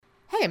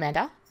Hi,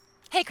 Amanda.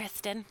 Hey,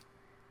 Kristen.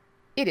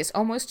 It is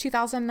almost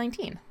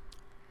 2019.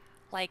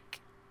 Like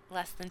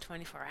less than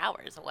 24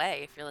 hours away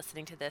if you're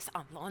listening to this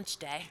on launch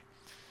day.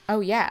 Oh,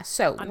 yeah.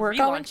 So On we're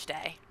going relaunch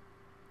day.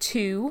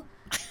 to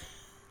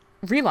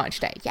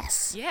relaunch day.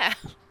 Yes. Yeah.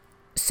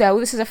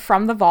 So this is a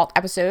From the Vault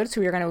episode. So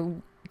we're going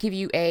to give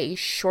you a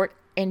short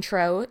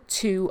intro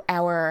to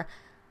our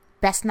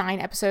Best 9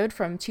 episode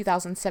from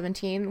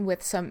 2017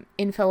 with some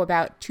info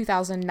about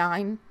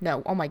 2009.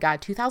 No, oh my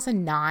God,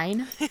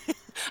 2009?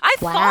 I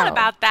Wow. thought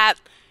about that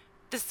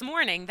this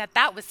morning,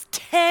 that was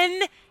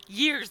 10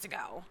 years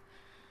ago.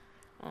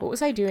 What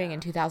was I doing in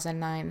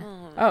 2009?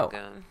 Oh,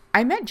 God.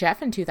 I met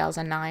Jeff in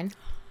 2009.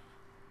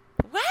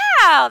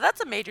 Wow,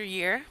 that's a major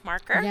year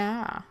marker.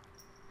 Yeah.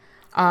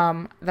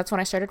 That's when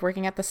I started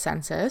working at the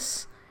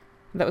census.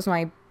 That was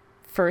my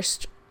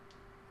first...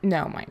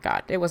 No, my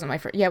God. It wasn't my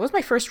first... Yeah, it was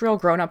my first real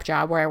grown-up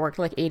job where I worked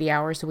like 80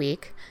 hours a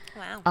week.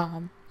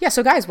 Wow. Yeah,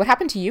 so guys, what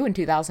happened to you in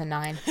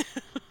 2009?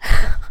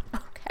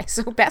 Okay,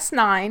 so Best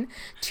 9,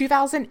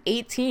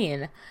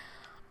 2018.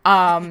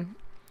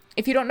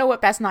 If you don't know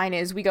what Best 9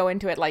 is, we go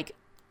into it like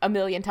a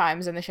million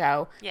times in the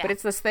show. Yeah. But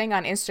it's this thing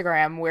on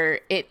Instagram where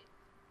it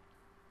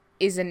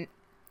is an...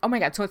 Oh my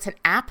God, so it's an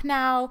app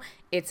now.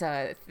 It's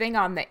a thing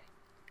on the...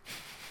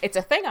 It's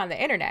a thing on the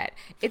internet.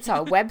 It's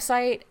a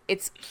website.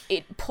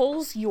 It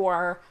pulls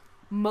your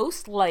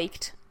most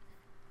liked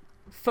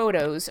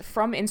photos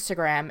from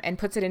Instagram and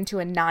puts it into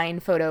a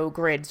 9-photo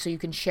grid so you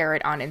can share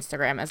it on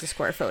Instagram as a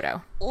square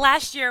photo.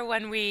 Last year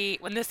when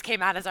this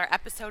came out as our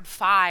episode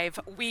 5,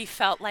 we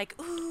felt like,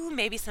 ooh,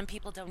 maybe some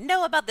people don't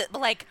know about this.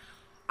 But like,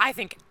 I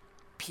think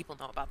people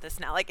know about this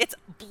now. Like, it's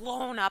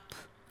blown up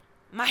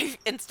my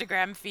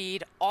Instagram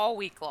feed all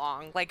week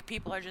long. Like,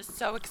 people are just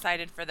so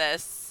excited for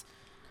this.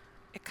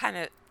 It kind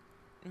of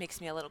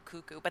makes me a little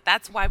cuckoo, but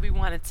that's why we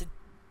wanted to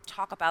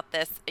talk about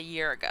this a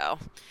year ago.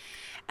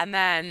 And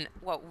then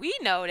what we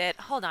noted,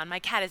 hold on, my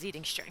cat is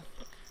eating string.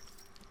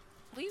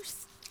 Will you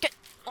get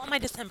all my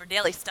December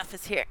daily stuff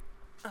is here.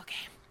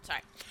 Okay, sorry.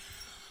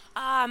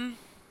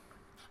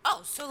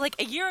 So like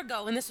a year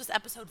ago, and this was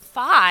episode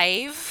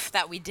 5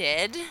 that we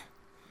did,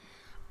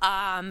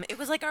 it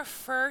was like our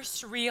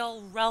first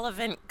real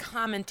relevant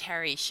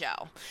commentary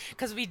show,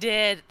 because we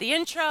did the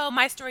intro,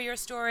 my story, your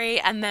story,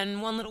 and then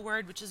One Little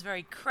Word, which is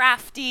very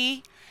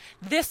crafty.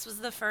 This was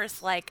the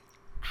first, like,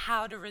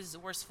 how to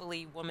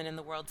resourcefully woman in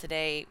the world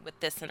today with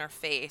this in our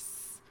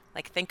face.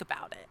 Like, think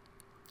about it.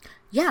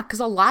 Yeah, because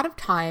a lot of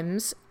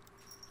times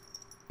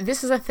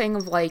this is a thing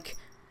of like,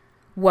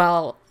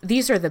 well,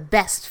 these are the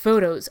best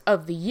photos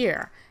of the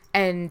year.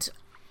 And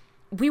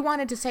we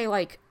wanted to say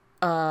like,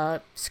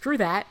 screw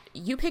that.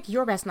 You pick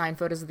your best 9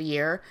 photos of the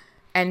year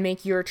and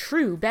make your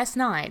true best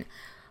 9.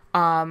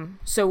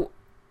 So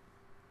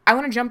I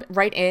want to jump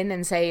right in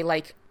and say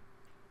like,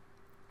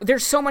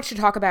 there's so much to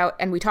talk about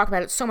and we talk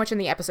about it so much in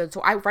the episode.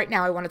 So right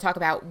now I want to talk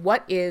about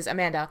what is,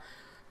 Amanda,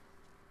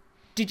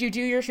 did you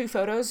do your 2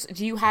 photos?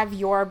 Do you have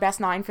your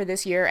best 9 for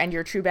this year and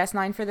your true best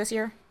 9 for this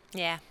year?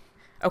 Yeah.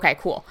 Okay,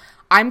 cool.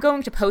 I'm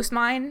going to post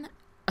mine.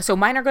 So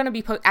mine are going to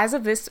be, as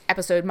of this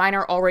episode, mine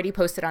are already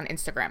posted on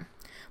Instagram.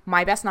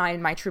 My best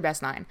 9, my true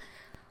best 9.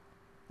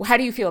 How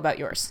do you feel about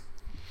yours?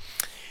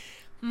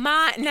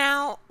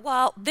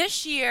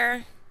 This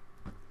year,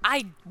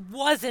 I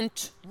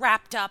wasn't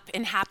wrapped up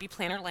in Happy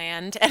Planner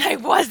Land, and I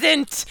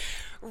wasn't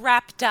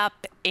wrapped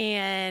up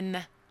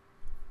in,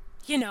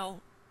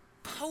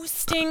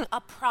 posting a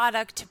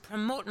product to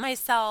promote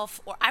myself,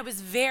 or I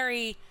was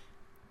very,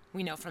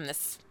 we know from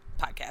this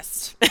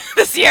podcast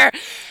this year,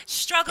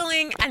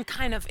 struggling and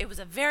it was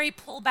a very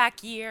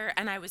pullback year,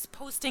 and I was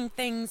posting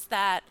things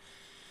that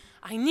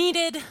I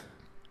needed,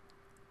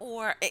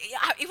 or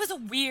it was a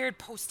weird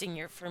posting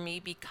year for me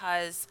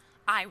because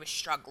I was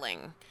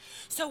struggling.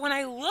 So when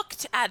I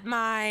looked at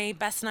my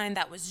best 9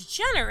 that was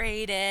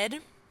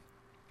generated,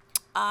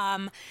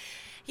 my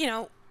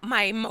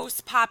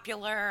most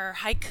popular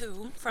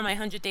haiku from my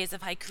 100 Days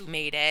of Haiku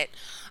made it.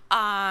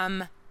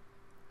 Oh,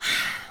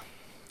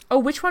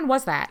 which one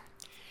was that?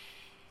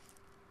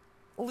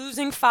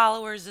 Losing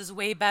followers is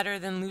way better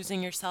than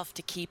losing yourself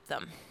to keep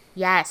them.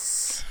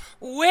 Yes.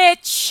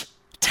 Which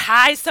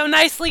ties so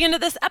nicely into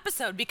this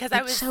episode because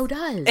It so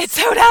does. It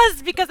so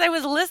does because I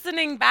was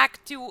listening back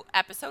to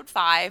episode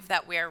 5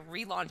 that we're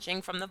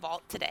relaunching from the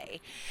vault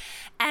today.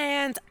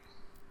 And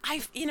I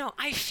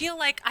feel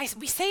like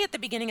we say at the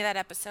beginning of that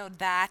episode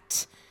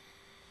that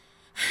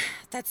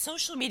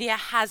social media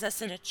has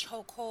us in a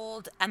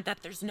chokehold and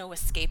that there's no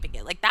escaping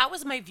it. Like, that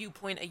was my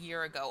viewpoint a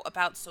year ago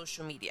about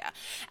social media.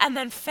 And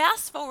then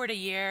fast forward a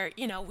year,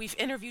 we've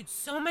interviewed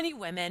so many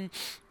women.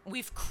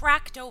 We've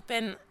cracked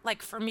open,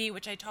 like for me,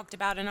 which I talked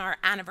about in our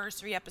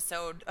anniversary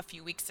episode a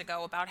few weeks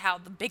ago, about how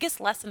the biggest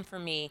lesson for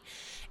me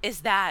is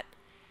that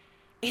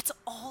it's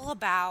all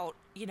about,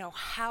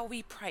 how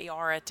we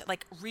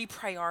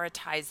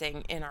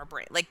reprioritizing in our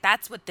brain. Like,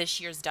 that's what this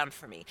year's done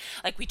for me.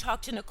 Like, we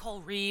talked to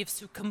Nicole Reeves,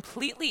 who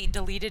completely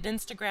deleted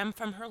Instagram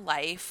from her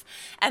life.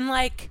 And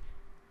like,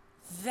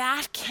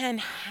 that can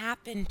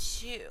happen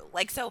too.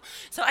 Like, so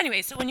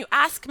anyway, so when you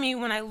ask me,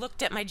 when I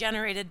looked at my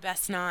generated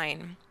best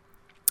 9,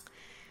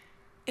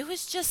 it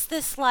was just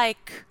this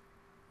like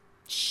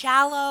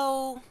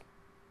shallow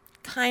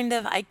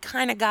I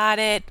kind of got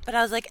it, but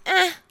I was like,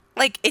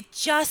 like it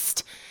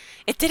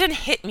didn't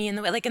hit me in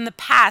the way, like in the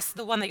past,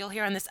 the one that you'll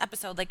hear on this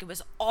episode, like it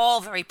was all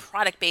very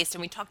product based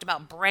and we talked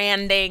about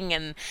branding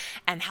and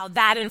how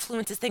that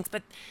influences things,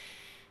 but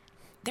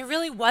there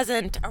really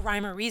wasn't a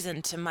rhyme or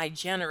reason to my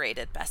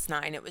generated best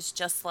nine. It was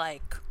just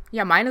like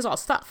Yeah, mine is all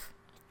stuff.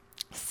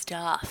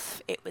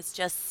 It was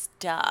just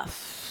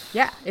stuff.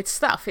 Yeah, it's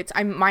stuff.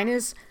 Mine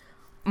is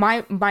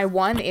my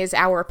one is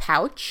our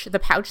pouch, the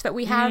pouch that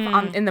we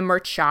have in the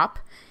merch shop.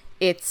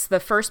 It's the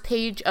first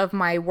page of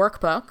my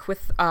workbook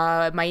with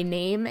my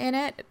name in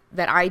it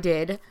that I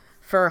did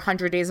for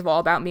 100 Days of All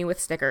About Me with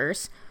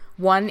stickers.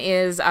 One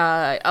is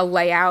a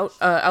layout,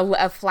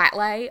 a flat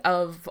lay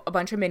of a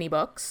bunch of mini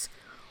books.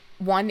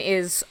 One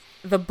is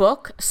the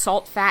book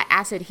Salt, Fat,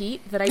 Acid,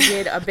 Heat that I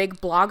did a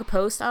big blog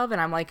post of,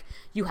 and I'm like,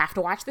 you have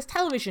to watch this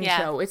television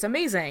show. It's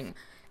amazing.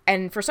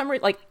 And for some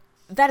reason, like,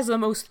 that is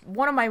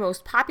one of my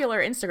most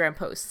popular Instagram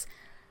posts.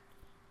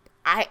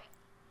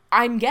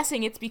 I'm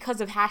guessing it's because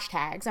of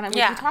hashtags, and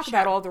we talk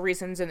about all the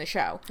reasons in the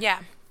show. Yeah.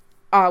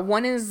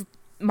 One is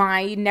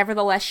my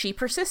Nevertheless She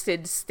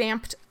Persisted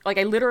stamped, like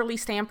I literally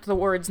stamped the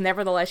words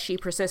Nevertheless She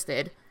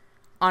Persisted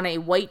on a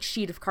white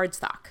sheet of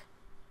cardstock.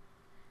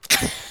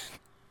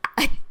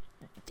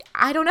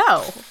 I don't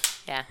know.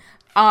 Yeah.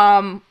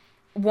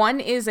 One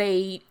is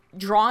a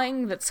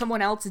drawing that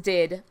someone else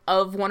did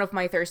of one of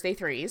my Thursday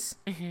threes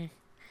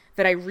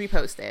that I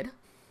reposted.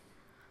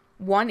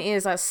 One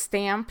is a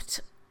stamped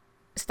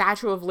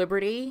Statue of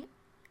Liberty,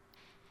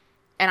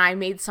 and I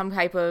made some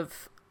type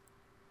of.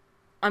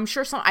 I'm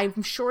sure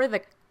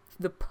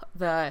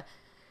the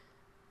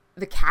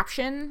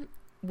caption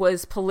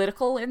was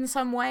political in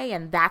some way,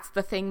 and that's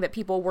the thing that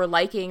people were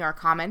liking or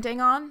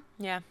commenting on.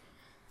 Yeah.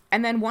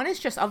 And then one is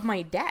just of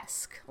my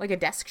desk, like a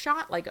desk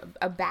shot, like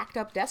a backed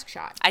up desk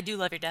shot. I do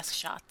love your desk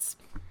shots.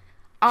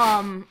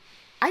 I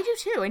do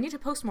too. I need to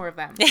post more of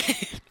them.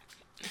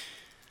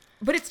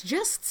 But it's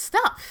just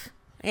stuff.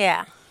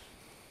 Yeah.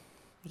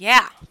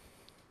 Yeah.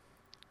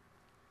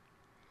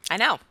 I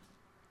know.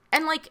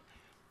 And like,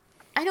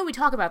 I know we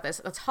talk about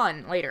this a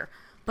ton later,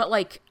 but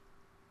like,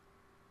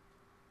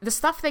 the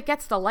stuff that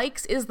gets the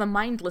likes is the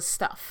mindless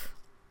stuff.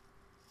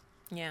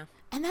 Yeah.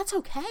 And that's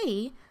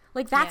okay.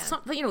 Like, that's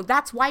something,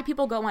 that's why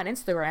people go on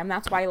Instagram.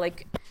 That's why,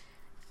 like,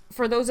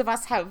 for those of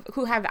us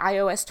who have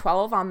iOS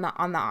 12 on the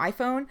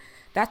iPhone,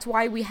 that's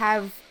why we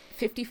have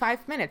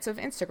 55 minutes of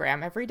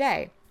Instagram every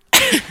day.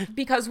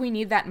 Because we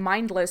need that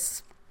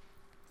mindless,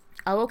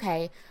 oh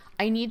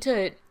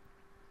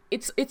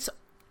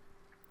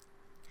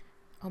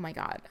my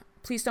God.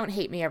 Please don't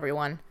hate me,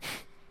 everyone.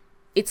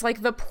 It's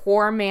like the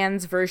poor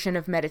man's version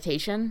of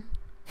meditation.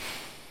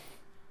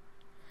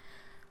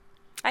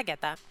 I get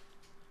that.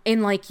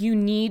 And like, you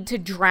need to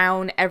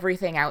drown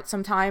everything out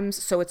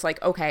sometimes. So it's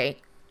like, okay,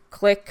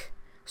 click,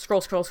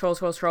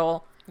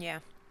 scroll. Yeah.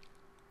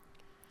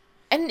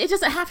 And it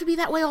doesn't have to be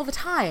that way all the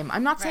time.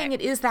 I'm not saying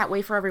it is that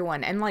way for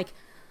everyone. And like,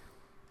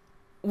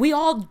 we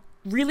all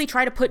really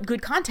try to put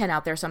good content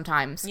out there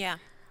sometimes. Yeah.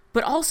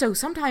 But also,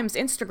 sometimes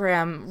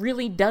Instagram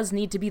really does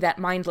need to be that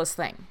mindless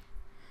thing.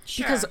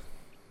 Sure. Because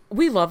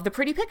we love the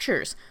pretty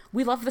pictures.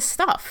 We love the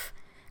stuff.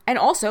 And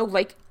also,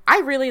 like, I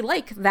really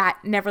like that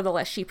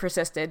Nevertheless She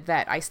Persisted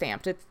that I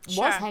stamped. It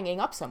was hanging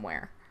up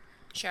somewhere.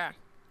 Sure.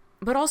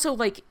 But also,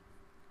 like,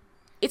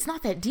 it's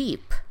not that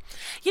deep.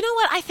 You know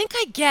what? I think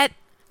I get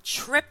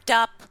tripped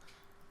up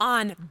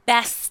on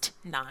best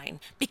nine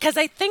because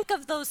I think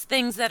of those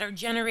things that are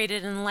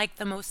generated and like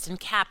the most and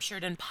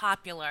captured and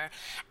popular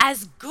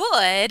as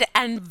good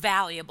and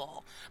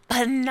valuable,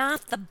 but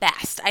not the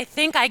best. I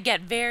think I get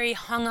very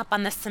hung up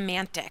on the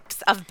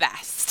semantics of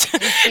best. I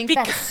think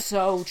that's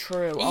so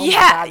true. Oh my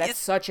God, that's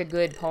such a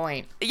good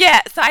point.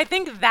 Yeah, so I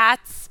think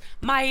that's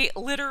my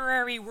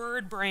literary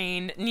word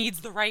brain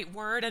needs the right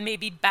word, and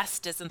maybe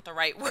best isn't the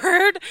right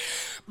word,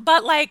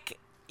 but like,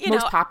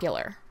 most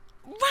popular.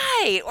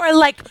 Right, or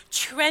like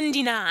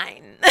Trendy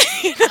 9.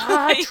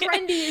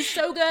 Trendy is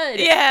so good.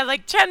 Yeah,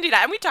 like Trendy 9.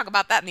 And we talk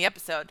about that in the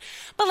episode.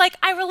 But like,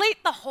 I relate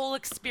the whole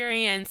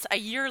experience a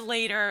year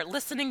later,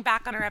 listening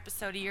back on our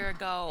episode a year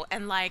ago,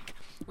 and like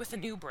with a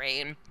new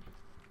brain,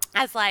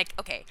 as like,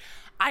 okay,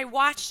 I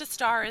watched A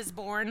Star Is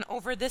Born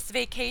over this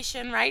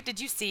vacation, right?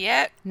 Did you see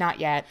it? Not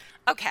yet.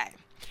 Okay.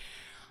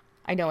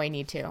 I know I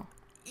need to.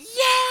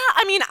 Yeah,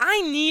 I mean,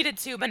 I needed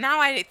to, but now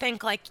I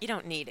think like you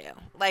don't need to.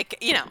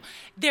 Like,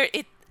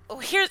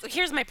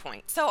 here's my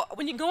point. So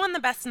when you go on the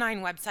Best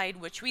Nine website,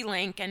 which we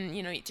link and,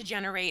 to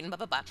generate and blah,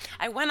 blah, blah,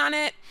 I went on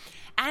it.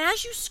 And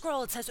as you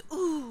scroll, it says,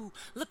 ooh,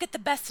 look at the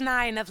Best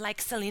Nine of like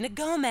Selena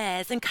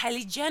Gomez and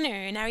Kylie Jenner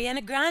and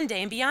Ariana Grande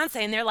and Beyonce.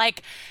 And they're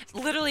like,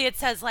 literally it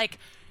says like,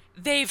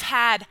 they've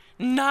had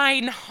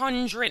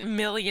 900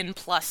 million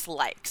plus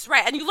likes,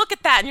 right? And you look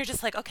at that and you're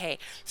just like, okay,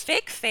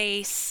 fake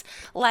face,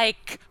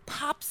 like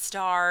pop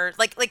star,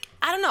 like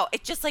I don't know.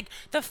 It's just like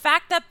the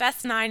fact that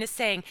Best Nine is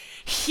saying,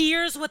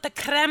 here's what the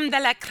creme de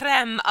la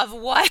creme of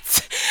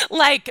what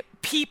like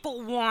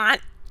people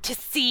want to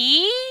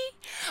see.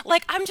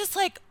 Like, I'm just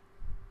like,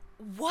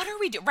 what are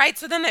we doing? Right?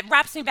 So then it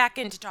wraps me back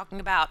into talking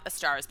about A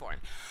Star is Born.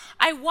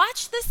 I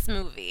watched this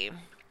movie,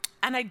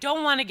 and I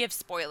don't want to give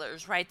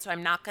spoilers, right? So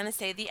I'm not going to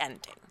say the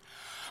ending.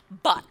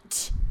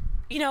 But,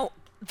 you know,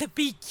 the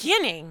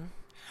beginning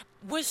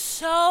was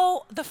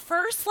so, the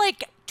first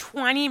like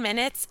 20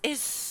 minutes is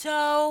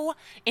so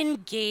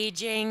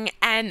engaging,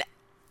 and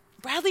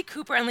Bradley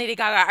Cooper and Lady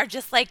Gaga are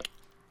just like,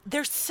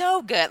 they're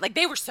so good. Like,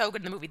 they were so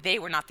good in the movie. They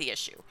were not the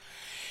issue.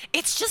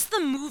 It's just the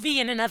movie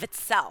in and of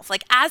itself.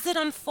 Like, as it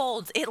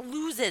unfolds, it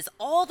loses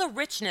all the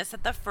richness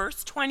that the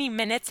first 20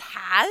 minutes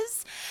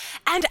has.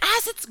 And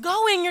as it's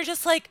going, you're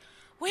just like,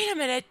 wait a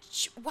minute,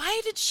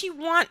 why did she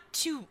want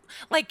to,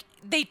 like,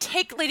 they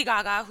take Lady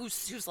Gaga,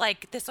 who's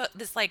like this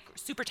like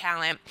super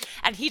talent,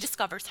 and he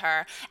discovers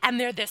her, and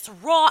they're this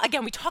raw,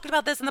 again, we talked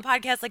about this in the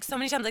podcast like so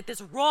many times, like this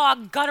raw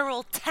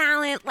guttural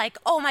talent, like,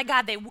 oh my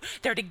God,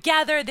 they're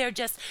together, they're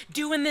just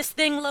doing this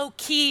thing low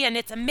key, and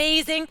it's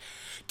amazing.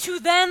 To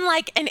then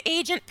like an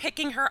agent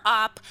picking her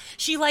up,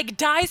 she like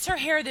dyes her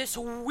hair this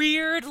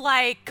weird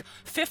like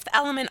Fifth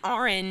Element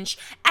orange,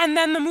 and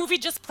then the movie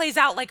just plays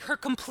out like her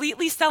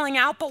completely selling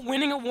out but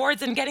winning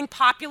awards and getting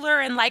popular,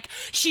 and like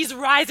she's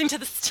rising to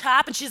the top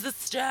and she's a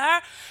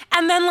star,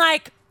 and then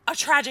like a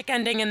tragic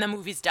ending and the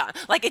movie's done.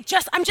 Like,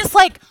 I'm just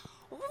like,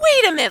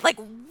 wait a minute, like,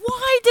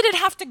 why did it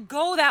have to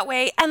go that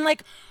way? And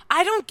like,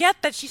 I don't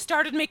get that she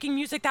started making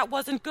music that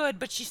wasn't good,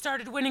 but she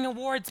started winning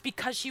awards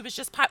because she was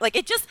just like,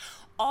 it just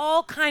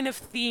all kind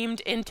of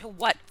themed into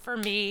what, for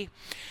me,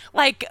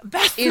 like,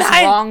 Best is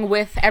Nine wrong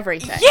with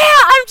everything. Yeah,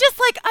 I'm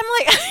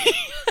like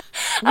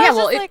yeah,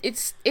 well,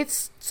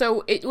 it's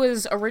so it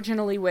was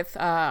originally with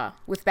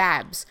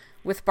Babs,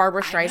 with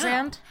Barbara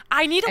Streisand.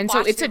 I need to and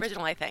watch so it's the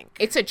original, I think.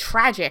 It is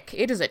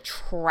a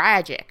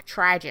tragic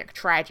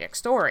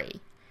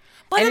story.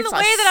 But and in the way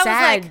that I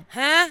was like,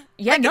 huh?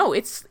 Yeah, like no,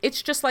 it's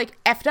just like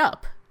effed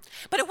up.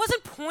 But it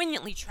wasn't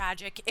poignantly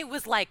tragic. It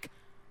was like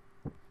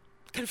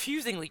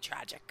confusingly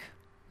tragic.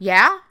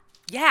 Yeah?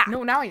 Yeah.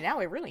 No, now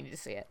I really need to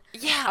see it.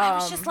 Yeah, I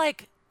was just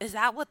like, is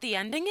that what the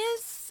ending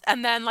is?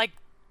 And then like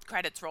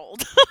credits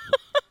rolled.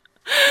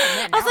 Oh,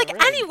 man, I was like,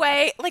 really.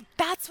 anyway, like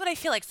that's what I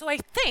feel like. So I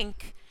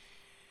think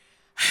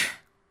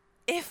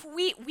if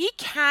we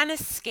can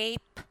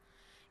escape,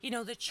 you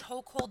know, the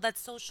chokehold that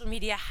social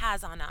media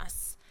has on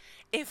us,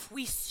 if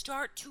we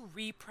start to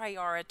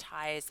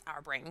reprioritize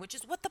our brain, which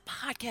is what the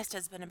podcast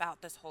has been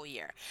about this whole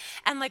year.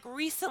 And like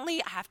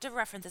recently, I have to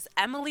reference this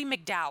Emily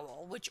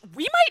McDowell, which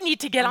we might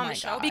need to get on the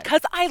show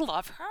because I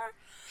love her.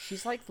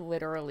 She's like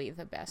literally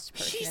the best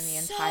person in the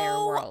entire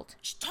world.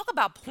 Talk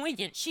about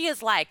poignant. She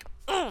is like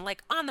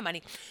on the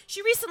money.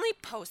 She recently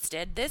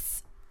posted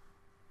this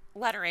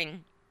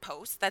lettering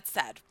post that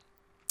said,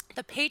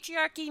 "The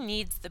patriarchy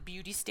needs the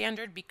beauty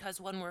standard because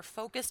when we're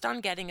focused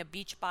on getting a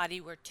beach body,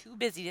 we're too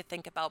busy to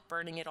think about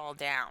burning it all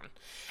down."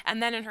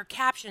 And then in her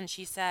caption,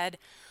 she said,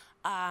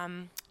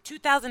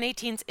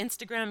 2018's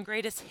Instagram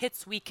Greatest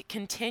Hits Week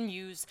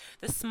continues.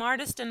 The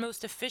smartest and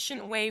most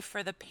efficient way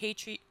for the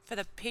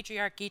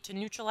patriarchy to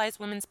neutralize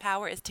women's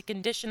power is to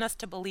condition us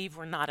to believe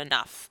we're not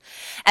enough.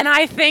 And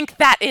I think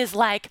that is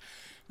like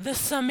the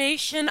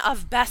summation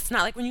of Best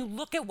Nine. Like when you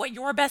look at what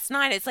your Best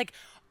Nine is, like,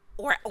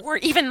 or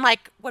even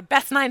like what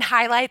Best Nine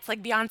highlights,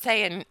 like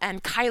Beyonce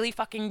and Kylie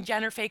fucking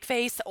Jenner fake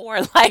face,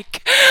 or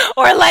like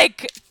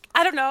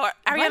I don't know,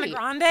 Ariana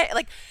Grande.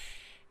 Like,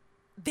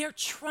 they're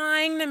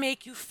trying to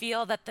make you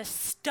feel that the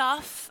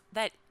stuff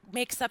that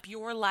makes up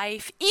your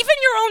life, even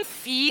your own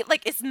feet,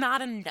 like, is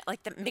not enough.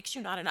 Like, that makes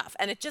you not enough,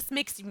 and it just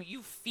makes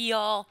you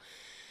feel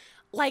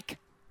like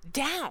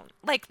down.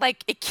 Like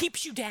it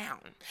keeps you down.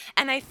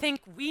 And I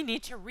think we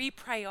need to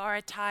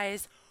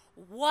reprioritize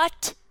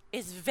what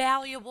is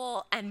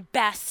valuable and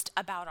best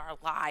about our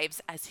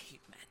lives as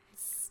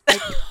humans. I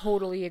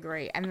totally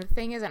agree. And the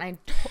thing is,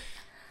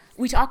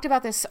 we talked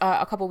about this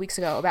a couple weeks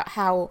ago about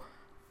how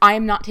I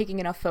am not taking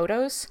enough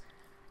photos,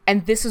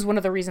 and this is one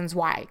of the reasons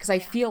why. Because I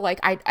feel like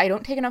I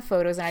don't take enough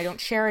photos, and I don't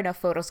share enough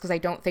photos because I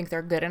don't think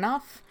they're good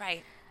enough.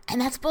 Right.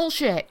 And that's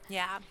bullshit.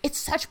 Yeah. It's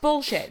such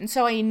bullshit. And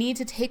so I need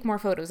to take more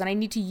photos, and I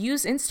need to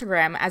use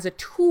Instagram as a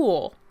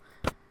tool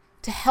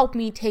to help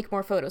me take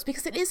more photos,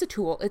 because it is a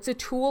tool. It's a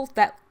tool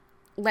that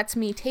lets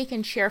me take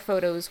and share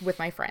photos with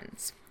my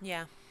friends.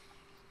 Yeah.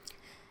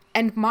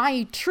 And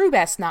my true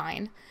Best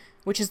Nine,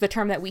 which is the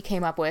term that we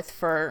came up with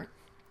for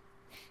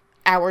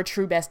our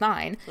true Best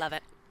Nine. Love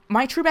it.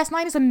 My true Best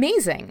Nine is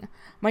amazing.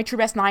 My true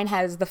Best Nine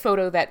has the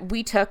photo that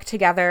we took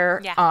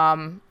together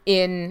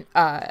in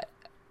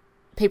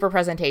paper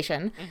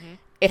presentation. Mm-hmm.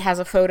 It has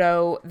a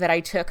photo that I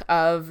took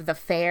of the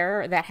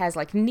fair that has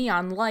like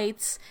neon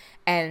lights,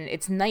 and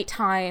it's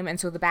nighttime, and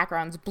so the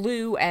background's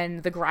blue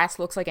and the grass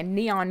looks like a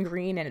neon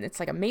green, and it's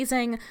like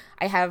amazing.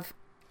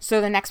 So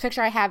the next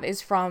picture I have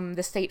is from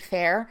the state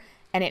fair,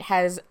 and it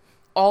has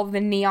all the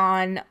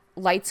neon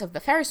lights of the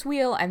Ferris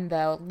wheel and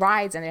the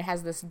rides, and it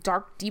has this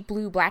dark, deep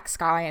blue, black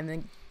sky, and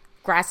the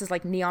grass is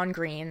like neon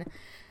green.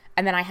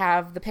 And then I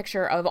have the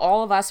picture of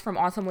all of us from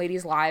Awesome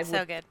Ladies Live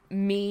with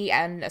me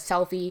and a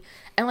selfie.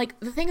 And like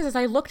the thing is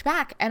I looked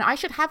back, and I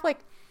should have like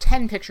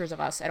 10 pictures of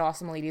us at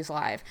Awesome Ladies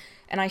Live,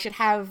 and I should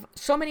have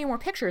so many more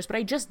pictures, but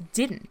I just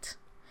didn't.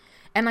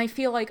 And I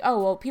feel like,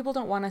 oh, well, people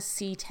don't want to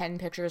see 10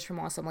 pictures from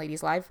Awesome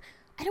Ladies Live.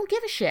 I don't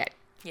give a shit.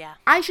 Yeah.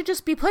 I should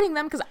just be putting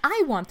them because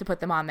I want to put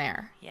them on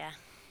there. Yeah.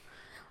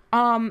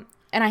 And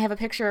I have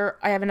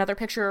another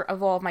picture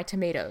of all of my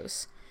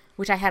tomatoes,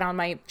 which I had on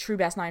my True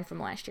Best 9 from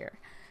last year.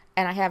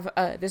 And I have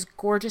this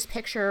gorgeous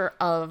picture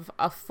of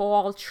a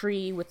fall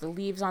tree with the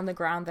leaves on the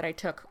ground that I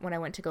took when I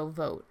went to go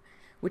vote,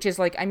 which is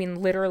like, I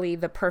mean, literally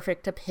the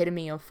perfect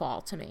epitome of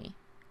fall to me.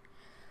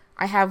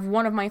 I have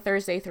one of my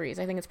Thursday threes.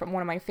 I think it's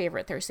one of my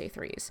favorite Thursday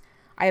threes.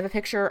 I have a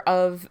picture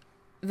of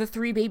the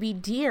 3 baby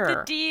deer.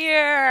 The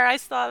deer. I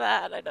saw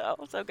that. I know.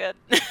 So good.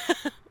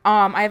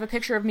 I have a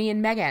picture of me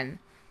and Megan.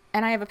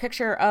 And I have a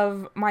picture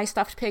of my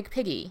stuffed pig,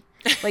 Piggy.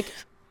 Like,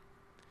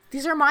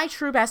 these are my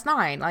True Best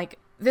 9. Like,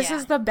 this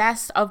is the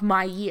best of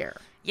my year.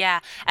 Yeah.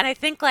 And I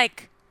think,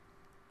 like,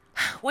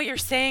 what you're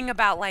saying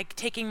about, like,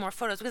 taking more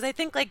photos, because I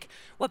think, like,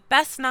 what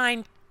Best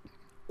 9,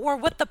 or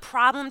what the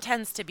problem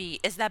tends to be,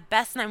 is that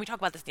Best 9, we talk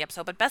about this in the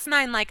episode, but Best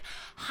 9, like,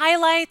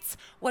 highlights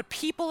what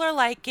people are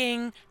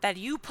liking that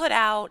you put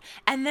out,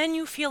 and then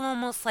you feel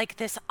almost like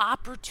this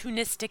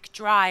opportunistic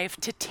drive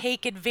to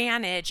take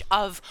advantage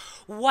of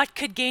what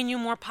could gain you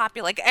more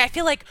popular. Like, I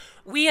feel like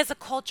we as a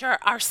culture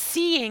are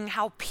seeing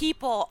how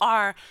people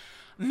are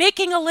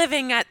making a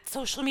living at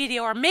social media,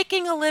 or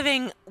making a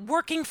living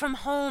working from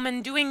home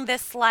and doing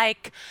this,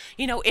 like,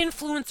 you know,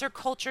 influencer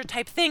culture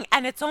type thing.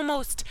 And it's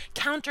almost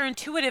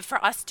counterintuitive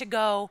for us to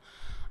go,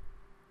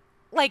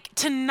 like,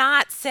 to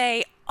not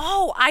say,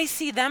 oh, I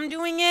see them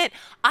doing it,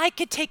 I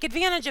could take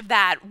advantage of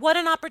that. What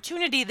an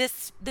opportunity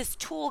this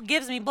tool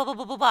gives me, blah, blah,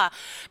 blah, blah, blah.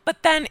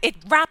 But then it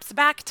wraps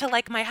back to,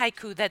 like, my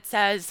haiku that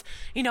says,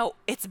 you know,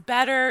 it's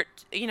better,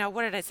 you know,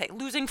 what did I say?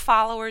 Losing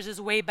followers is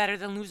way better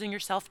than losing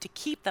yourself to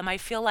keep them. I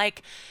feel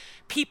like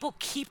people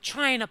keep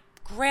trying to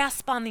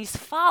grasp on these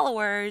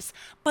followers,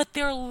 but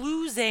they're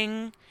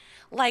losing,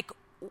 like,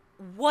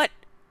 what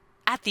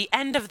at the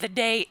end of the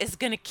day is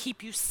going to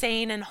keep you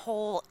sane and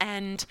whole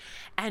and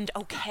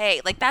okay.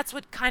 Like, that's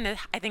what kind of,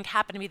 I think,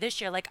 happened to me this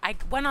year. Like, I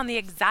went on the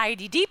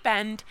anxiety deep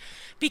end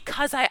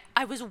because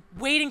I was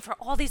waiting for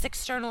all these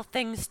external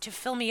things to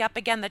fill me up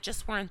again that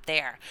just weren't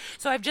there.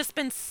 So I've just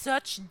been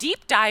such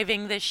deep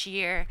diving this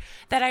year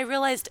that I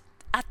realized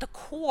at the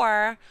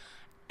core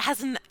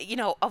hasn't, you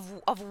know,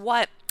 of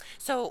what,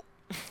 so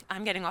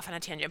I'm getting off on a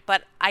tangent,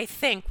 but I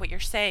think what you're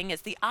saying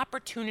is the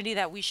opportunity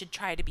that we should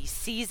try to be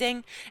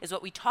seizing is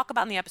what we talk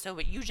about in the episode.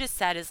 What you just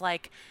said is,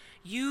 like,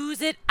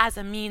 use it as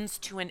a means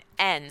to an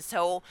end.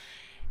 So,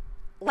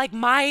 like,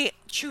 my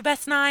True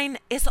Best 9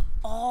 is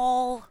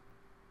all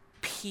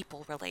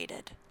people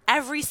related.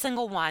 Every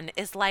single one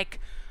is, like,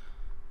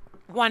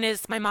 one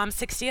is my mom's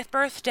 60th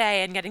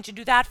birthday and getting to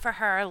do that for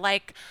her.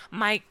 Like,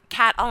 my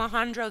cat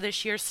Alejandro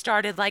this year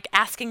started, like,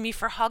 asking me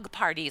for hug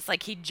parties.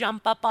 Like, he'd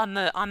jump up on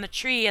the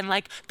tree and,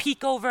 like,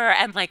 peek over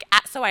and, like,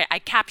 so I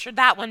captured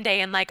that one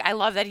day, and, like, I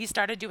love that he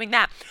started doing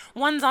that.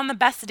 One's on the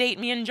best date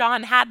me and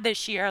John had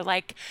this year.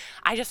 Like,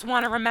 I just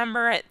want to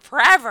remember it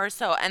forever.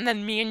 So, and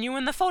then me and you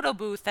in the photo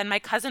booth, and my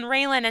cousin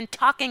Raylan, and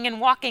talking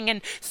and walking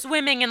and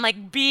swimming and,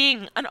 like,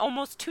 being an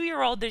almost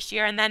 2-year-old this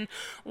year. And then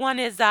one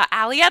is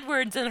Allie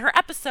Edwards in her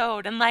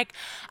episode. And, like,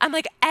 I'm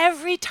like,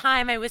 every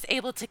time I was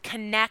able to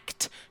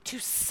connect to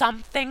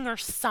something or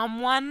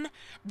someone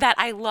that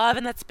I love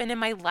and that's been in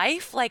my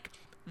life, like,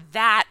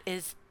 that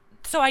is,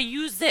 so I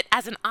use it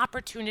as an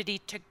opportunity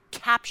to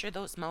capture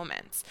those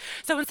moments.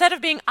 So instead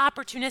of being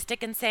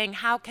opportunistic and saying,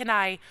 how can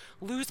I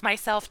lose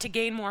myself to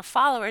gain more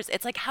followers?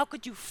 It's like, how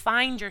could you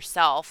find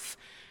yourself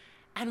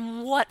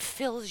and what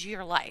fills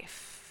your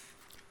life?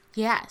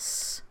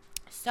 Yes.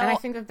 So, and I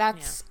think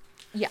that's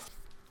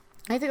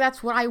I think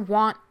that's what I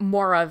want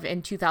more of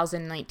in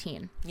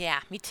 2019.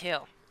 Yeah, me too.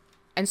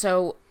 And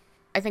so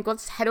I think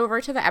let's head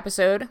over to the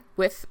episode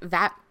with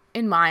that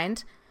in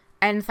mind.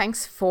 And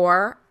thanks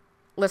for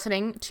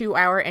listening to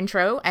our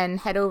intro,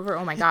 and head over.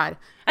 Oh my God.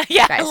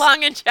 Yeah, guys,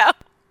 long intro.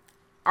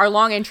 Our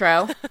long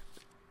intro.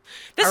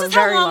 This is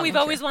how long we've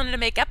always wanted to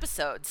make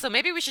episodes. So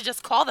maybe we should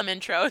just call them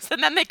intros,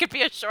 and then they could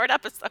be a short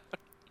episode.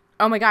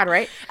 Oh my God,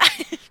 right?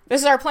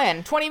 This is our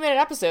plan. 20-minute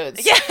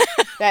episodes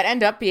that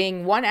end up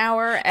being 1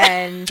 hour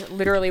and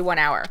literally 1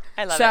 hour.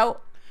 I love it.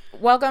 So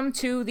welcome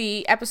to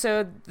the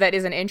episode that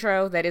is an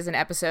intro, that is an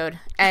episode.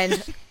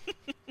 And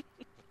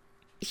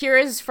here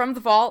is from the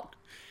vault,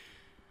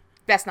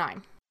 Best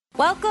 9.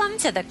 Welcome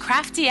to the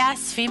Crafty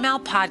Ass Female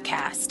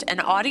Podcast,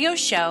 an audio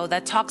show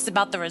that talks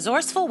about the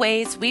resourceful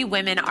ways we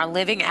women are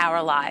living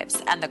our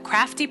lives and the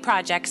crafty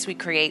projects we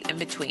create in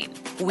between.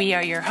 We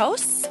are your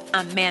hosts,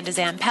 Amanda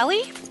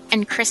Zampelli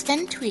and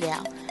Kristen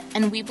Tweedale,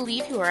 and we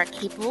believe you are a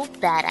capable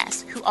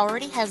badass who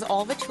already has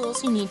all the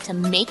tools you need to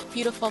make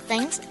beautiful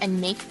things and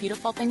make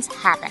beautiful things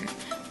happen.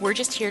 We're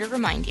just here to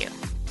remind you.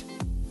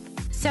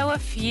 So a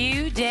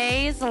few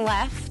days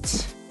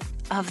left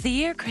of the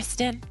year,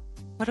 Kristen.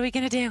 What are we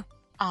going to do?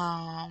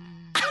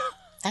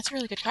 That's a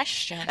really good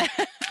question.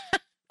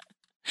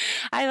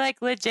 I,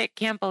 like, legit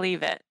can't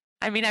believe it.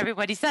 I mean,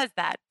 everybody says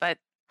that, but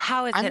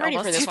how is I'm it ready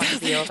almost for this one to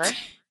be over.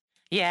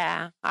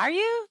 Yeah. Are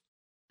you?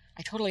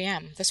 I totally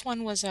am. This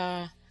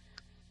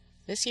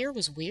year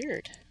was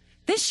weird.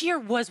 This year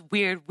was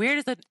weird. Weird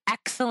is an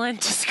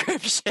excellent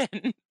description.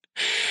 And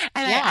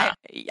Yeah.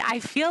 I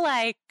feel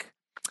like,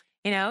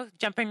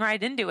 jumping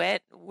right into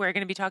it, we're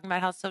going to be talking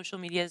about how social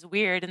media is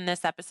weird in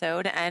this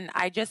episode. And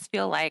I just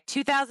feel like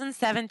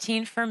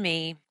 2017 for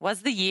me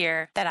was the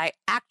year that I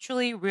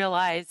actually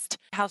realized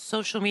how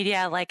social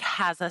media like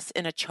has us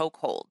in a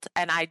chokehold.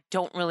 And I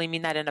don't really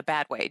mean that in a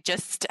bad way,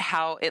 just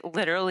how it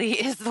literally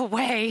is the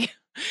way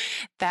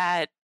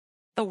that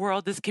the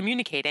world is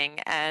communicating.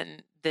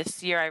 And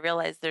this year I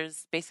realized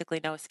there's basically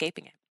no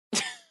escaping it.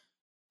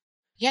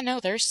 Yeah,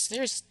 no,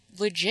 there's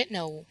legit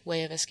no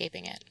way of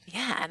escaping it.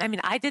 Yeah, and I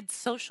mean, I did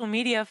social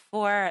media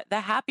for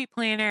the Happy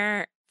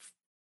Planner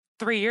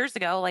 3 years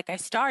ago, like I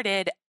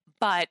started,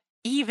 but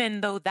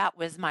even though that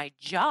was my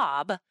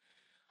job,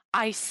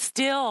 I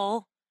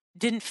still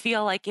didn't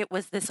feel like it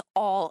was this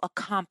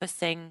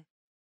all-encompassing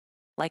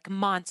like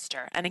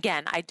monster. And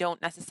again, I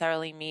don't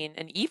necessarily mean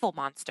an evil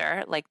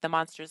monster, like the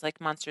monsters like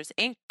Monsters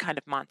Inc. kind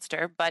of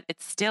monster, but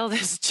it's still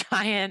this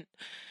giant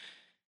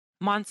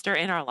monster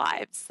in our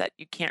lives that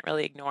you can't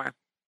really ignore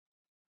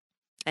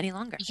any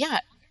longer. Yeah,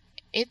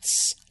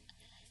 it's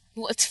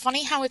well, it's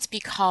funny how it's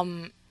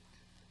become,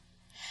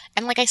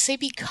 and like I say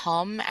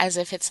become as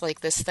if it's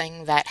like this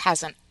thing that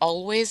hasn't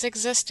always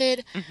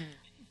existed. Hmm.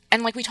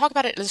 And like we talk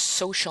about it as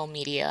social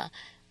media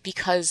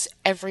because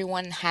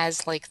everyone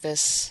has like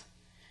this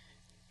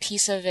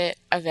piece of it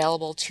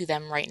available to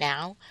them right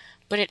now,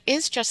 but it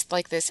is just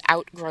like this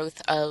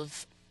outgrowth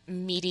of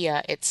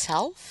media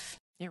itself.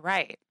 You're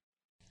right.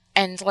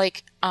 And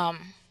like I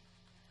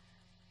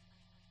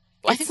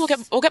think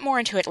It's we'll get more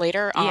into it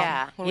later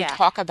yeah, when we yeah,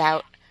 talk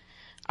about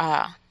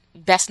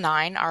Best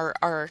Nine,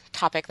 our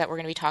topic that we're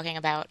going to be talking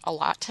about a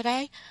lot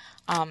today,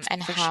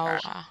 and for how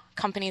sure.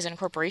 companies and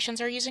corporations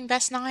are using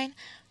Best Nine,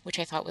 which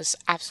I thought was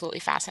absolutely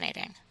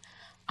fascinating.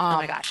 Oh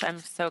my Um, gosh, I'm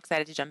so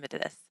excited to jump into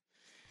this.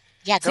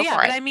 yeah, So go yeah,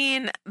 for but it. I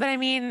mean,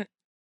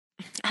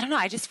 I don't know.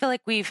 I just feel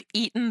like we've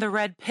eaten the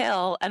red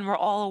pill and we're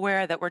all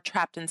aware that we're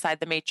trapped inside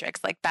the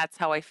matrix. Like that's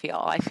how I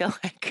feel. I feel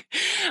like,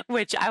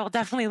 which I will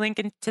definitely link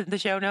into the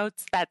show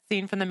notes, that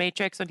scene from the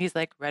Matrix when he's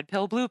like red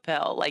pill, blue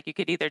pill. Like you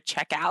could either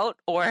check out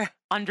or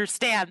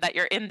understand that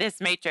you're in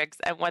this matrix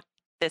and what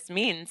this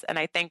means. And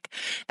I think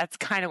that's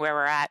kind of where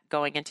we're at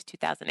going into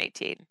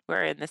 2018.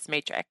 We're in this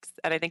matrix.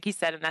 And I think he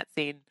said in that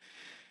scene,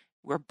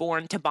 we're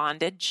born to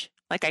bondage.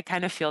 Like I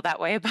kind of feel that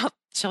way about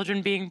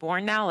children being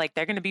born now. Like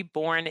they're going to be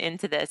born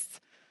into this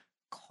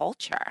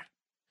culture.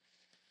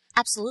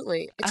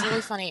 Absolutely, it's really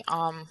Ugh. funny.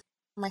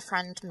 My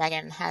friend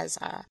Megan has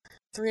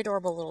three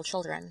adorable little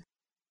children,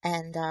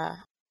 and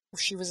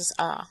she was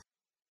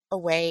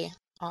away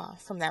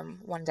from them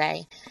one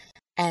day,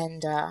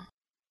 and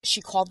she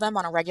called them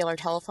on a regular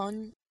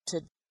telephone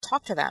to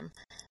talk to them,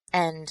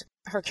 and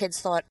her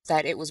kids thought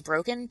that it was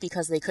broken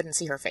because they couldn't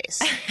see her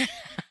face.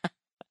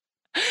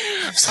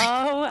 I was like,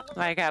 Oh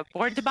my God.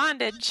 Born to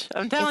bondage.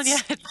 I'm telling you,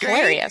 it's it's great.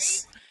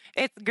 hilarious.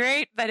 It's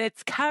great, but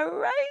it's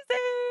crazy.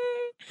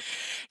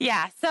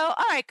 Yeah. So,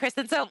 all right,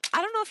 Kristen. So,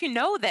 I don't know if you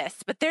know this,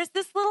 but there's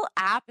this little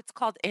app. It's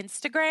called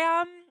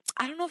Instagram.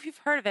 I don't know if you've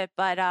heard of it,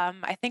 but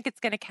I think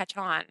it's going to catch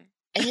on.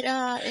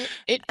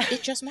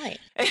 It just might.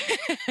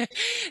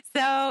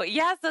 So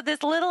yeah, so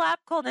this little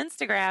app called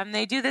Instagram,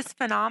 they do this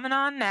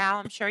phenomenon now.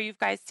 I'm sure you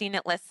guys seen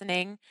it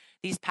listening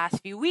these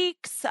past few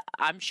weeks.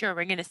 I'm sure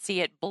we're going to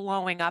see it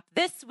blowing up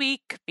this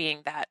week,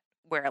 being that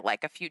we're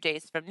like a few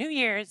days from New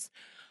Year's.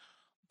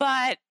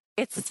 But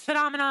it's this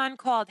phenomenon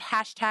called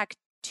hashtag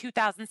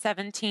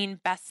 2017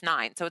 Best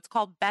Nine. So it's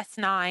called Best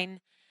Nine,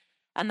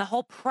 and the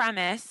whole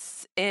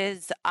premise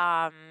is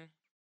well,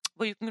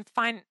 you can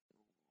find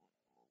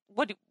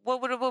what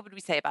would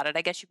we say about it?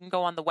 I guess you can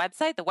go on the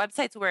website. The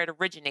website's where it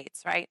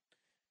originates, right?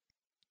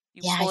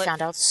 You Yeah, I pull it.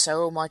 found out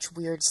so much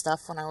weird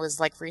stuff when I was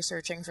like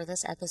researching for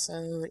this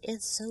episode.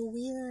 It's so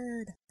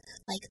weird.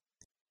 Like,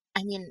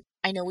 I mean,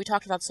 I know we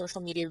talked about social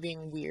media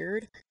being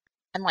weird,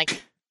 and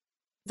like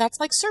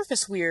that's like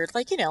surface weird.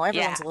 Like, everyone's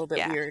Yeah, a little bit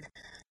yeah. weird.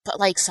 But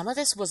like some of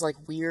this was like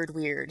weird.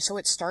 So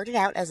it started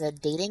out as a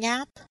dating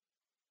app.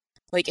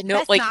 Like no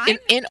Best like Nine?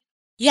 in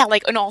yeah,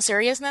 like in all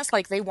seriousness,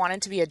 like they wanted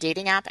to be a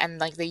dating app and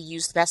like they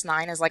used Best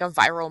Nine as like a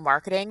viral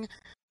marketing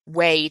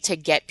way to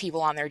get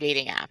people on their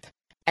dating app.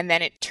 And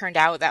then it turned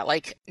out that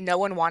like no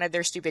one wanted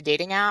their stupid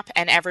dating app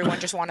and everyone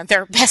just wanted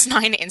their Best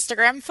Nine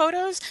Instagram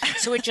photos,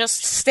 so it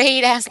just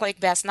stayed as like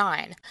Best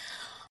Nine.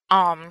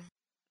 Um,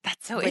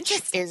 That's so which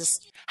interesting. is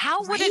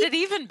How would it right? have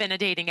even been a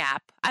dating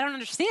app? I don't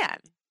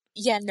understand.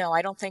 Yeah, no,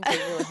 I don't think they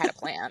really had a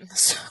plan.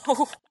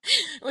 So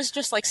it was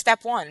just like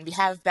step one, we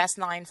have Best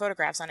Nine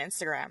photographs on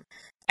Instagram.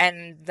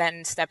 And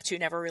then step two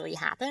never really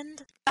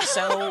happened.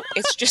 So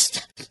it's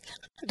just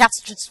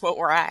that's just what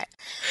we're at.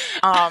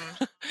 Um,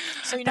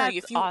 so That's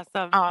if you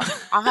awesome. I'll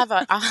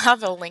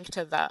have a link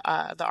to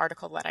the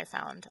article that I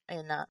found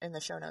in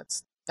the show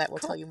notes that will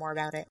tell Cool. you more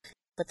about it.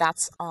 But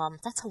that's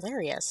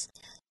hilarious.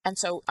 And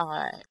so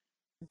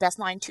Best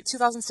Nine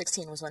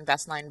 2016 was when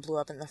Best Nine blew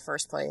up in the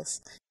first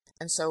place.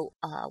 And so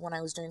when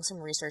I was doing some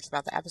research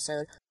about the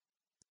episode,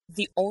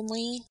 the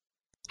only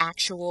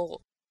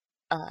actual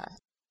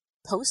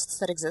posts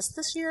that exist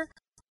this year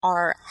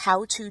are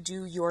how to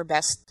do your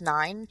best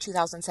 9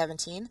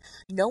 2017.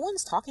 No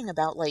one's talking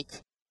about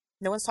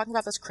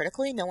this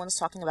critically. No one's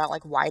talking about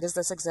like why does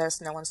this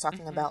exist? No one's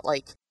talking about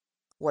like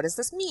what does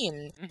this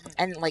mean?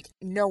 And like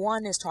no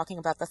one is talking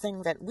about the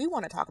thing that we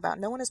want to talk about.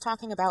 No one is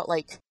talking about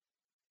like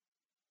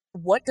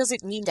what does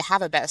it mean to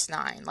have a best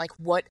 9? Like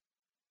what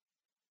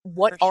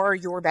are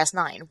your best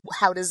 9?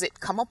 How does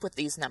it come up with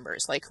these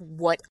numbers? Like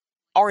what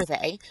are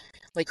they?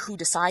 Like who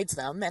decides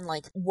them? And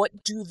like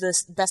what do the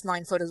best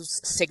 9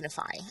 photos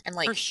signify? And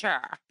like For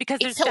sure. Because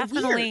it there's felt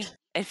definitely weird.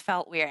 it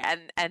felt weird.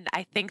 And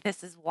I think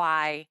this is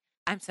why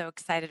I'm so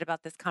excited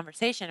about this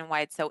conversation and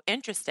why it's so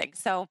interesting.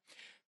 So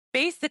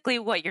basically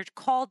what you're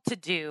called to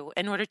do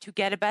in order to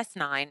get a best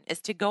 9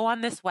 is to go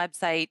on this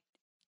website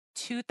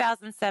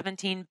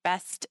 2017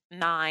 best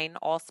 9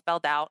 all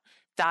spelled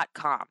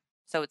out.com.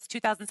 So it's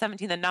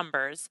 2017 the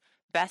numbers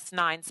best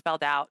 9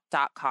 spelled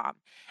out.com.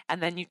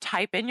 And then you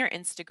type in your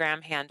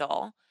Instagram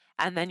handle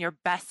and then your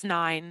best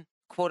 9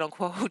 quote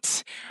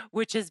unquote,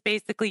 which is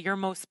basically your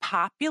most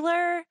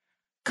popular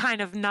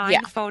kind of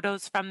 9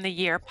 photos from the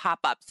year pop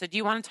up. So do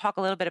you want to talk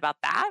a little bit about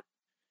that?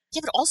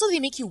 Yeah, but also they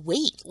make you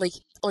wait. Like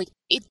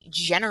it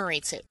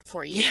generates it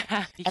for you.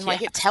 Yeah. And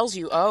like it tells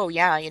you, oh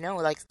yeah, you know,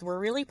 like we're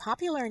really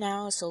popular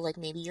now, so like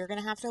maybe you're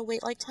gonna have to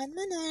wait like 10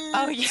 minutes.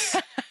 Oh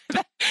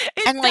yeah.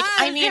 And like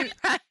I mean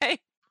right.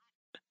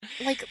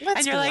 like let's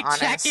and you're be like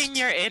honest. checking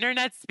your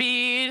internet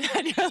speed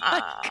and you're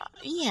like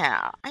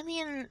yeah, I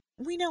mean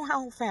we know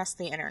how fast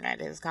the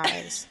internet is,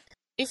 guys.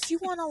 If you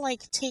want to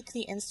like take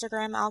the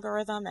Instagram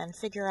algorithm and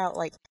figure out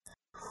like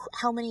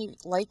how many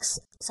likes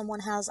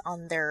someone has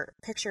on their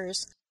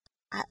pictures,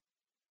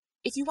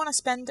 if you want to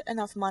spend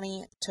enough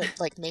money to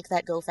like make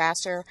that go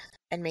faster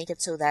and make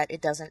it so that it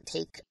doesn't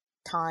take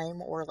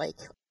time or like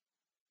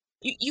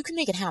you can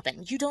make it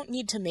happen. You don't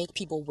need to make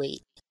people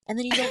wait. And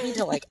then you don't need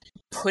to like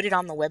put it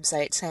on the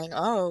website saying,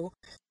 "Oh,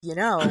 you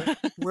know,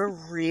 we're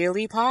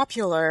really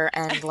popular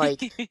and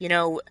like, you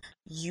know,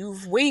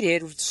 you've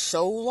waited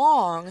so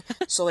long,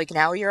 so like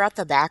now you're at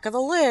the back of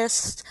the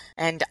list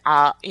and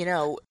you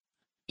know,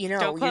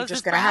 you're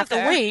just gonna have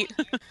to wait."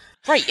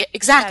 Right,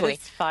 exactly.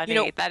 That is funny. You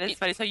know, that is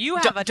funny. So you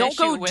have an don't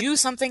go issue with... do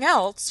something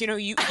else. You know,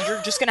 you're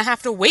just gonna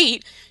have to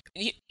wait.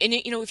 And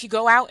you know, if you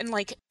go out and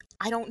like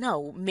I don't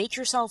know, make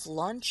yourself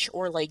lunch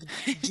or like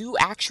do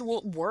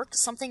actual work,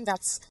 something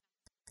that's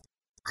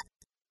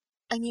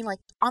I mean, like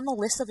on the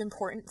list of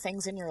important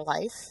things in your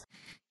life,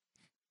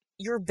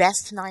 your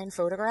best 9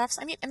 photographs.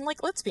 I mean, and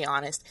like let's be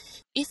honest,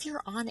 if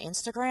you're on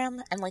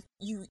Instagram and like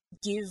you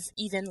give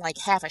even like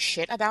half a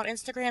shit about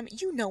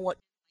Instagram, you know what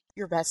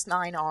your best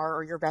 9 are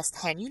or your best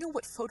 10. You know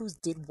what photos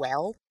did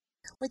well.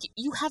 Like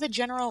you have a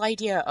general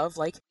idea of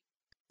like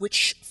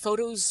which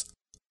photos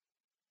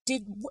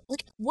did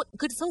like what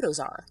good photos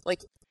are.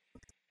 Like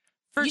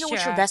you know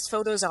what your best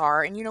photos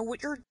are and you know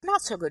what your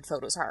not so good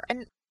photos are.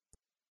 And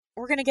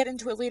we're going to get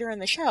into it later in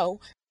the show.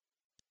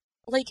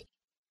 Like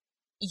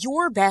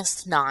your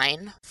best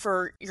 9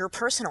 for your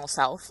personal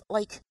self,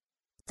 like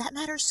that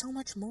matters so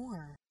much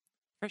more.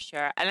 For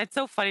sure. And it's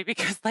so funny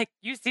because like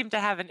you seem to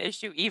have an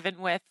issue even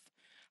with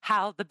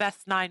how the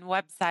Best 9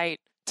 website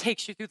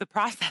takes you through the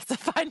process of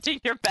finding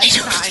your best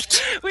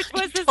 9, which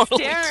was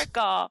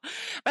hysterical.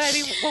 But I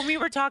mean, when we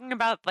were talking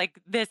about like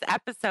this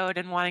episode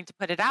and wanting to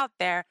put it out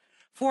there,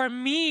 for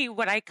me,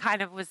 what I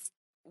kind of was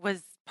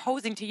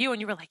posing to you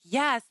and you were like,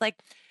 yes, like,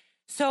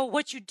 so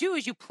what you do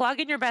is you plug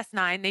in your best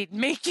 9, they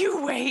make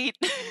you wait,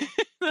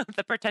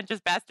 the pretentious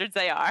bastards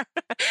they are.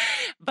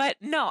 But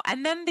no,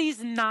 and then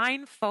these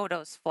 9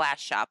 photos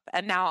flash up.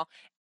 And now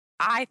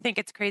I think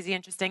it's crazy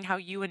interesting how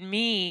you and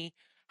me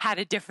had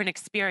a different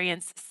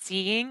experience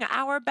seeing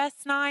our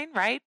best 9,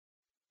 right?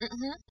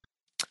 Mm-hmm.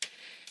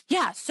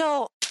 Yeah,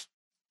 so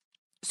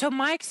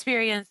my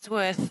experience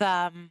with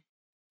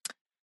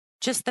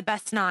just the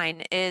best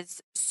 9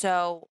 is,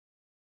 so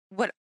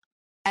what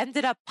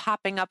ended up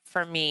popping up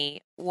for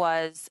me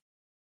was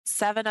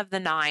 7 of the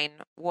 9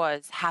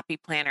 was Happy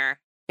Planner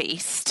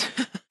based.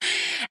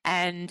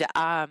 And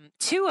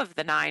 2 of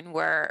the 9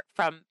 were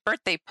from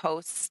birthday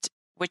posts,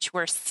 which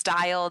were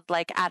styled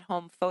like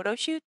at-home photo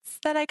shoots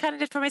that I kind of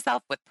did for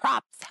myself with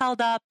props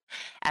held up.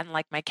 And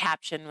like my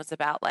caption was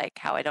about like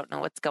how I don't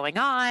know what's going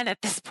on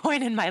at this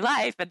point in my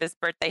life and this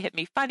birthday hit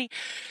me funny.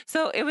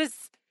 So it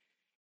was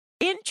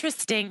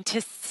interesting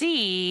to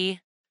see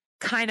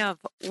kind of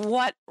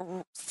what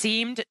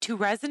seemed to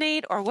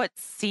resonate or what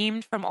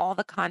seemed from all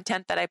the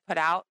content that I put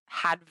out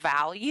had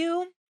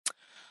value.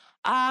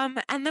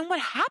 And then what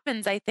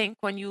happens, I think,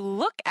 when you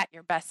look at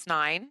your best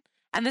 9,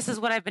 and this is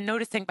what I've been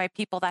noticing by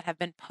people that have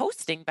been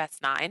posting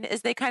best 9,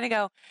 is they kind of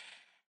go,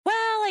 well,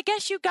 I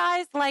guess you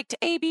guys liked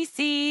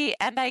ABC,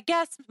 and I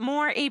guess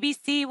more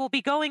ABC will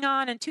be going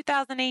on in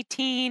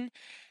 2018.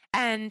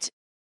 And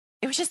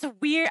it was just a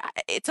weird,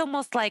 it's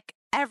almost like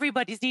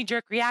everybody's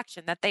knee-jerk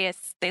reaction that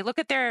they look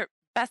at their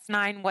best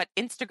 9, what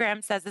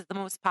Instagram says is the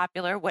most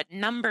popular, what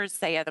numbers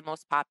say are the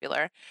most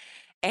popular,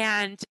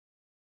 and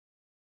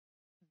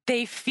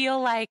they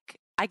feel like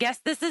I guess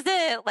this is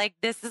it. Like,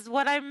 this is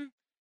what I'm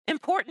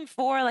important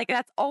for. Like,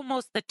 that's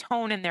almost the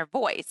tone in their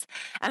voice.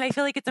 And I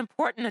feel like it's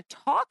important to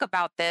talk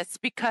about this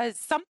because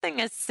something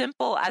as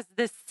simple as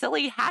this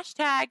silly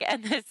hashtag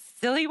and this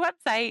silly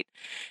website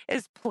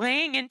is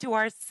playing into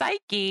our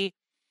psyche.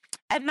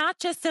 And not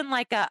just in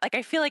like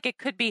I feel like it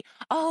could be,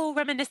 oh,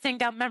 reminiscing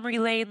down memory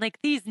lane, like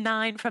these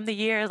 9 from the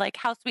year, like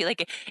how sweet.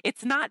 Like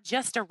it's not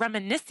just a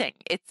reminiscing.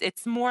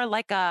 It's more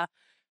like a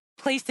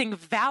placing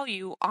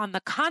value on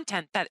the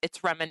content that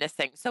it's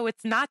reminiscing. So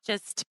it's not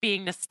just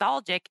being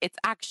nostalgic, it's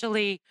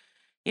actually,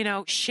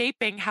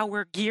 shaping how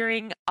we're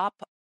gearing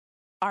up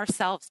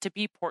ourselves to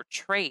be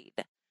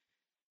portrayed.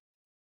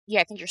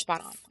 Yeah, I think you're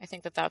spot on. I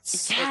think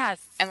that's like,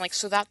 Yes. and like,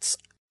 so that's,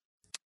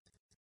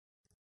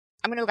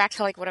 I'm gonna go back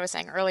to like what I was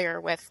saying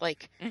earlier with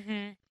like,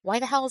 why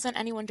the hell isn't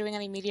anyone doing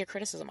any media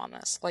criticism on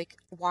this? Like,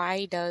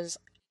 why does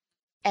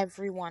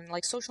everyone,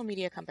 like social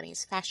media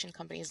companies, fashion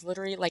companies,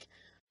 literally like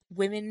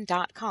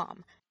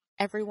women.com,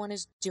 everyone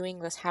is doing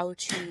this how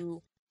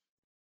to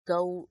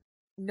go.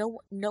 No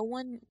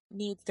one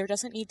needs, there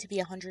doesn't need to be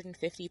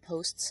 150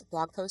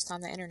 blog posts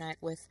on the internet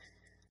with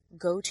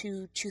go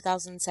to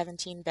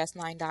 2017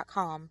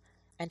 best9.com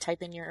and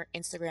type in your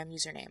Instagram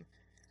username.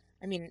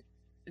 I mean,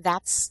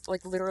 that's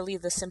like literally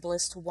the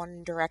simplest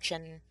one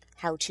direction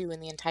how to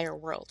in the entire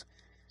world.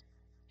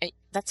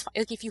 That's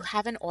like if you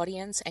have an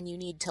audience and you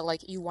need to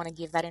like you want to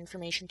give that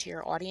information to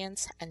your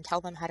audience and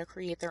tell them how to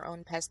create their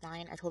own Best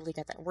 9, I totally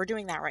get that. We're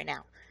doing that right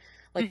now.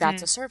 Like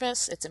that's a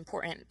service, it's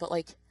important, but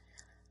like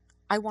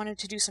I wanted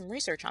to do some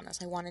research on this.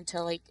 I wanted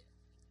to like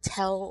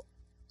tell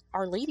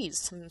our ladies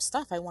some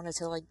stuff. I wanted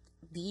to like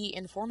be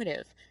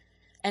informative.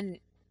 And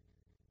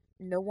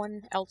no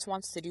one else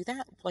wants to do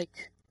that?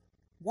 Like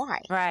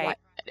why? Right. Why?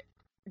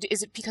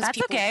 Is it because That's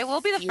people okay.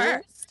 We'll be the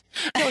first.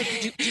 No,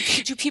 like,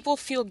 do people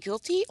feel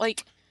guilty?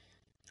 Like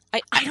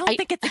I don't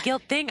think it's a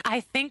guilt thing. I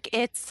think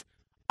it's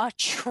a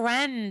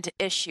trend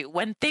issue.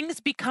 When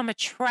things become a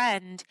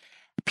trend,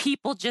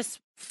 people just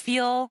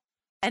feel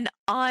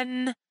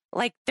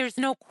like there's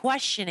no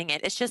questioning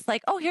it. It's just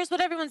like, oh, here's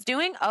what everyone's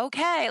doing.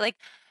 Okay. Like,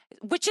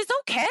 which is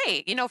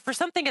okay. For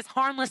something as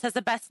harmless as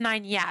a Best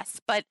 9, yes.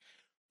 But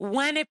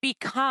when it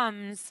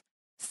becomes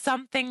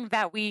something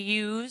that we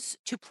use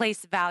to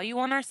place value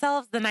on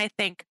ourselves, then I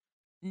think,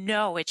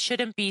 no, it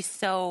shouldn't be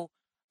so.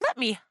 Let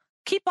me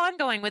keep on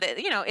going with it.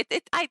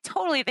 I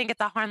totally think it's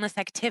a harmless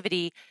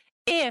activity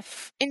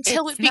if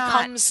until it's it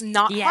becomes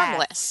not yes,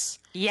 harmless.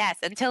 Yes,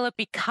 until it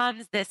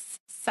becomes this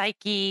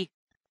psyche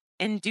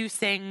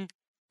inducing,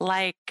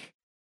 like,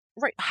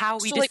 right, how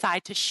we so, like,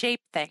 decide to shape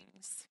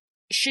things.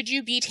 Should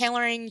you be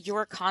tailoring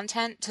your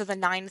content to the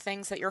 9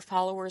 things that your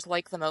followers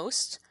like the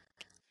most?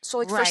 So,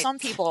 like, for some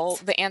people,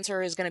 the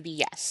answer is going to be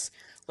yes.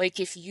 Like,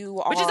 if you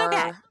are, which is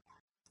okay.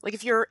 Like,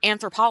 if you're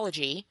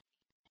Anthropologie,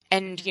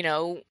 and,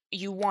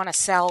 you want to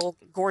sell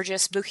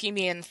gorgeous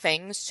bohemian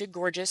things to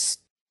gorgeous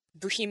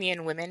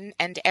bohemian women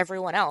and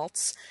everyone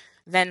else,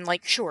 then,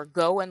 like, sure,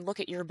 go and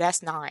look at your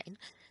Best 9.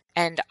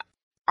 And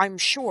I'm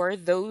sure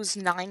those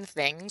 9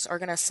 things are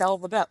going to sell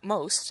the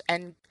most,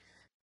 and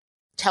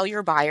tell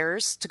your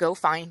buyers to go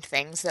find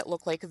things that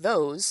look like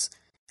those,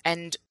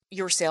 and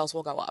your sales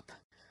will go up.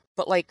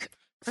 But, like...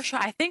 For sure.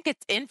 I think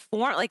it's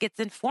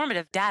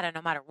informative data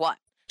no matter what.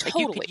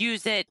 Totally. Like you could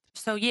use it.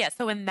 So yeah,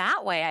 so in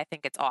that way, I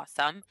think it's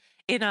awesome.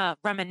 In a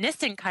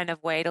reminiscent kind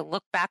of way to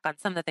look back on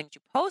some of the things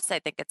you post, I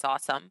think it's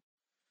awesome.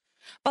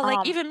 But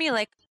like even me,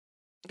 like,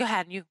 go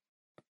ahead, you.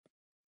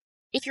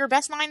 If your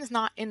Best 9 is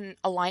not in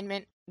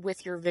alignment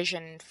with your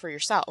vision for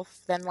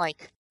yourself, then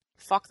like,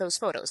 fuck those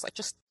photos. Like,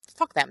 just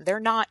fuck them. They're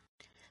not...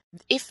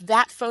 If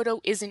that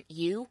photo isn't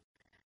you,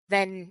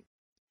 then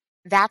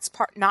that's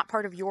not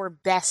part of your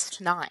Best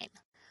 9.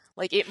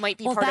 Like, it might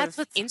be part of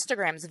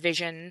Instagram's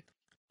vision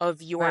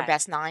of your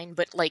Best 9,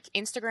 but, like,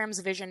 Instagram's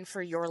vision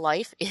for your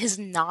life is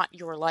not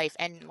your life,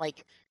 and,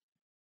 like,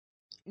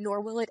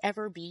 nor will it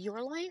ever be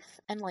your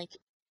life. And, like,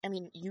 I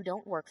mean, you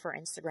don't work for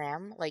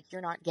Instagram. Like,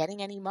 you're not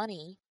getting any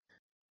money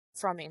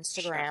from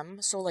Instagram,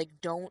 Sure. So,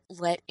 like, don't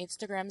let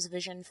Instagram's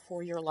vision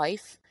for your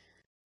life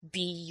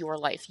be your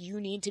life. You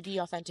need to be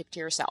authentic to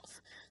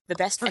yourself. The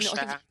best... For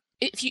sure.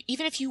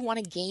 Even if you want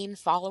to gain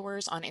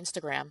followers on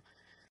Instagram,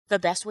 the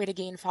best way to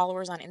gain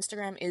followers on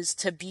Instagram is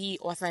to be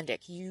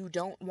authentic. You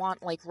don't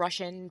want like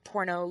Russian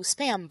porno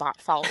spam bot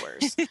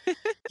followers.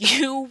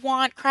 You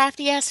want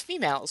crafty ass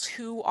females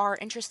who are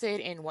interested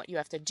in what you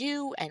have to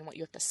do and what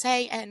you have to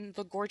say and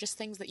the gorgeous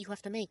things that you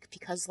have to make,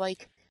 because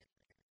like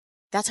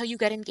that's how you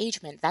get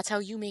engagement. That's how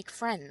you make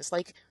friends.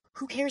 Like,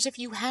 who cares if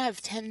you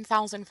have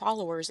 10,000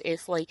 followers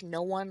if like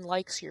no one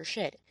likes your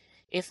shit?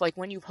 If like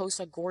when you post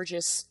a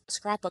gorgeous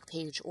scrapbook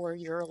page or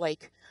your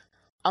like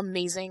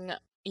amazing,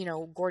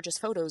 gorgeous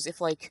photos,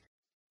 if like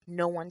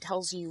no one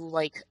tells you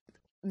like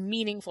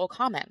meaningful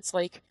comments,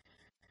 like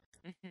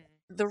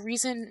the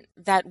reason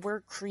that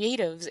we're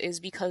creatives is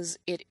because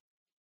it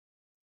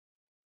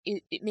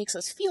makes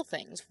us feel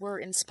things. We're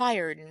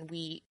inspired and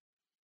we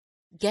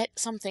get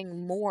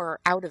something more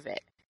out of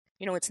it.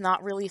 It's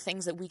not really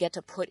things that we get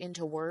to put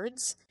into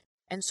words.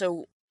 And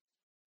so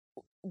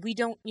we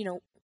don't,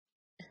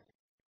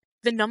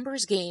 the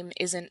numbers game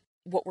isn't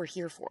what we're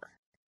here for.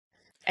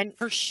 And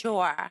For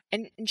sure.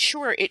 and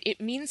sure,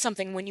 it means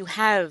something when you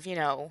have,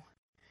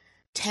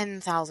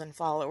 10,000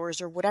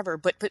 followers or whatever,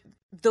 but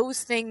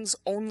those things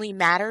only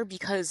matter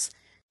because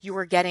you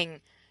are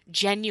getting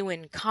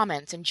genuine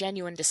comments and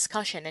genuine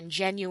discussion and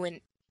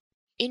genuine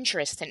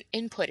interest and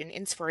input and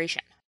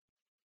inspiration.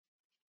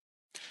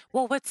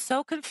 Well, what's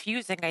so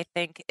confusing, I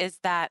think, is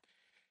that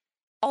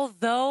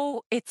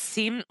although it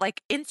seemed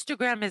like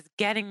Instagram is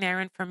getting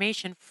their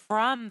information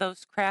from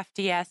those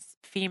crafty ass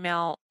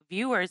female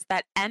viewers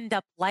that end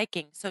up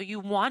liking. So you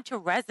want to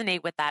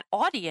resonate with that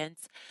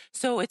audience.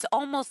 So it's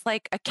almost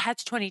like a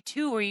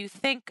catch-22 where you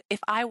think if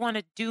I want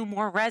to do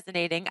more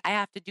resonating, I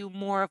have to do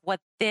more of what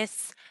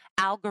this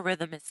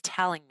algorithm is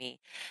telling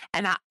me.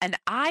 And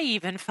I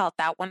even felt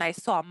that when I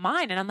saw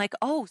mine and I'm like,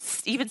 "Oh,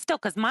 even still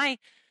cuz my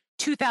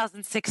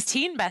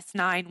 2016 Best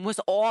Nine was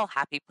all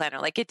Happy Planner.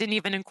 Like it didn't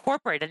even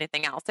incorporate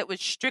anything else. It was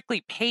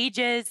strictly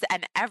pages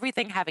and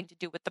everything having to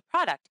do with the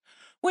product,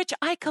 which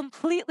I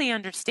completely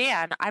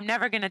understand. I'm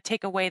never going to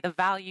take away the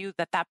value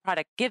that that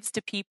product gives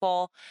to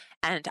people.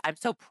 And I'm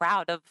so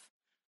proud of,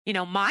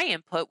 my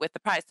input with the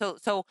product.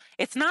 So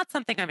it's not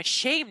something I'm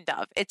ashamed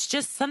of. It's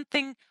just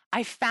something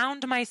I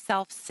found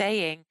myself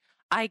saying,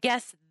 I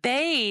guess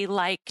they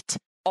liked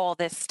all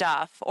this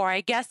stuff, or I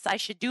guess I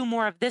should do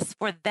more of this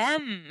for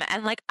them.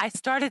 And like I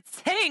started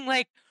saying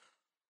like,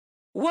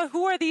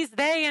 who are these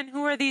they and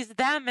who are these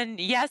them? And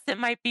yes, it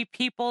might be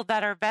people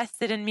that are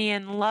vested in me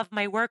and love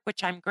my work,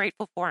 which I'm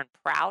grateful for and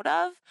proud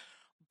of,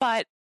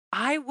 but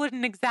I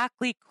wouldn't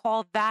exactly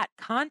call that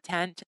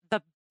content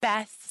the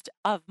best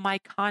of my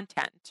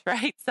content,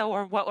 right? So,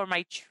 or what were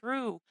my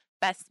true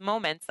best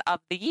moments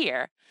of the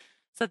year?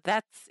 So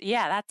that's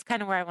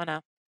kind of where I want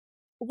to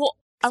Well,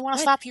 I want to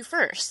split. stop you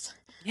first.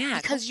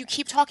 Yeah, Because you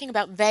keep talking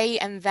about they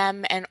and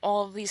them and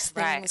all of these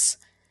right. things.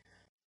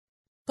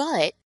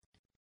 But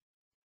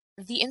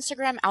the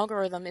Instagram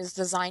algorithm is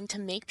designed to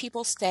make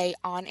people stay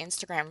on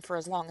Instagram for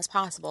as long as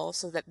possible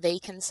so that they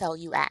can sell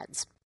you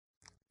ads.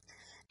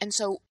 And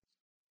so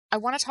I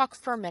want to talk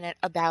for a minute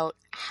about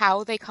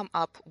how they come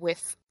up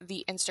with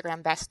the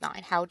Instagram Best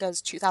 9. How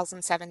does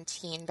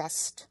 2017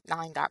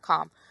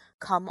 best9.com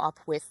come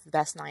up with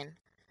Best 9?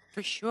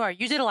 For sure.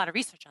 You did a lot of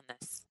research on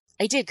this.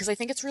 I did, because I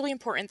think it's really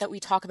important that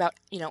we talk about,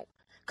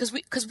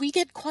 because we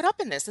get caught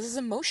up in this. This is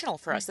emotional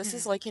for us. This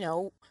is like,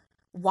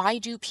 why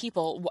do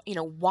people,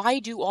 why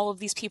do all of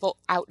these people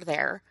out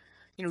there,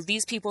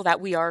 these people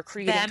that we are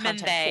creating Them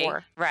content and they,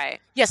 for?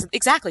 right. Yes,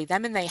 exactly.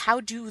 Them and they.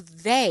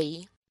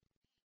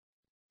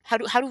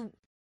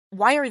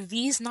 Why are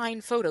these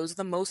 9 photos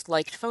the most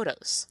liked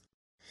photos?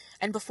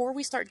 And before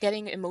we start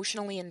getting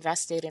emotionally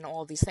invested in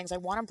all of these things, I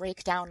want to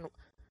break down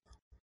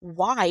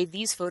why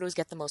these photos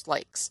get the most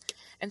likes.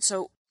 And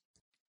so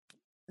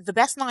the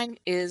Best 9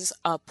 is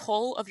a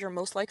poll of your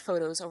most liked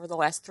photos over the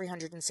last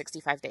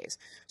 365 days.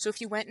 So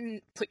if you went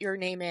and put your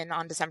name in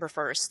on December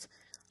 1st,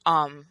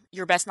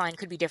 your Best 9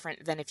 could be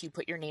different than if you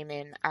put your name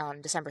in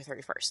on December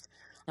 31st.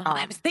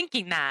 I was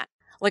thinking that.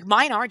 Like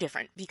mine are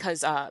different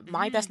because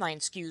my Best 9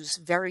 skews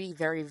very,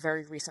 very,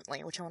 very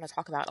recently, which I want to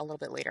talk about a little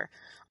bit later.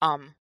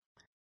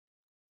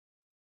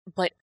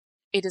 But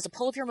it is a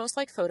poll of your most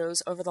liked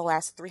photos over the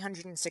last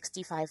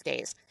 365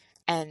 days.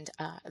 And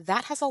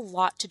that has a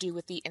lot to do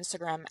with the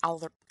Instagram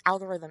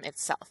algorithm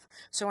itself.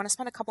 So I want to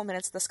spend a couple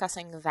minutes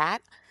discussing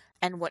that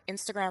and what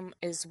Instagram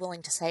is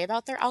willing to say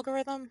about their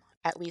algorithm,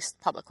 at least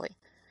publicly.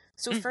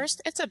 So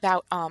first, it's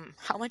about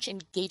how much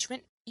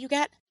engagement you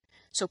get.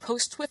 So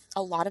posts with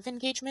a lot of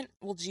engagement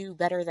will do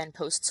better than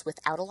posts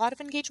without a lot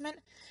of engagement.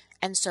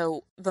 And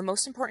so the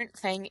most important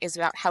thing is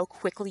about how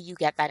quickly you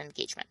get that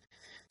engagement.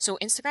 So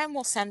Instagram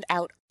will send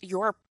out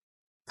your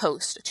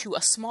post to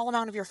a small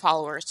amount of your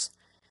followers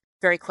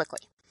very quickly.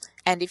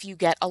 And if you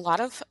get a lot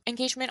of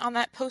engagement on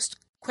that post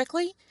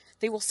quickly,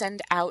 they will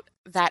send out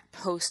that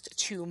post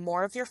to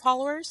more of your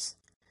followers.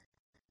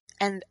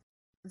 And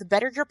the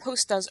better your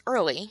post does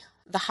early,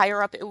 the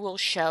higher up it will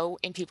show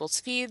in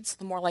people's feeds,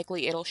 the more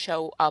likely it'll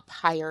show up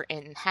higher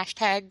in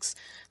hashtags,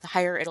 the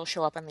higher it'll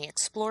show up on the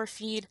Explore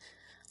feed.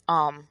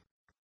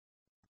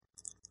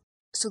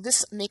 So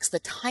this makes the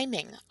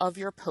timing of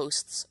your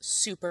posts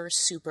super,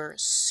 super,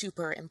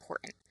 super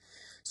important.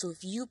 So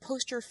if you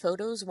post your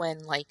photos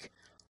when like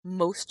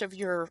most of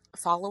your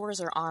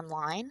followers are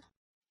online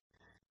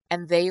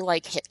and they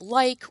like hit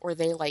like or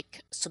they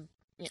like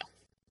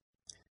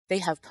they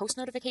have post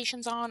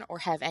notifications on or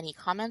have any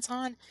comments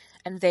on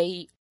and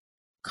they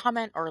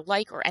comment or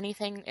like or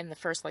anything in the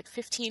first like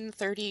 15,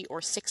 30 or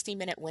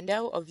 60-minute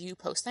window of you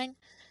posting,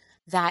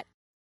 that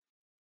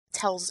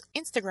tells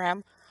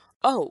Instagram,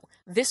 oh,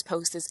 this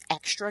post is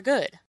extra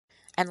good.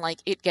 And like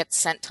it gets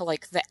sent to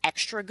like the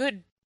extra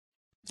good,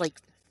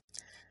 like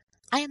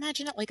I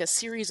imagine it like a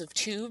series of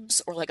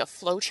tubes or like a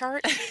flow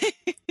chart.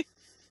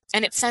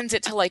 And it sends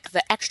it to like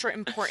the extra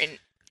important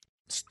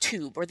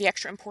tube or the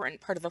extra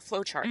important part of the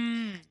flow chart.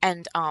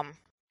 And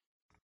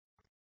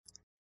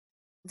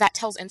that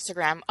tells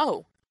Instagram,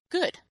 oh,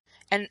 good.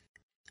 And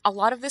a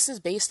lot of this is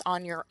based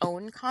on your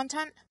own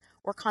content,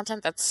 or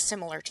content that's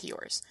similar to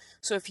yours.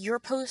 So if your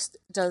post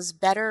does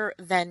better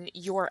than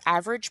your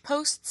average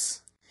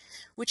posts,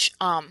 which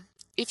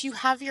if you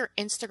have your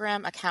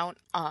Instagram account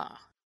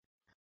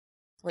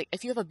like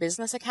if you have a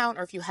business account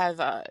or if you have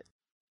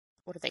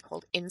what are they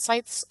called?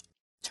 Insights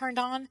turned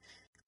on,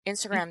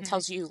 Instagram Mm-hmm.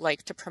 tells you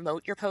like to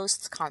promote your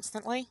posts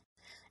constantly,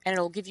 and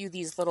it'll give you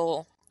these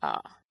little I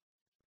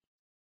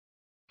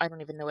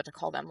don't even know what to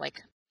call them,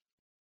 like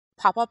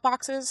pop-up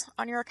boxes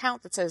on your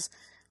account that says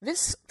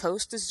this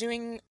post is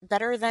doing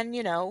better than,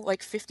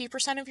 like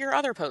 50% of your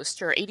other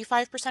posts or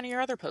 85% of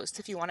your other posts.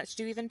 If you want it to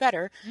do even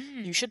better,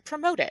 you Mm. should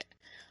promote it.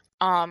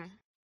 Um,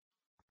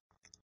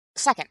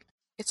 Second,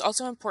 it's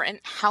also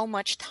important how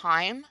much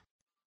time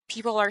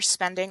people are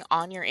spending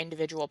on your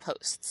individual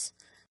posts.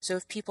 So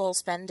if people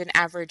spend an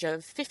average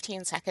of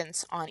 15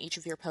 seconds on each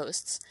of your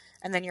posts,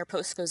 and then your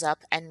post goes up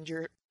and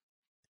your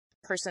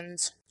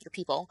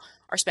people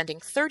are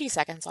spending 30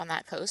 seconds on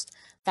that post,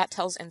 that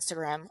tells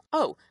Instagram,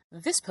 oh,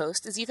 this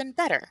post is even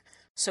better.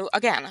 So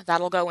again,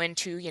 that'll go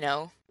into,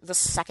 the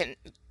second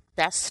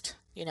best,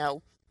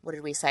 what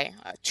did we say?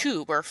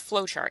 Tube or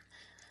flowchart.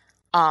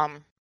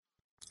 Um,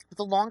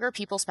 the longer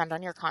people spend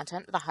on your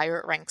content, the higher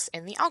it ranks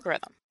in the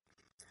algorithm.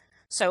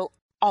 So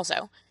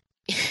also,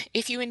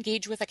 if you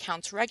engage with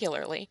accounts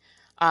regularly,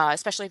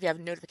 especially if you have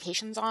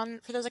notifications on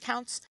for those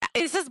accounts.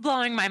 This is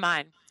blowing my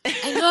mind.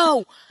 I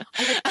know.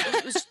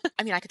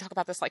 I could talk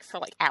about this like for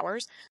like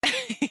hours.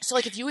 So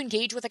like if you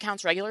engage with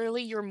accounts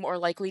regularly, you're more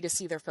likely to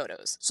see their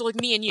photos. So like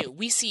me and you,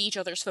 we see each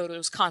other's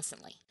photos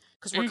constantly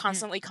because we're Mm-hmm.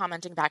 constantly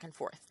commenting back and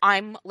forth.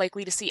 I'm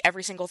likely to see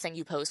every single thing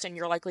you post, and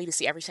you're likely to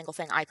see every single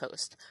thing I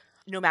post,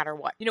 no matter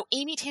what.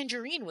 Amy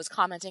Tangerine was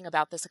commenting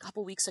about this a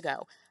couple weeks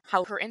ago,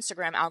 how her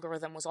Instagram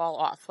algorithm was all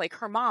off. Like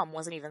her mom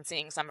wasn't even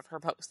seeing some of her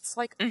posts.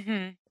 Like,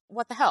 Mm-hmm.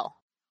 what the hell?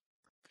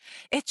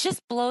 It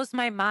just blows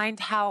my mind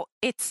how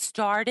it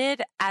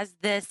started as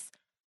this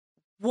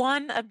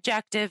one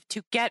objective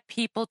to get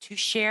people to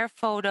share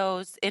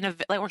photos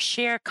or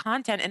share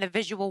content in a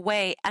visual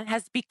way, and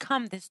has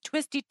become this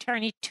twisty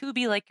turny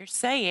tubey, like you're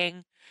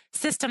saying,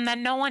 system that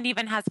no one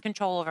even has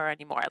control over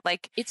anymore.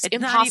 Like It's it's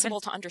not even impossible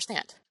to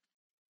understand.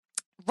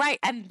 right.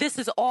 And this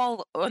is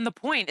all, and the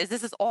point is,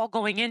 this is all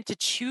going into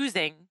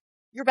choosing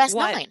Your best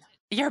what 9.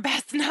 your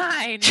best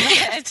 9.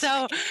 And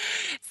so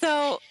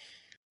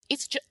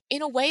It's just,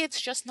 in a way, it's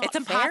just it's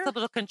not fair.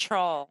 impossible to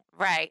control,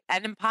 right?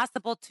 And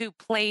impossible to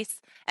place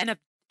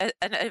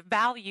a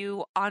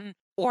value on,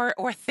 or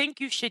think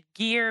you should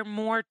gear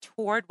more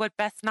toward what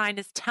Best 9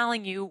 is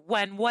telling you,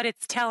 when what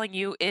it's telling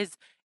you is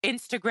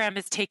Instagram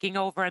is taking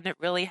over and it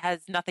really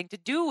has nothing to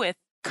do with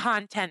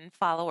content and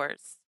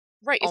followers.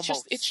 Right. It's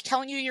Almost.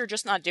 telling you you're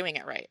just not doing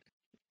it right.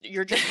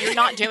 You're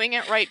not doing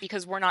it right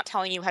because we're not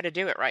telling you how to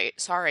do it right.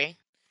 Sorry.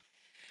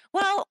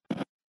 Well,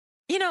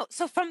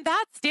 so from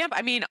that stamp,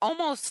 I mean,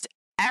 almost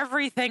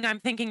everything I'm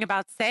thinking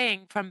about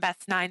saying from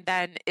Best 9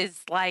 then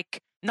is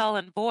like null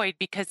and void,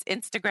 because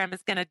Instagram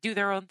is going to do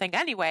their own thing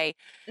anyway.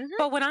 Hmm.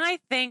 But when I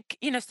think,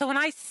 so when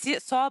I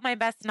saw my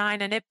Best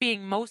 9 and it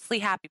being mostly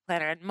Happy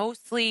Planner and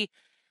mostly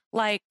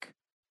like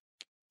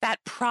that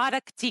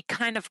producty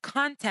kind of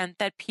content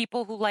that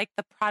people who like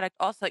the product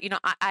also,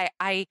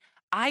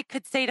 I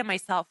could say to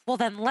myself, well,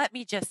 then let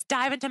me just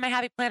dive into my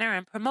Happy Planner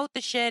and promote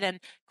the shit and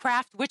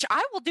craft, which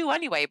I will do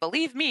anyway.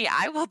 Believe me,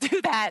 I will do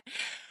that.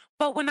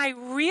 But when I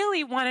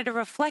really wanted to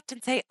reflect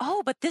and say,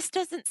 oh, but this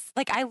doesn't,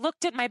 like, I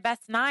looked at my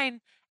Best 9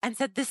 and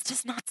said, this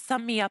does not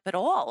sum me up at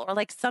all, or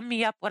like sum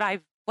me up what I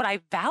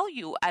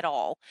value at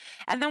all.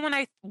 And then when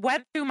I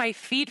went through my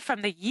feed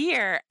from the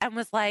year and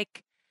was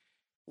like,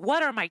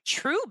 what are my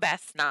true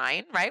Best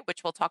 9, right?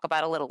 Which we'll talk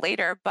about a little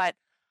later. But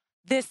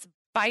this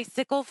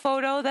bicycle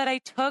photo that I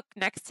took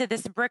next to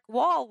this brick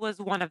wall was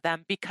one of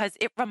them, because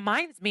it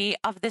reminds me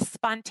of this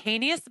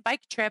spontaneous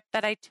bike trip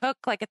that I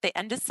took like at the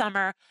end of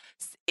summer,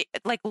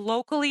 like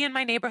locally in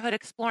my neighborhood,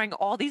 exploring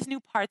all these new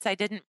parts I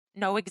didn't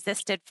know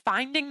existed,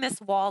 finding this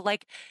wall.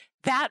 Like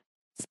that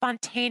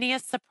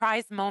spontaneous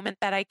surprise moment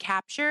that I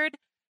captured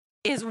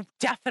is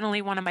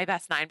definitely one of my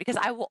Best 9, because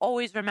I will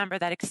always remember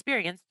that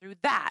experience through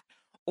that.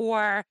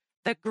 Or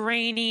the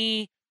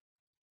grainy,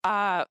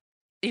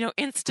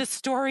 Insta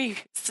story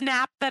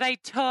snap that I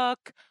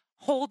took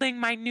holding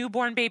my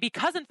newborn baby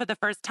cousin for the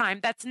first time.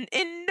 That's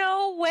in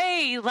no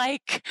way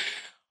like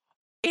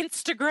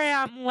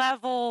Instagram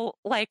level,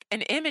 like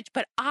an image,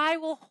 but I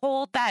will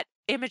hold that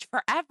image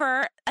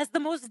forever as the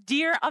most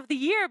dear of the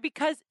year,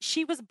 because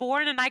she was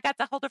born and I got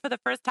to hold her for the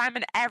first time,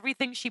 and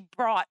everything she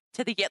brought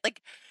to the year.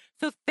 Like,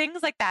 so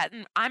things like that.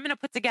 And I'm going to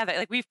put together,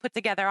 like we've put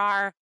together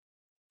our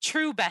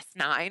true Best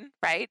 9,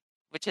 right?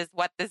 Which is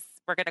what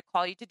we're going to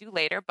call you to do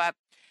later. But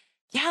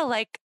yeah,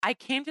 like I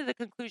came to the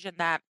conclusion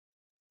that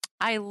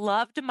I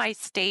loved my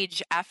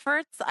stage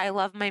efforts. I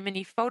love my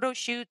mini photo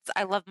shoots.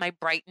 I love my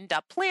brightened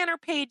up planner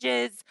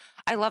pages.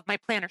 I love my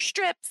planner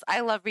strips. I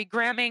love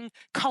regramming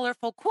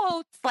colorful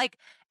quotes. Like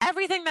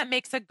everything that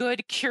makes a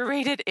good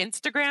curated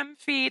Instagram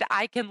feed,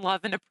 I can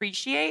love and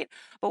appreciate.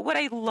 But what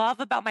I love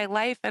about my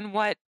life, and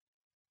what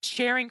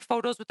sharing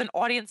photos with an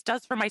audience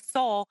does for my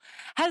soul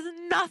has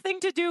nothing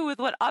to do with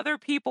what other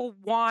people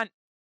want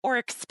or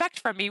expect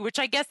from me, which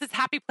I guess is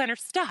Happy Planner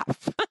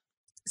stuff.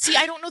 See,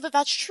 I don't know that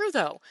that's true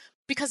though,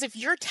 because if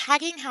you're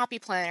tagging Happy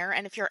Planner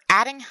and if you're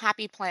adding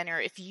Happy Planner,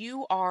 if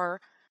you are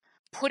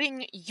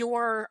putting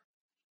your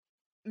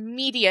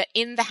media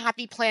in the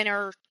Happy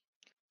Planner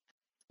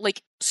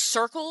like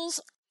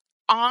circles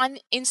on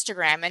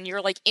Instagram and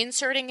you're like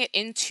inserting it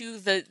into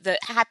the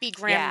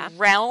Happygram Yeah.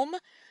 realm,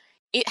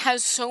 it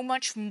has so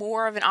much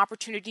more of an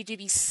opportunity to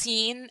be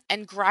seen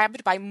and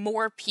grabbed by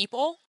more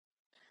people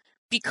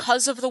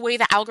because of the way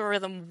the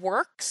algorithm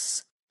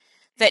works,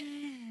 that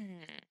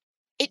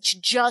it's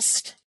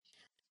just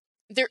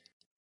there,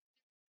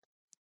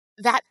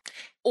 that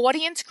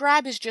audience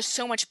grab is just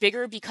so much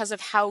bigger because of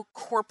how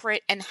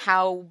corporate and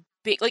how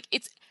big, like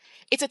it's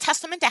a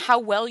testament to how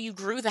well you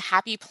grew the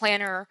Happy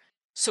Planner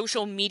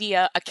social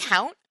media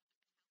account,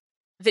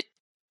 that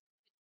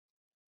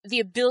the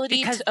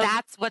ability Because to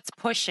that's what's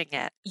pushing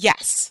it.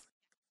 yes,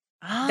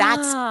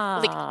 that's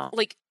Oh.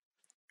 like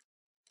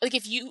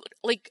if you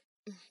like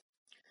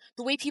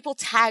the way people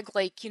tag,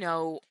 like,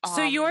 So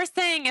you're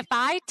saying if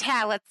I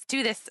tag, let's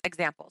do this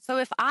example. So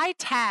if I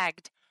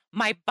tagged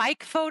my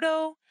bike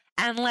photo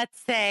and let's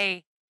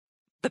say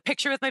the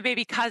picture with my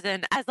baby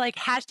cousin as like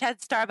hashtag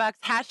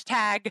Starbucks,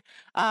 hashtag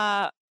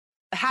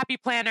Happy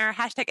Planner,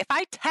 hashtag, if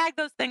I tag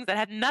those things that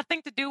had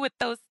nothing to do with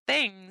those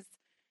things,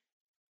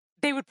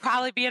 they would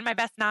probably be in my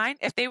best 9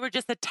 if they were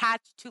just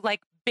attached to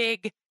like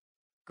big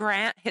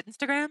grant hit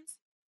Instagrams.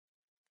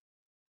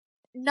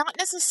 not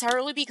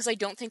necessarily, because I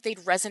don't think they'd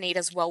resonate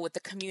as well with the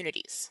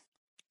communities.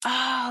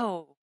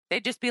 Oh,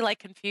 they'd just be like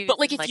confused. But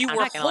like and, if you I'm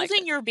were not gonna like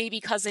holding this. your baby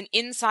cousin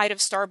inside of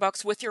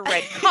Starbucks with your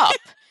red cup,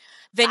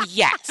 then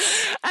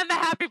yes. And the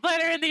Happy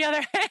Planner in the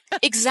other hand.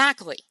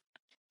 Exactly.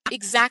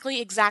 Exactly.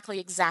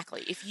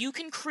 If you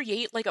can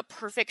create like a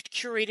perfect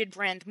curated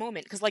brand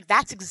moment, because like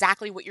that's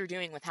exactly what you're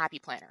doing with Happy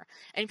Planner,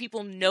 and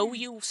people know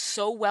you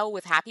so well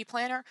with Happy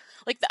Planner.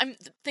 Like,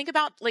 think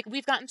about, like,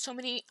 we've gotten so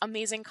many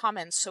amazing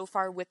comments so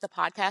far with the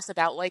podcast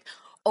about like,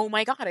 oh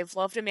my God, I've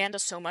loved Amanda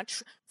so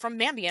much from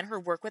Mambi and her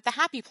work with the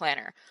Happy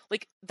Planner.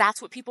 Like,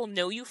 that's what people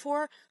know you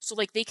for. So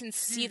like they can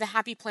see the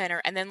Happy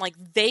Planner and then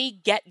like they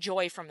get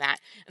joy from that.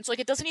 And so like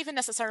it doesn't even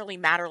necessarily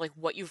matter like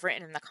what you've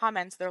written in the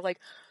comments. They're like,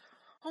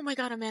 oh my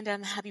God, Amanda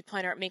and the Happy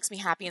Planner, it makes me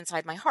happy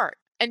inside my heart.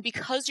 And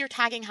because you're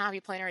tagging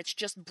Happy Planner, it's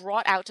just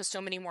brought out to so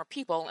many more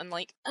people. And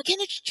like, again,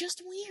 it's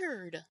just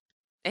weird.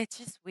 It's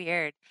just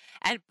weird.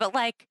 But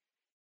like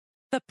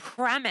the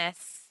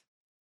premise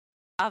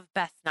of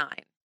Best 9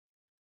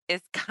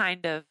 is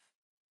kind of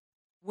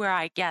where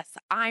I guess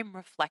I'm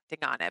reflecting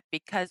on it,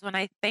 because when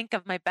I think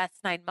of my best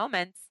 9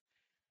 moments,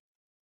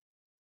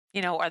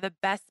 or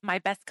my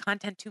best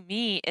content to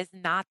me is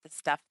not the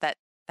stuff that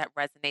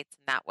resonates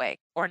in that way,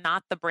 or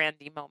not the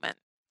brandy moment,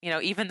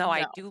 even though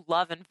I do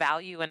love and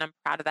value and I'm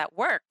proud of that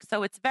work.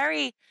 So it's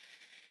very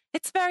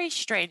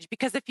strange,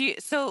 because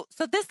so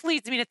this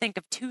leads me to think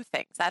of 2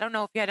 things. I don't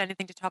know if you had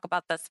anything to talk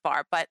about thus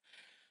far, but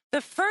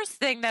the first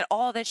thing that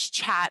all this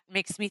chat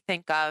makes me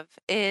think of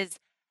is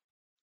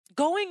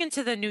going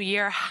into the new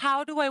year,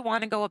 how do I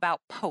want to go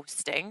about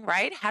posting,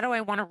 right? How do I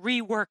want to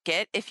rework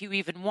it, if you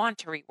even want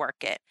to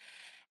rework it?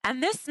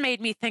 And this made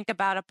me think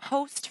about a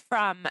post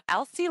from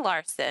Elsie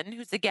Larson,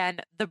 who's, again,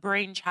 the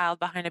brainchild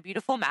behind A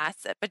Beautiful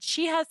Mess, but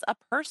she has a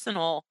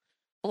personal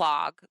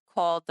blog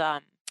called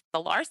The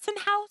Larson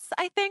House,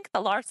 I think,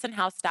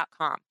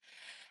 thelarsonhouse.com.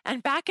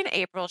 And back in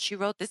April, she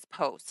wrote this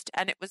post,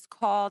 and it was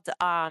called,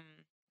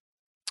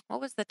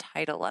 what was the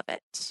title of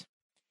it?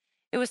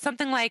 It was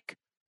something like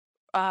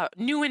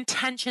New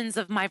Intentions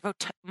of my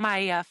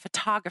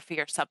photography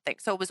or something.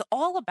 So it was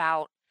all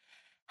about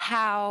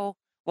how,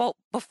 well,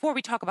 before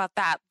we talk about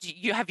that,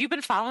 have you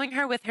been following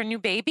her with her new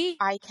baby?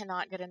 I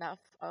cannot get enough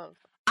of.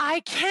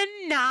 I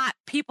cannot.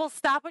 People,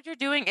 stop what you're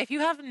doing. If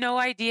you have no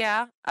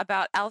idea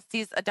about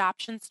Elsie's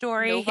adoption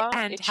story Nova,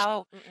 and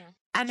how,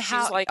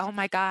 like, oh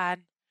my God.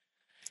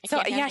 I So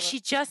can't yeah, handle she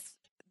it. just,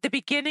 the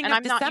beginning And of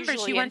I'm not December,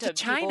 usually she went to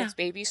into China. people's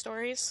baby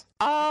stories.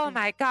 Oh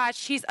my gosh,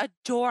 she's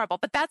adorable.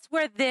 But that's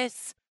where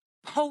this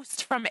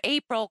post from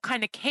April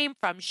kind of came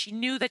from. She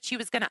knew that she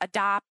was going to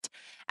adopt,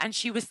 and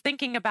she was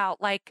thinking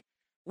about, like,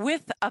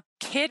 with a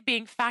kid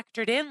being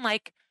factored in,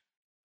 like,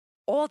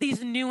 all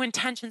these new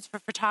intentions for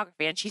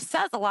photography. And she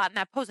says a lot in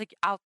that post. Like,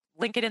 I'll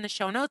link it in the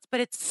show notes,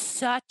 but it's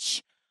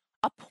such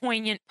a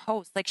poignant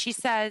post. Like, she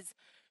says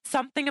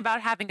something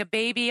about having a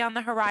baby on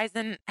the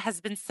horizon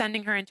has been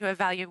sending her into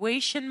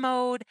evaluation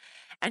mode.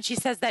 And she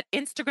says that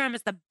Instagram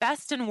is the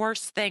best and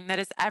worst thing that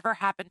has ever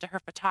happened to her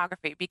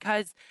photography,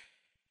 because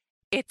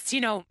it's,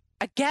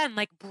 again,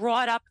 like,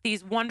 brought up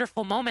these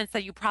wonderful moments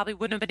that you probably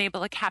wouldn't have been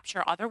able to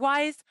capture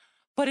otherwise.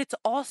 But it's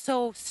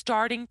also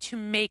starting to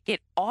make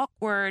it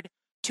awkward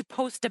to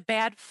post a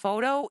bad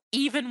photo,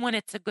 even when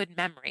it's a good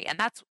memory. And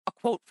that's a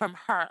quote from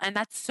her. And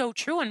that's so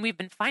true. And we've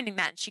been finding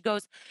that. And she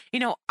goes,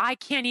 I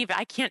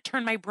can't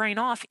turn my brain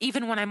off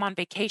even when I'm on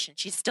vacation.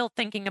 She's still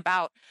thinking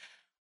about,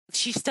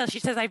 she says,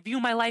 I view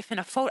my life in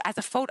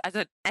as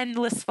an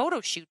endless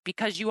photo shoot,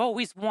 because you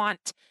always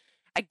want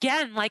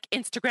again, like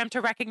Instagram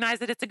to recognize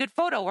that it's a good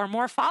photo or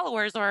more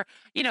followers or,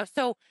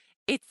 so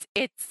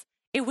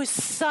it was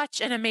such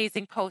an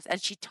amazing post.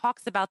 And she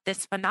talks about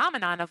this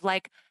phenomenon of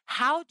like,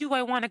 how do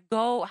I want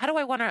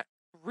to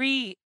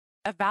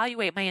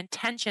reevaluate my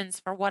intentions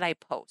for what I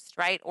post,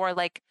 right? Or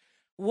like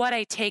what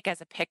I take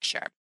as a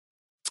picture.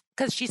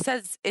 Because she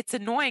says it's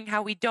annoying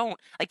how we don't,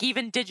 like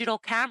even digital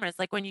cameras,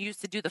 like when you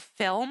used to do the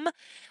film,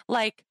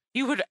 like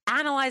you would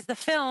analyze the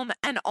film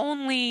and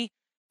only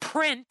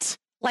print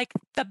like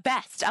the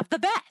best of the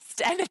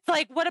best. And it's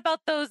like, what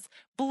about those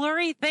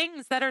blurry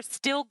things that are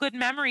still good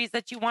memories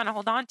that you want to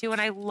hold on to?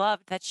 And I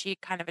loved that she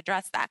kind of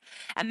addressed that.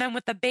 And then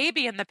with the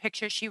baby in the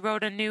picture, she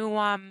wrote a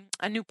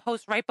new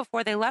post right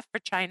before they left for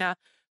China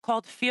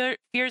called Fears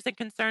and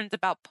Concerns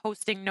about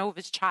Posting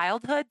Nova's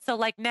Childhood. So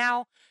like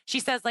now she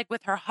says like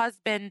with her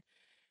husband,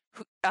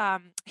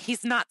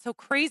 he's not so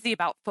crazy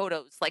about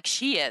photos like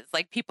she is.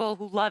 Like people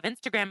who love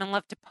Instagram and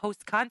love to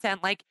post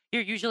content, like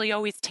you're usually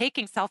always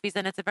taking selfies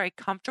and it's a very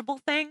comfortable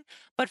thing.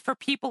 But for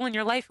people in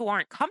your life who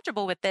aren't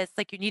comfortable with this,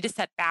 like you need to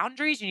set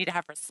boundaries, you need to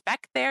have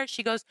respect there.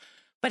 She goes,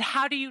 but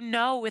how do you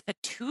know with a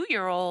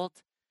 2-year-old,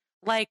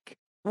 like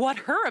what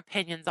her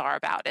opinions are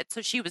about it?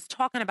 So she was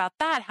talking about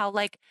that,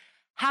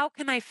 how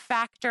can I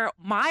factor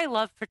my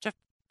love for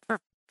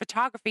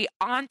photography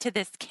onto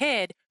this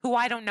kid who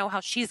I don't know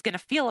how she's going to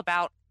feel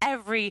about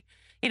every,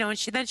 and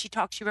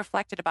she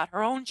reflected about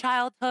her own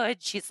childhood.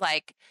 She's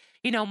like,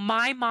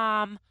 my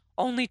mom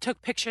only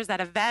took pictures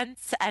at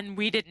events and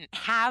we didn't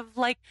have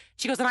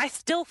she goes, and I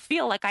still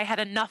feel like I had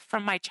enough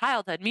from my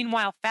childhood.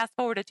 Meanwhile, fast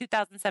forward to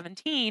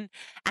 2017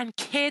 and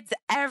kids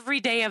every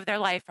day of their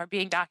life are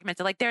being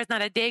documented. Like there's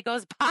not a day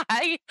goes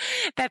by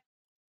that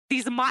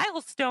these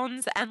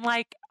milestones and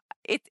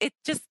it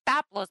just,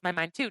 that blows my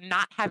mind too.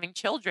 Not having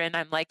children,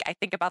 I'm like, I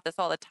think about this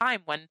all the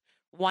time when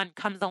one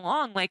comes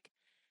along, like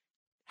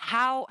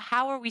how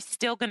are we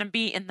still going to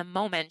be in the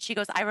moment? She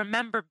goes, I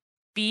remember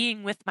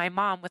being with my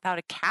mom without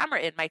a camera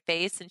in my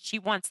face, and she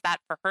wants that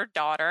for her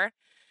daughter.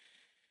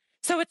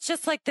 So it's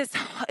just like this,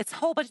 it's a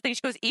whole bunch of things.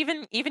 She goes,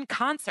 even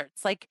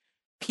concerts, like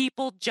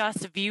people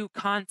just view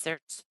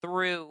concerts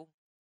through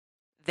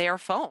their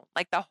phone.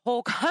 Like the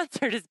whole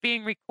concert is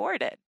being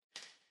recorded.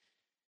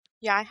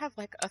 Yeah, I have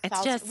like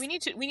 1,000. Just, we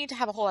need to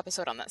have a whole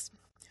episode on this.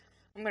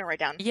 I'm gonna write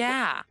down.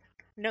 Yeah.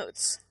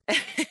 Notes.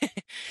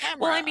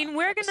 Well, I mean,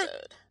 we're gonna.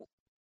 Episode.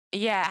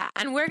 Yeah,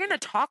 and we're going to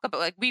talk about,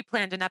 like, we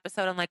planned an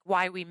episode on, like,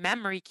 why we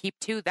memory keep,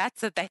 too.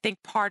 That's, I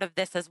think, part of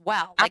this as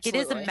well. Like, Absolutely.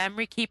 It is a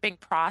memory keeping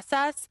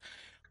process,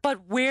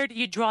 but where do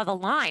you draw the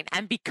line?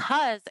 And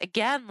because,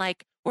 again,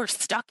 like, we're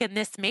stuck in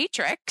this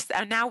matrix,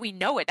 and now we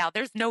know it. Now,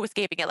 there's no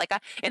escaping it. Like,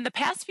 in the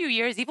past few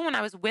years, even when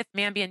I was with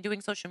Mambi and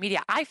doing social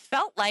media, I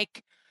felt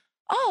like,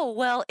 oh,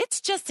 well,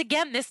 it's just,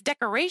 again, this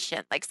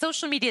decoration. Like,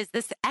 social media is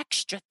this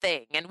extra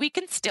thing, and we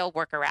can still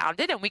work around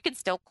it, and we can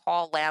still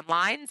call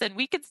landlines, and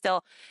we can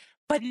still...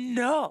 But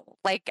no,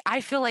 like,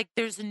 I feel like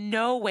there's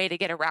no way to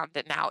get around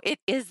it now. It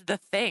is the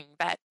thing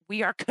that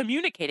we are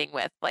communicating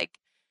with. Like,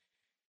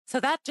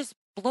 so that just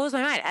blows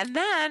my mind. And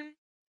then,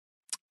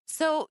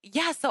 so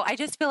I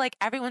just feel like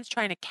everyone's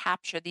trying to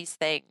capture these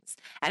things.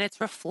 And it's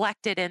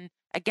reflected in,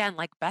 again,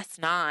 like Best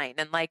Nine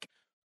and like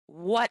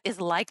what is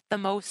liked the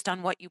most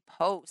on what you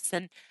post.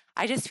 And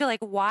I just feel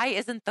like, why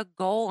isn't the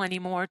goal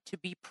anymore to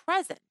be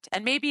present?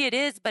 And maybe it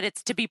is, but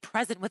it's to be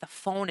present with a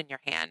phone in your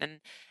hand.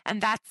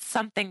 And that's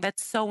something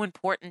that's so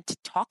important to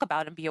talk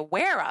about and be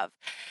aware of.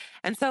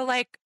 And so,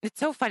 like, it's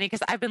so funny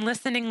because I've been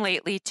listening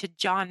lately to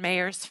John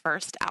Mayer's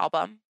first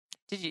album.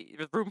 Did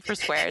you, Room for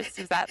Squares?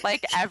 Is that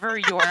like ever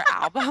your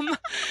album?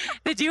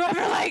 Did you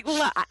ever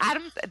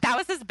Adam? That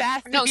was his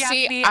best. No,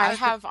 see, I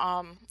have,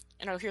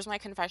 here's my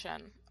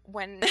confession.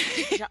 When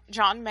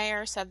John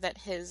Mayer said that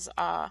his,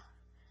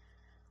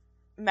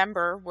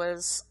 member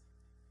was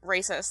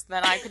racist,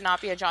 then I could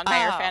not be a John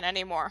Mayer fan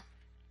anymore.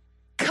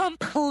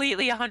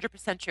 Completely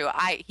 100% true.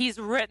 He's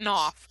written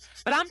off.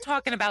 But I'm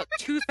talking about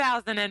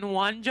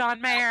 2001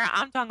 John Mayer.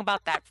 I'm talking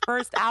about that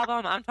first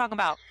album. I'm talking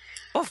about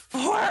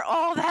before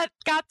all that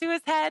got to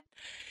his head.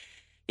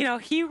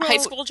 He wrote... High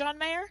school John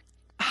Mayer?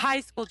 High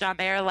school John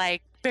Mayer,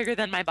 like Bigger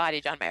Than My Body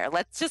John Mayer.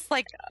 Let's just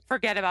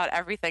forget about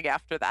everything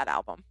after that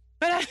album.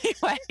 But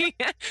anyway,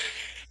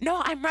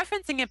 no, I'm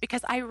referencing it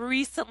because I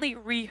recently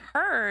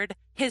reheard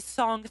his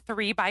song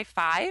 3 by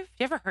 5.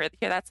 You ever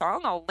hear that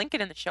song? I'll link it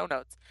in the show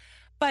notes.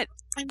 But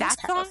that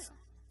song,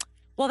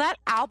 well, that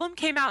album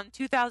came out in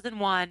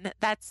 2001.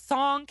 That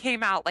song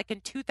came out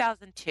in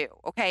 2002.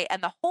 Okay.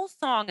 And the whole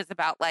song is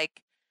about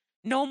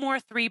no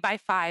more 3 by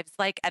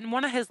 5s. And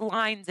one of his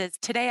lines is,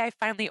 today I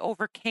finally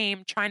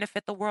overcame trying to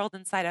fit the world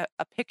inside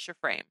a picture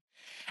frame.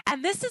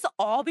 And this is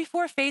all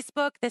before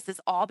Facebook. This is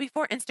all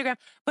before Instagram.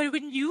 But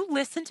when you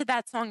listen to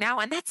that song now,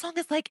 and that song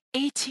is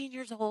 18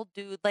 years old,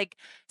 dude,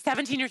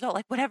 17 years old,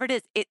 whatever it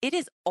is, it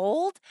is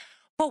old.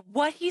 But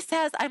what he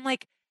says, I'm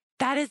like,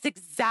 that is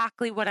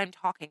exactly what I'm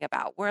talking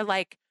about. Where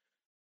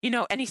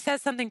and he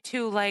says something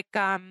too,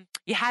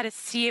 you had to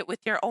see it with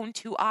your own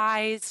 2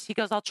 eyes. He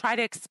goes, I'll try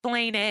to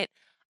explain it.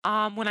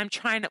 when I'm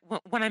trying to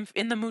when I'm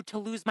in the mood to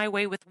lose my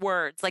way with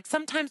words. Like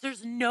sometimes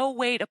there's no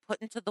way to put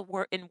into the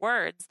word in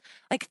words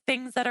like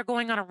things that are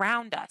going on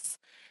around us.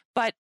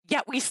 But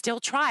yet we still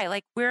try.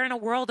 Like we're in a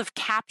world of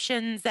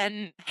captions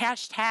and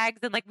hashtags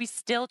and like we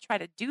still try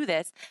to do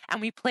this and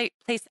we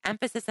place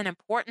emphasis and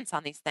importance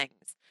on these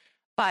things.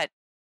 But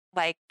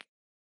like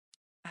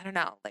I don't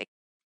know, like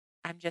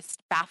I'm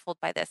just baffled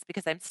by this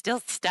because I'm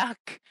still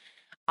stuck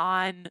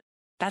on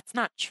that's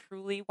not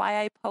truly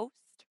why I post,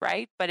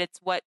 right? But it's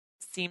what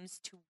seems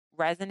to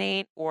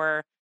resonate,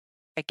 or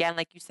again,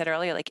 like you said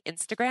earlier, like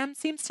Instagram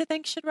seems to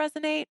think should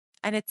resonate.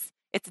 And it's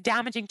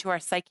damaging to our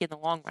psyche in the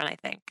long run, I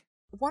think.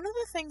 One of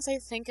the things I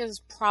think is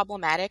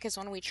problematic is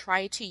when we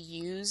try to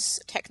use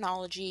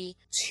technology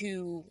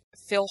to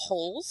fill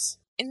holes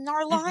in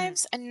our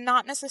lives and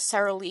not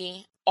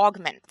necessarily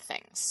augment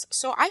things.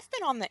 So I've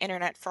been on the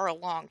internet for a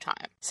long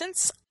time.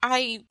 Since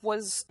I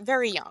was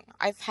very young,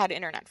 I've had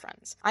internet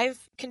friends.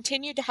 I've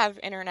continued to have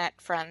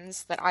internet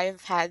friends that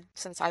I've had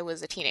since I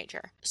was a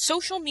teenager.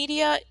 Social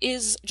media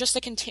is just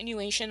a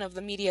continuation of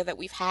the media that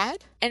we've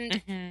had,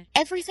 and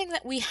everything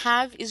that we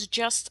have is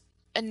just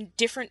a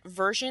different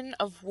version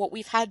of what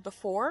we've had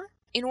before.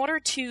 In order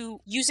to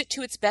use it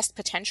to its best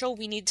potential,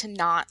 we need to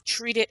not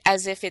treat it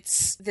as if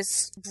it's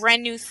this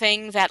brand new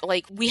thing that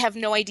like we have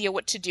no idea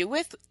what to do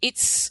with.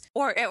 It's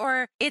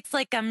or it's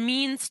like a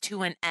means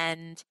to an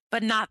end,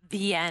 but not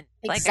the end.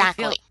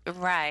 Exactly. Like I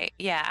feel, right.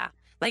 Yeah.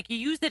 Like you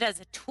use it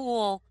as a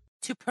tool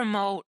to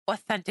promote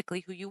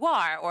authentically who you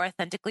are, or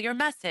authentically your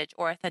message,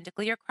 or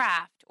authentically your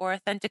craft, or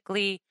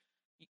authentically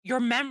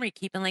your memory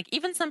keeping. Like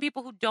even some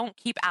people who don't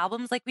keep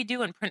albums like we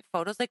do and print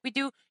photos like we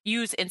do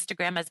use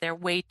Instagram as their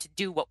way to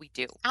do what we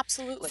do.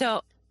 Absolutely.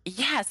 So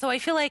yeah, so I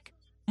feel like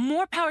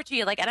more power to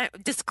you. Like, and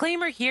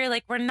disclaimer here,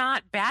 like we're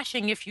not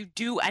bashing if you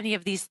do any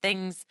of these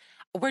things.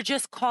 We're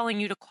just calling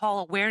you to call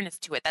awareness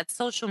to it. That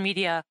social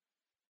media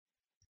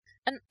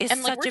is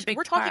and like such a big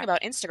we're talking part.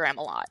 about Instagram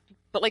a lot,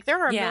 but like there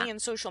are a Yeah. million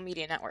social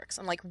media networks,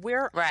 and like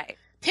we're Right.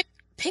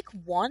 pick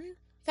one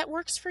that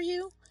works for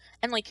you,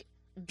 and like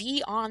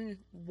be on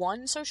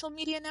one social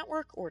media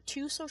network or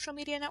two social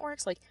media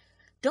networks. Like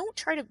don't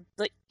try to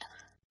like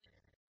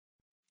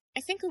I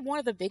think one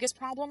of the biggest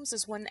problems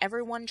is when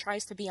everyone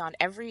tries to be on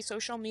every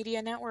social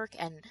media network,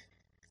 and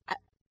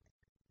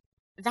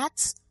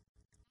that's,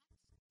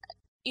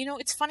 you know,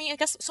 it's funny. I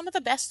guess some of the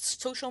best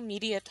social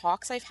media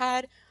talks I've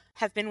had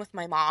have been with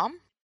my mom.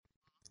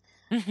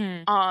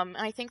 And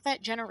I think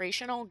that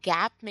generational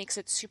gap makes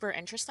it super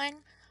interesting.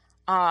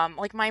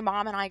 Like my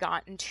mom and I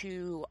got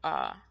into,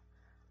 I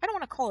don't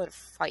want to call it a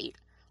fight.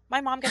 My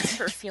mom gets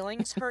her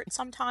feelings hurt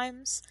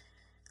sometimes.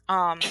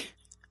 A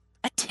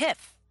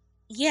tiff.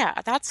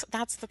 Yeah, that's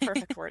the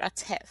perfect word, a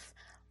tiff.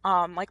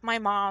 Like my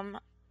mom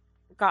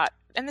got,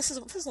 and this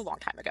is a long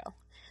time ago,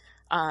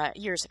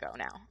 years ago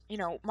now. You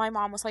know, my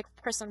mom was like,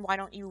 Kristen, why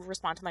don't you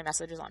respond to my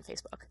messages on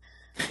Facebook?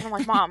 And I'm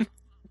like, Mom,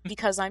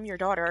 because I'm your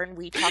daughter and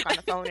we talk on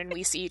the phone and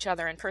we see each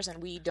other in person,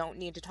 we don't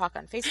need to talk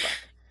on Facebook.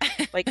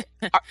 Like,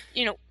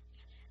 you know,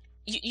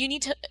 you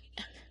need to.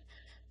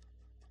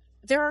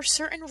 There are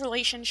certain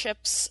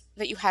relationships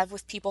that you have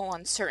with people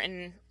on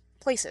certain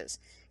places.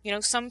 You know,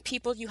 some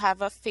people you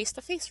have a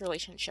face-to-face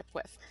relationship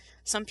with.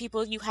 Some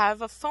people you have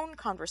a phone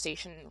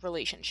conversation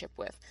relationship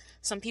with.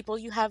 Some people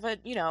you have a,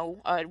 you know,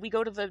 we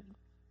go to the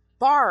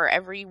bar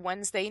every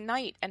Wednesday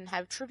night and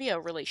have trivia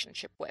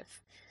relationship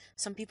with.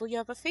 Some people you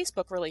have a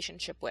Facebook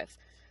relationship with.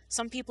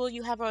 Some people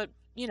you have a,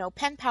 you know,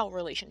 pen pal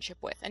relationship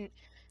with. And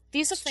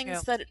these are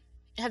things that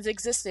have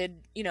existed,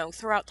 you know,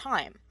 throughout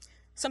time.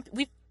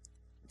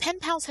 Pen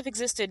pals have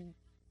existed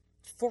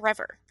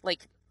forever.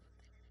 Like,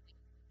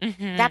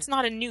 that's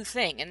not a new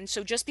thing. And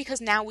so just because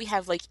now we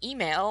have like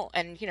email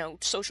and, you know,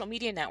 social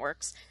media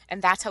networks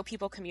and that's how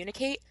people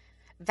communicate,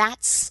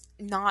 that's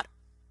not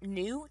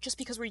new. Just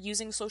because we're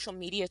using social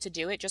media to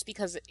do it, just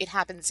because it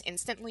happens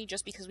instantly,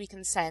 just because we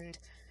can send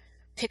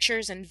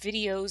pictures and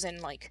videos and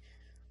like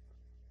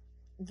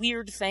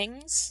weird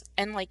things,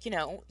 and like, you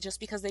know, just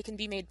because they can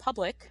be made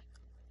public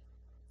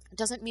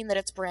doesn't mean that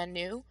it's brand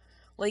new.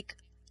 Like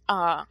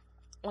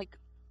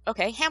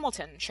okay,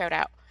 Hamilton, shout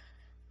out.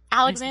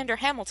 Alexander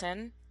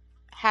Hamilton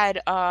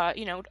had,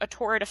 you know, a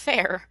torrid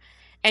affair,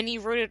 and he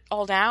wrote it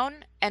all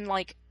down, and,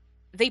 like,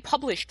 they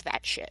published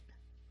that shit.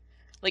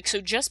 Like, so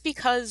just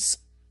because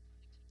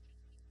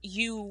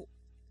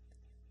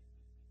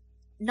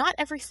not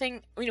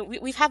everything, you know,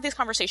 we've had these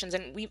conversations,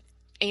 and we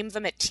aim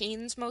them at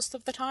teens most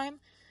of the time,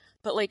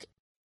 but, like,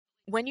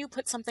 when you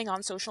put something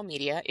on social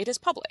media, it is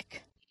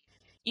public.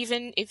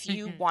 Even if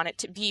you want it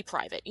to be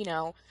private, you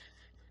know,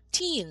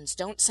 teens,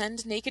 don't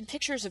send naked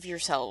pictures of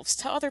yourselves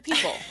to other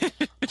people.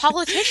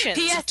 Politicians,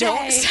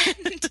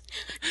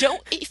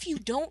 if you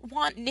don't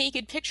want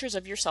naked pictures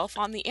of yourself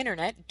on the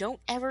internet, don't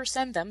ever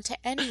send them to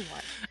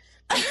anyone.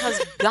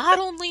 Because God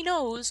only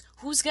knows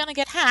who's gonna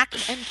get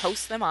hacked and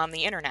post them on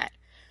the internet.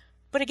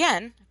 But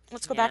again,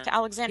 let's go back to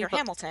Alexander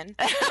Hamilton.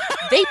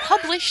 They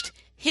published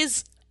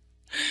his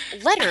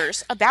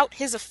letters about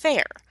his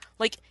affair.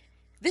 Like,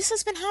 this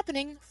has been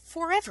happening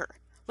forever.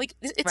 Like,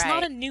 it's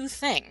not a new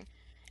thing.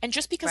 And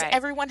just because Right.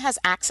 everyone has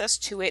access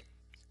to it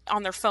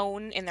on their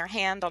phone, in their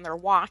hand, on their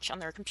watch, on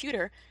their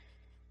computer,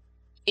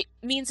 it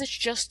means it's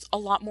just a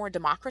lot more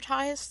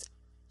democratized.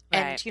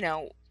 Right.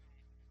 And,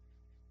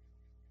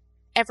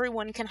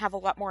 everyone can have a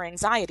lot more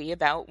anxiety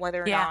about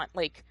whether or Yeah. not,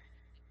 like,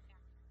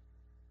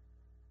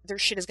 their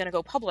shit is going to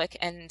go public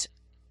and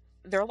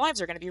their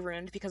lives are going to be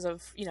ruined because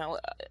of,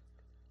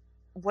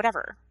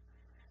 whatever.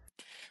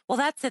 Well,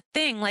 that's the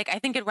thing. Like, I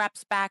think it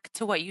wraps back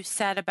to what you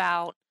said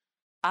about,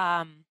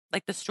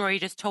 like the story you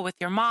just told with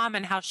your mom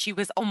and how she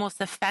was almost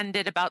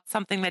offended about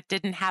something that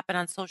didn't happen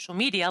on social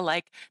media.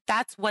 Like,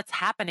 that's what's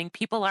happening.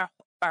 People are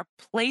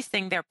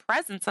placing their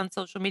presence on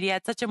social media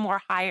at such a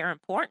more higher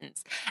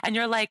importance. And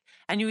you're like,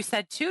 and you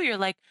said too, you're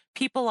like,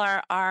 people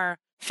are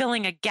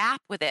filling a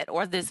gap with it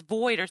or this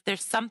void or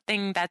there's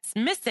something that's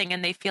missing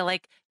and they feel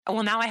like,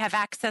 well, now I have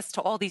access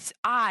to all these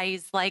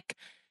eyes. Like,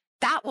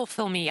 that will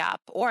fill me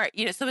up or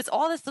so it's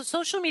all this. The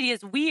social media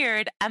is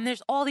weird and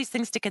there's all these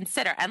things to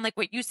consider and like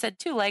what you said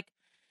too, like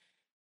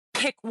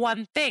pick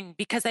one thing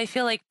because I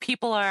feel like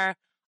people are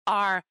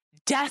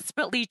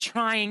desperately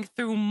trying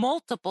through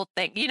multiple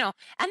things,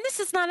 and this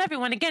is not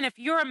everyone. Again, if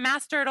you're a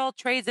master at all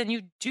trades and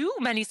you do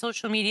many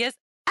social medias,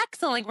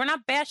 excellent. Like, we're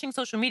not bashing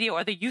social media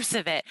or the use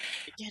of it.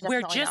 Yeah,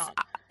 We're definitely just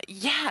not.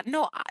 yeah,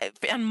 no,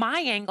 on my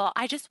angle,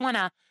 I just want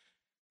to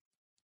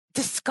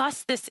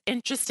discuss this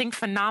interesting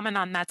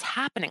phenomenon that's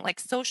happening. Like,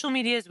 social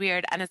media is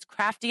weird and it's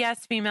crafty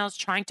ass females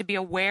trying to be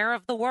aware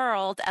of the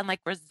world and like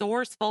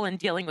resourceful in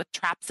dealing with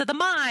traps of the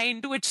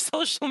mind, which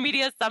social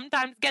media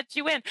sometimes gets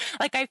you in.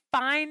 Like, I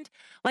find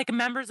like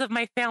members of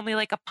my family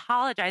like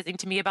apologizing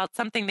to me about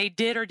something they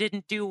did or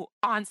didn't do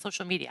on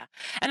social media.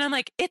 And I'm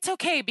like, it's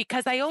okay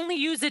because I only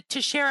use it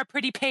to share a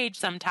pretty page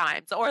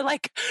sometimes or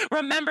like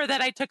remember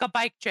that I took a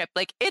bike trip.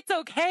 Like, it's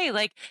okay.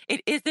 Like,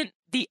 it isn't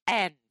the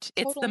end.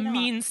 It's the Totally not.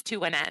 means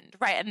to an end,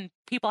 right? And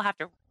people have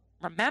to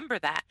remember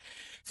that.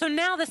 So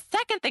now the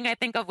second thing I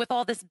think of with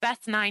all this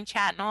Best Nine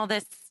chat and all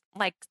this,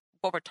 like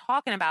what we're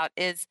talking about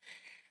is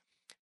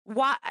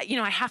why,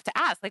 I have to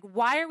ask, like,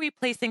 why are we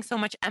placing so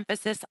much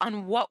emphasis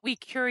on what we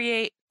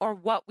curate or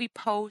what we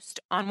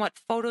post, on what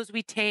photos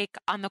we take,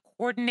 on the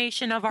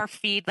coordination of our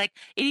feed? Like,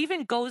 it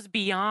even goes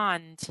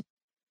beyond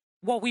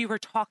what we were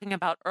talking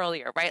about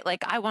earlier, right?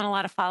 Like, I want a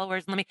lot of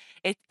followers.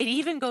 It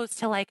even goes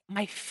to like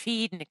my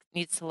feed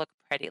needs to look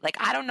pretty. Like,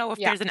 I don't know if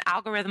Yeah. there's an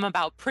algorithm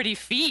about pretty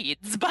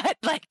feeds, but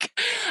like,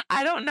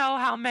 I don't know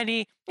how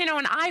many, and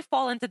I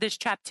fall into this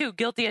trap too,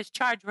 guilty as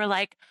charged, where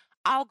like,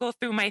 I'll go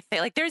through my thing.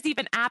 Like, there's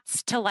even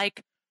apps to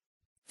like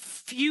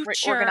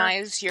future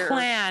Organize your.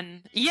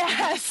 plan.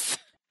 Yes.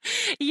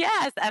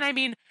 Yes. And I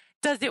mean,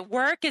 does it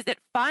work? Is it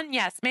fun?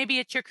 Yes. Maybe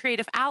it's your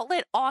creative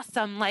outlet.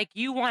 Awesome. Like,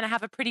 you want to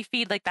have a pretty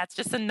feed. Like, that's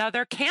just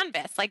another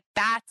canvas. Like,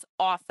 that's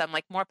awesome.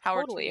 Like, more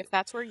power to Totally. you. If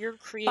that's where your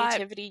But,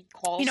 creativity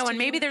calls and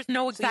maybe to, there's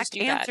no please exact do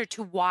that. answer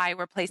to why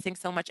we're placing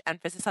so much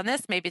emphasis on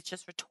this. Maybe it's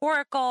just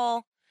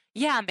rhetorical.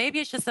 Yeah. Maybe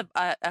it's just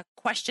a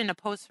question to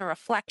pose for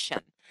reflection.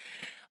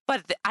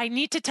 But I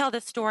need to tell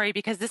this story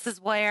because this is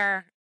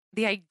where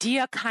the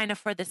idea kind of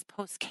for this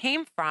post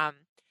came from.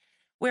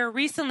 Where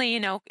recently,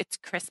 it's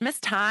Christmas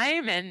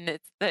time and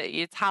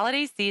it's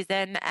holiday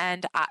season,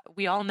 and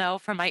we all know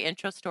from my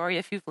intro story,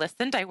 if you've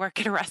listened, I work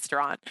at a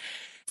restaurant.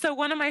 So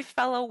one of my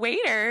fellow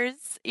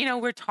waiters,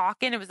 we're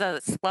talking. It was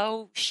a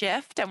slow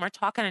shift, and we're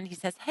talking, and he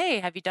says, "Hey,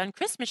 have you done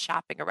Christmas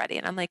shopping already?"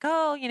 And I'm like,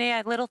 "Oh,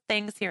 yeah, little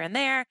things here and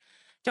there.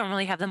 Don't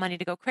really have the money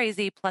to go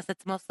crazy. Plus,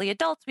 it's mostly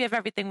adults. We have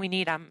everything we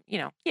need.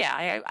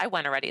 Yeah, I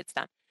went already. It's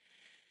done."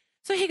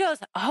 So he goes,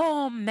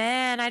 "Oh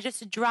man, I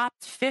just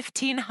dropped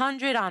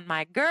 1,500 on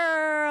my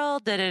girl."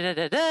 Da, da, da,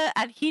 da, da.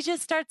 And he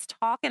just starts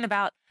talking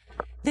about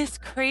this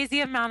crazy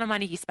amount of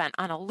money he spent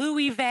on a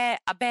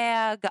a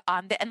bag,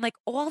 and like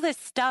all this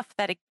stuff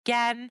that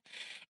again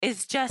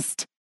is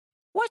just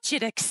what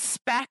you'd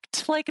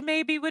expect, like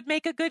maybe would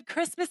make a good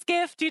Christmas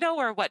gift,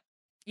 or what,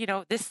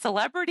 this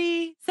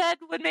celebrity said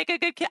would make a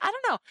good kid. I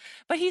don't know.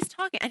 But he's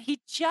talking and he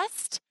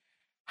just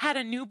had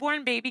a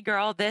newborn baby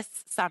girl this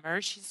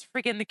summer. She's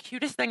freaking the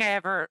cutest thing I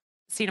ever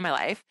seen in my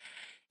life.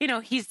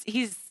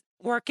 He's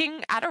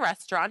working at a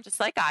restaurant just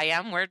like I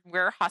am.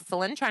 We're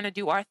hustling, trying to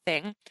do our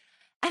thing.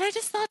 And I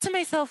just thought to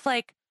myself,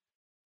 like,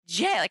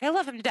 Jay, like, I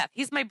love him to death.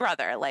 He's my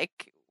brother.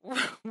 Like,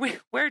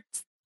 we're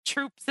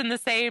troops in the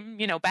same,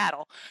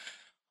 battle.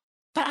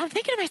 But I'm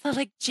thinking to myself,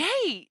 like,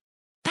 Jay,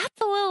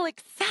 that's a little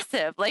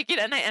excessive. Like,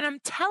 and I'm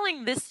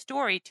telling this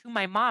story to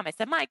my mom. I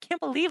said, "Ma, I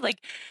can't believe like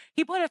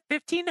he bought a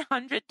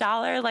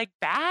 $1,500 like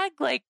bag.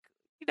 Like,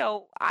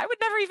 I would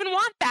never even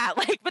want that.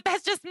 Like, but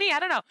that's just me. I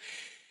don't know."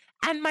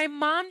 And my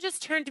mom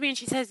just turned to me and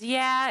she says,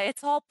 "Yeah,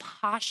 it's all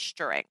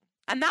posturing."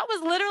 And that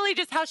was literally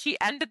just how she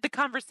ended the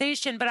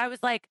conversation. But I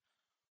was like,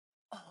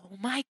 oh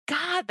my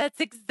God, that's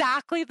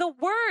exactly the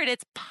word.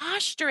 It's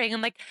posturing.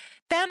 And like,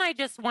 then I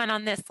just went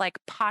on this like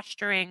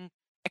posturing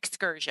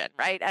excursion,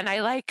 right? And I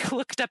like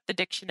looked up the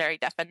dictionary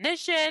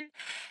definition.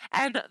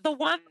 And the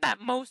one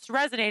that most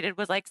resonated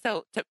was like,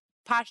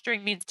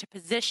 posturing means to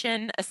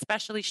position,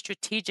 especially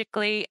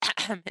strategically,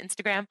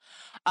 Instagram,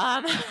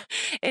 um,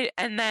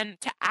 and then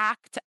to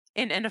act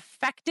in an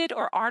affected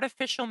or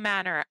artificial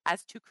manner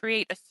as to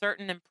create a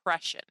certain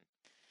impression.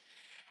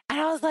 And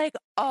I was like,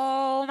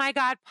 oh my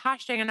God,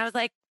 posturing. And I was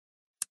like,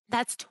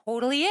 that's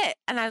totally it.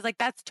 And I was like,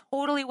 that's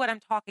totally what I'm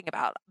talking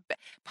about.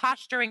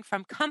 Posturing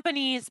from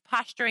companies,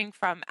 posturing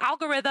from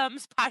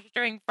algorithms,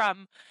 posturing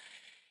from,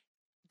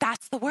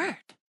 that's the word.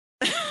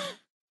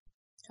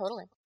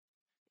 Totally.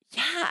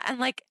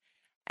 Yeah.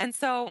 And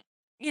so,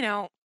 you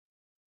know,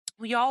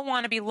 we all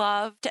want to be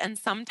loved. And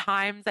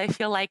sometimes I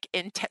feel like,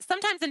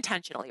 sometimes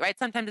intentionally, right?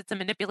 Sometimes it's a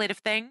manipulative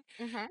thing.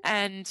 Mm-hmm.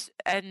 And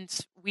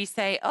we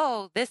say,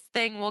 oh, this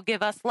thing will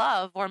give us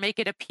love or make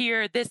it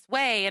appear this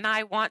way. And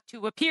I want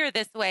to appear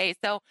this way.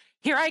 So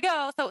here I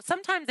go. So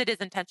sometimes it is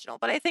intentional,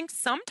 but I think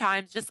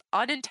sometimes just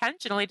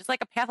unintentionally, just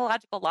like a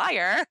pathological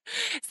liar,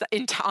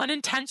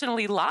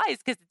 unintentionally lies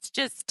because it's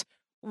just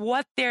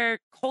what they're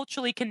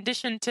culturally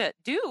conditioned to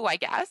do, I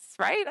guess,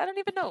 right? I don't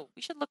even know.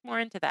 We should look more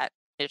into that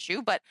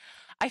issue, but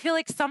I feel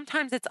like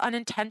sometimes it's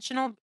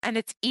unintentional and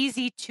it's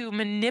easy to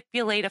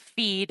manipulate a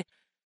feed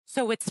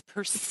so it's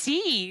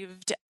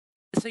perceived,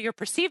 so you're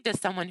perceived as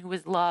someone who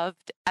is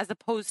loved as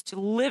opposed to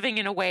living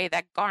in a way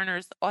that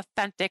garners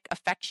authentic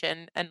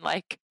affection and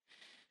like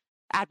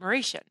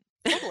admiration.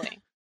 Totally.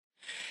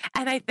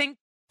 And I think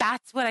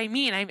that's what I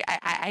mean.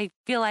 I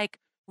feel like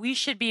we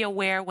should be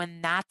aware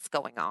when that's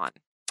going on.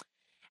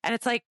 And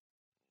it's like,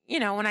 you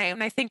know, when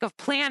I think of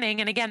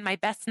planning, and again, my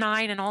best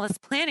nine and all this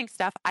planning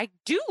stuff, I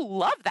do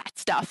love that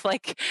stuff.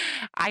 Like,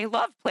 I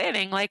love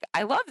planning. Like,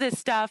 I love this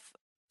stuff.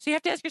 So you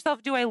have to ask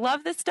yourself, do I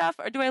love this stuff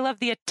or do I love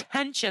the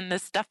attention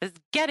this stuff is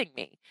getting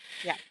me?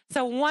 Yeah.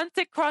 So once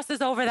it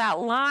crosses over that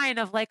line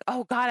of like,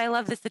 oh God, I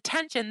love this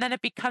attention, then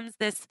it becomes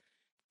this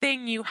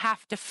thing you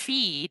have to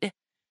feed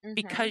Mm-hmm.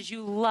 because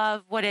you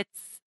love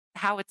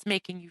how it's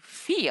making you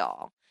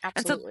feel.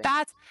 Absolutely. And so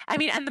that's, I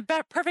mean, and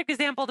the perfect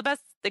example, the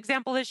best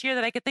example this year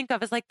that I could think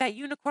of is like that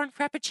unicorn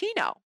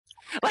frappuccino.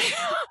 Like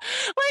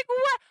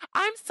what?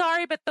 I'm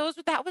sorry, but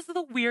that was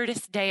the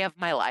weirdest day of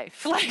my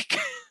life. Like,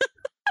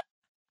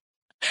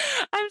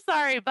 I'm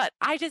sorry, but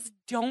I just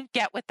don't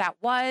get what that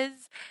was.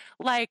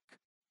 Like,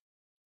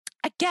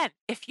 again,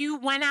 if you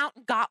went out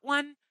and got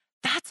one,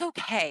 that's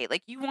okay.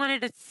 Like, you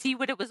wanted to see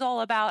what it was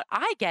all about.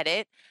 I get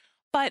it.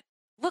 But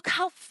look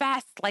how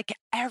fast, like,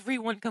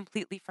 everyone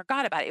completely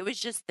forgot about it. It was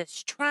just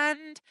this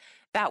trend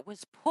that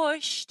was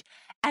pushed.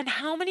 And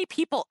how many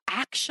people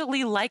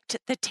actually liked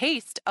the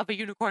taste of a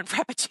unicorn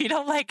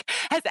frappuccino? Like,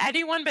 has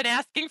anyone been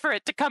asking for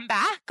it to come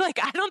back? Like,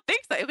 I don't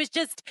think so. It was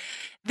just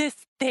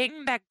this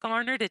thing that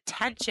garnered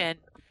attention.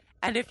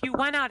 And if you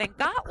went out and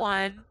got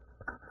one,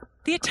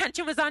 the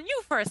attention was on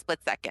you for a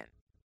split second.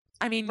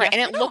 I mean, Right,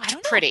 yes and or it no, I looked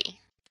don't know. pretty.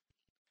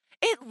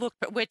 It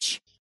looked,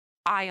 which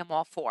I am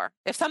all for.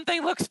 If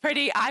something looks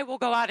pretty, I will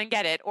go out and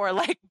get it or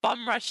like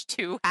bum rush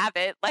to have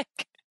it.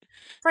 Like,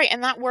 Right,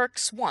 and that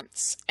works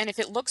once. And if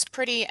it looks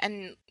pretty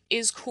and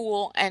is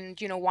cool and,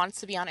 wants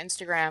to be on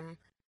Instagram,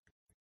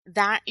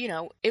 that,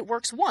 it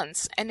works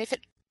once. And if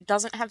it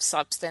doesn't have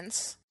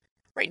substance,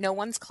 right, no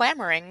one's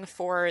clamoring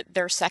for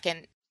their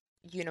second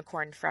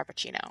unicorn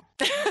frappuccino.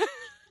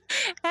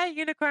 that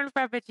unicorn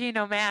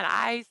frappuccino, man,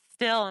 I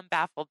still am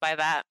baffled by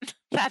that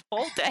that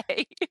whole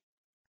day.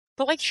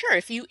 But like, sure,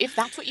 if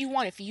that's what you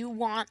want, if you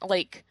want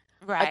like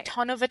a Right.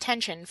 ton of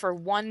attention for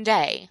one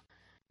day,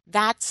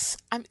 that's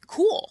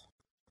cool.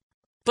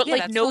 But Yeah,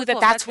 like that's know totally that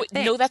cool. that's That's your what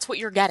know thing. that's what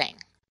you're getting.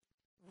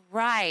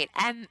 Right.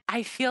 And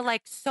I feel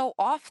like so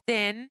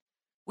often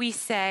we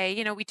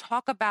say, we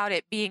talk about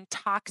it being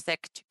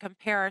toxic to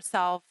compare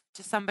ourselves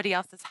to somebody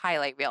else's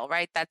highlight reel,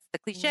 right? That's the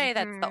cliche,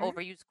 that's the Hmm.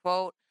 overused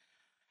quote.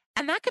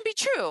 And that can be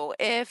true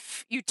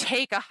if you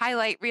take a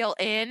highlight reel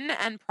in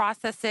and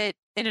process it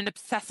in an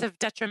obsessive,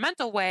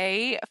 detrimental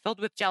way,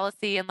 filled with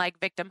jealousy and like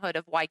victimhood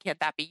of why can't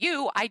that be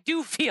you? I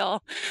do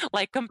feel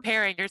like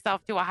comparing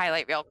yourself to a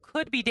highlight reel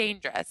could be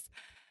dangerous.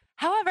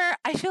 However,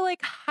 I feel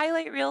like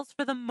highlight reels,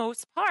 for the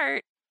most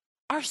part,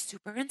 are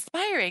super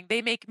inspiring.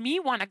 They make me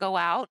want to go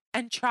out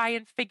and try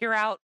and figure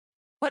out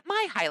what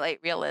my highlight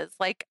reel is.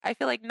 Like, I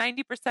feel like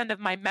 90% of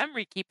my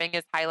memory keeping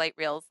is highlight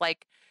reels,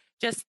 like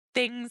just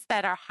things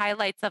that are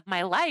highlights of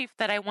my life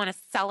that I want to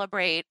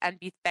celebrate and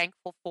be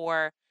thankful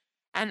for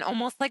and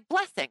almost like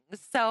blessings.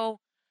 So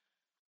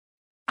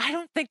I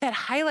don't think that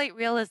highlight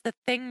reel is the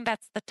thing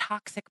that's the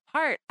toxic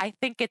part. I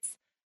think it's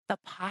the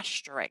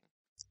posturing.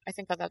 I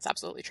think that that's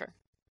absolutely true.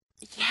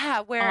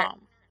 Yeah, where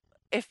Um,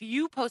 if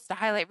you post a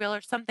highlight reel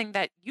or something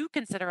that you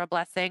consider a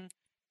blessing,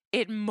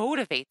 it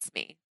motivates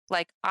me.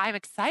 Like, I'm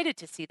excited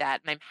to see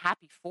that and I'm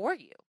happy for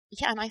you.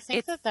 yeah, and I think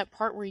It's, that that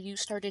part where you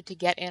started to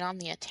get in on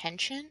the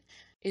attention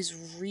is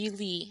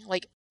really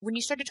like when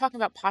you started talking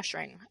about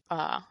posturing.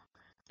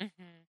 mhm.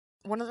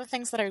 One of the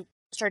things that I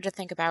started to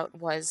think about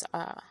was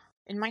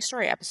in my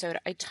story episode,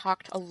 I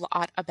talked a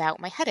lot about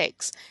my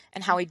headaches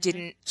and how I Mhm.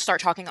 didn't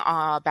start talking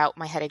about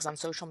my headaches on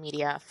social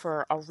media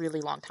for a really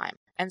long time.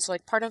 And so,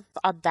 like,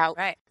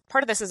 Right.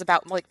 part of this is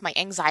about like my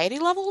anxiety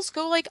levels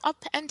go like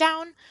up and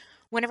down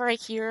whenever I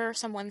hear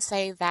someone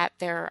say that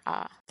they're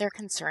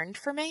concerned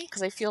for me,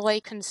 because I feel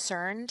like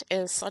concerned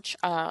is such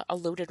a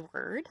loaded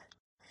word.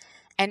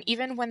 And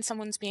even when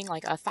someone's being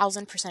like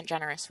 1,000%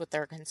 generous with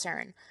their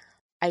concern,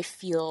 I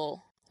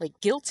feel like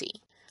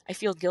guilty. I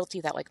feel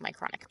guilty that like my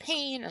chronic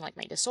pain and like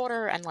my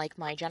disorder and like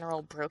my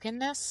general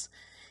brokenness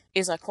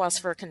is a cause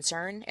for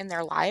concern in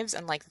their lives,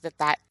 and like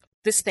that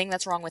this thing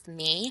that's wrong with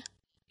me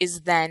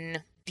is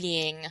then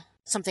being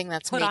something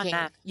that's Put on making,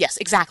 them. yes,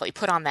 exactly,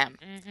 put on them.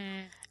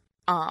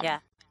 Yeah.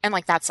 And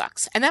like that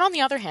sucks. And then on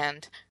the other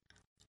hand,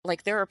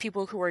 like there are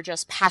people who are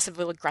just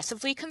passively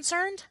aggressively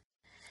concerned,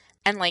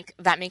 and like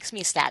that makes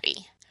me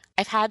stabby.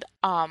 I've had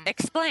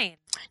Explain.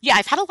 yeah,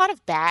 I've had a lot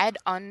of bad,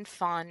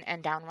 unfun,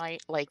 and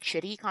downright like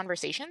shitty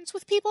conversations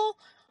with people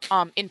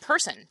in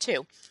person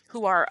too,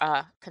 who are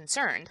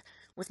concerned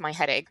with my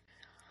headache.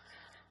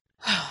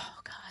 Oh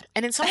God.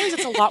 And in some ways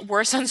it's a lot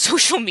worse on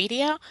social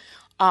media.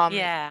 Um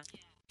Yeah.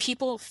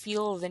 People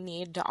feel the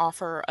need to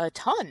offer a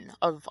ton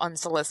of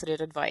unsolicited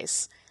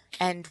advice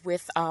and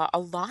with a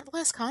lot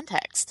less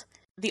context.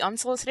 The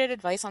unsolicited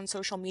advice on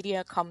social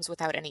media comes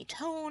without any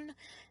tone,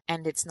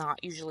 and it's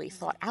not usually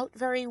thought out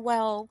very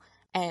well,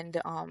 and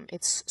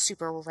it's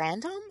super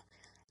random,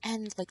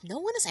 and like no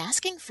one is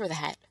asking for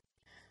that.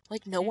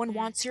 Like no one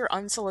wants your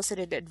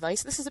unsolicited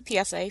advice. This is a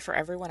PSA for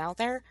everyone out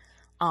there.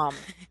 Um,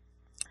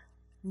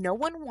 no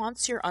one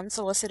wants your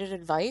unsolicited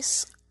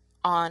advice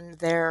on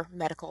their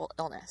medical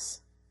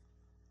illness.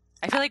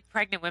 I feel like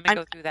pregnant women I'm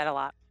go through that a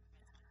lot.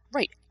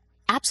 right.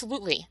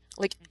 Absolutely.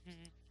 Like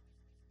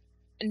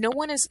no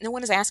one is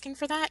asking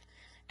for that,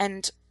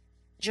 and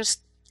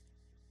just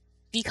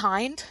be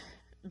kind,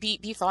 be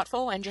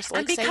thoughtful, and just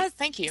And like say because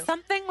thank you.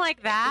 something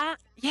like that,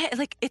 yeah,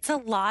 like it's a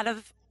lot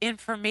of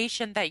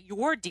information that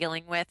you're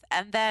dealing with.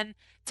 And then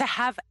to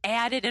have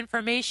added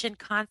information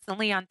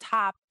constantly on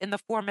top in the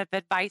form of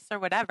advice or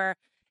whatever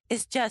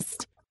is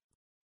just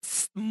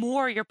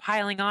more you're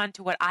piling on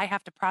to what I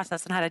have to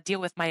process and how to deal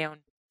with my own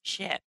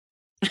shit.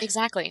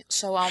 Exactly.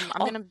 So I'm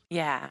Oh, gonna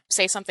yeah.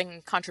 say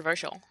something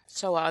controversial.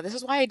 So this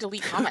is why I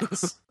delete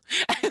comments.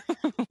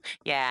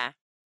 Yeah.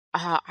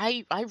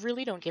 I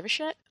really don't give a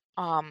shit.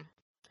 Um,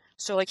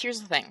 so like here's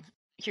the thing.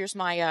 Here's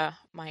my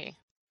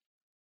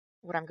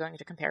what I'm going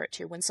to compare it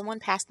to. When someone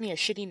passed me a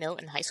shitty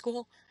note in high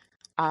school,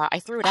 I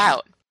threw it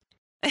out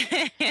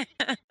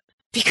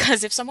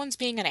because if someone's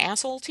being an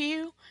asshole to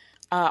you,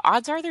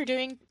 odds are they're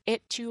doing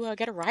it to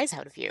get a rise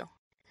out of you.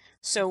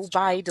 So It's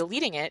by true.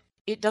 deleting it,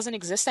 it doesn't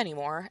exist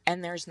anymore,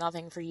 and there's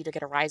nothing for you to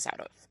get a rise out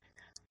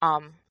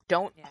of.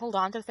 Don't Yeah. hold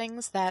on to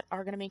things that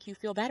are going to make you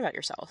feel bad about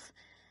yourself,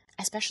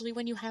 especially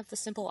when you have the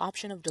simple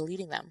option of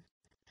deleting them.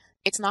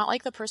 It's not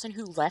like the person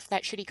who left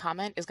that shitty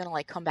comment is going to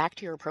like come back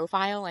to your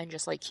profile and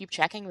just like keep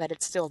checking that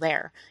it's still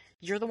there.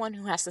 You're the one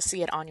who has to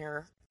see it on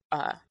your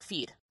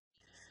feed.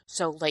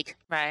 So like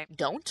Right.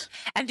 don't.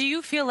 And do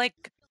you feel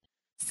like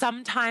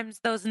sometimes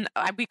those,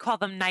 we call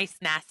them nice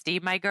nasty,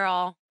 my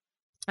girl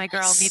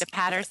Yes. Nita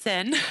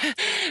Patterson.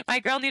 My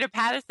girl Nita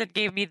Patterson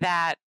gave me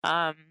that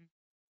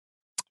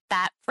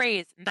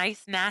phrase,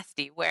 nice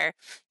nasty, where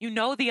you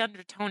know the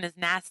undertone is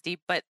nasty,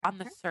 but on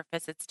the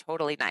surface it's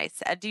totally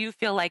nice. And do you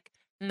feel like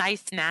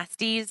nice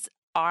nasties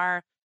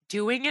are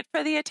doing it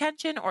for the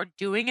attention or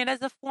doing it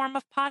as a form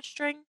of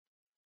posturing?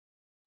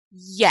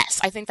 Yes,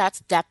 I think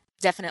that's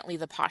definitely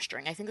the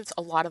posturing. I think it's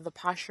a lot of the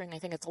posturing. I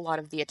think it's a lot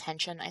of the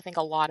attention. I think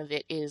a lot of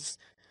it is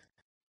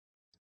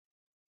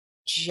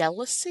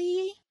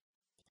jealousy,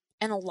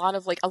 and a lot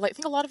of like I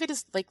think a lot of it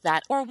is like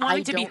that Or I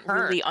wanting to be don't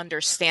heard? really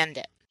understand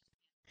it.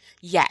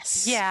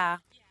 Yes. Yeah.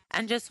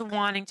 And just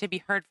wanting to be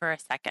heard for a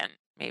second,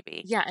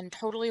 maybe. Yeah, and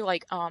totally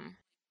like and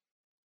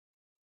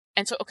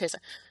so okay, so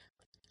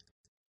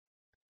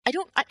I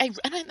don't and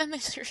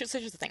here's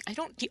the thing. I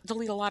don't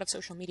delete a lot of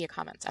social media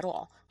comments at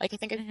all. Like I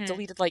think I've Mm-hmm.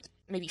 deleted like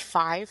maybe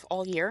 5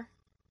 all year.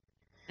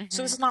 So this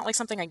Mm-hmm. is not like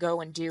something I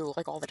go and do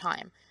like all the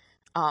time.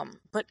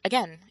 But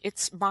again,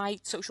 it's my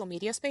social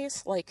media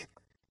space. Like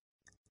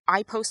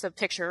I post a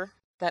picture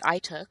that I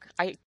took.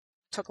 I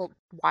took a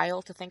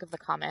while to think of the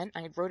comment.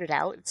 I wrote it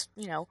out. It's,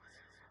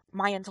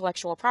 my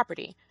intellectual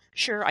property.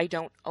 Sure, I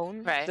don't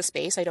own Right. the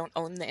space. I don't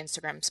own the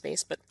Instagram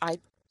space, but I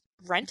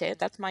rent it.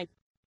 That's my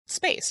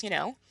space.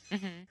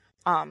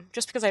 Mm-hmm.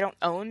 Just because I don't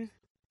own,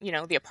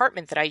 the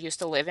apartment that I used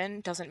to live in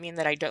doesn't mean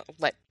that I don't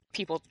let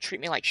people treat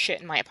me like shit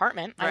in my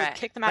apartment. I would Right.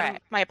 kick them out of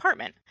Right. my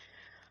apartment.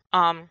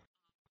 Um,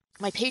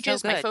 my So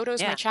pages, my good.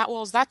 photos, my Yeah. chat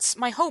walls, that's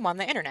my home on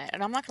the internet,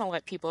 and I'm not going to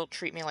let people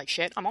treat me like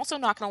shit. I'm also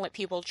not going to let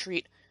people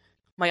treat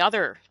my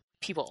other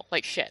people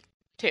like shit,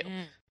 too,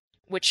 Mm.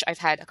 which I've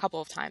had a couple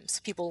of times.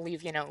 People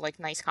leave, like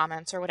nice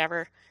comments or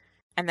whatever,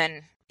 and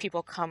then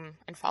people come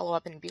and follow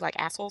up and be like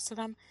assholes to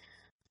them.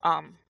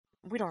 Um,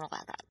 we don't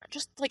allow that.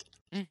 Just like,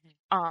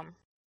 Mm-hmm. um,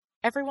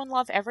 everyone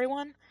love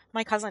everyone.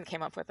 My cousin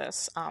came up with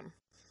this,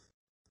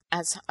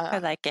 as I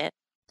like it.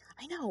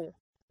 I know.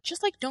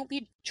 Just like don't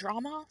be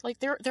drama. Like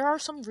there are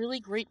some really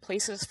great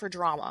places for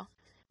drama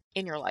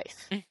in your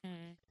life.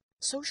 Mm-hmm.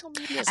 Social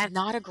media is And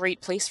not a great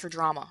place for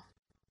drama.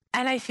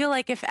 and I feel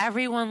like if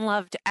everyone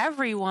loved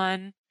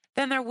everyone,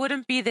 then there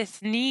wouldn't be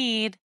this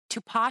need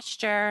to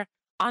posture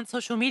on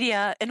social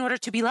media in order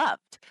to be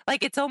loved.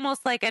 Like it's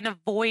almost like an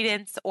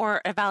avoidance or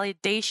a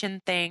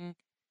validation thing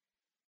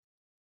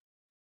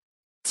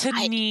to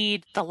I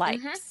need the mhm,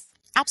 likes.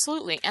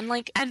 absolutely. And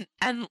like, And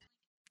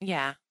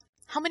yeah.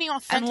 how many And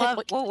authentic love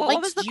like what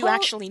likes was the do you quote?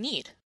 actually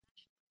need?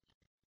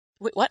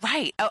 Wait, what?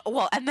 Right.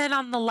 Well, and then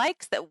on the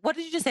likes, that what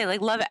did you just say?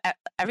 Like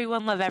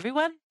everyone, love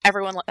everyone. Is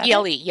Everyone, that it?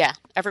 ELE, yeah.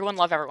 Everyone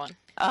love everyone.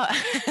 Uh,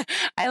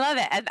 I love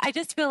it, and I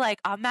just feel like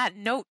on that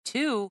note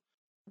too.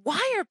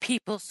 Why are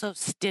people so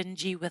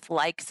stingy with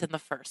likes in the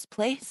first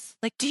place?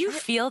 Like, do you I,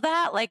 feel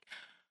that? Like,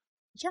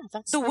 yeah, the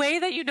that's way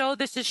that you know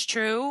this is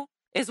true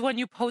is when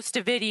you post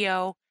a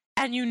video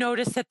and you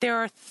notice that there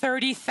are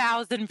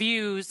 30,000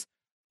 views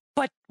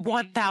but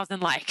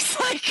 1,000 likes.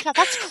 Like, yeah,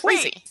 that's wait,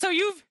 crazy. so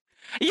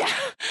yeah.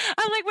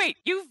 I'm like, wait,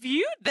 you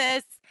viewed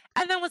this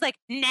and then was like,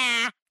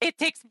 nah, it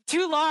takes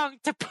too long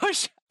to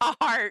push a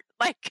heart.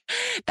 Like,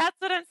 that's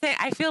what I'm saying.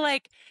 I feel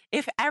like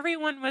if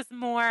everyone was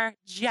more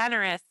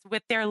generous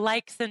with their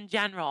likes in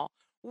general,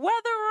 whether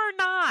or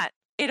not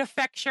it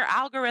affects your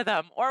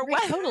algorithm or Right,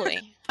 whether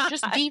totally. or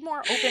Just not, be more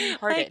like,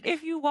 open-hearted.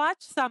 if you watch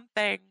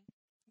something,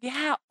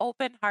 yeah,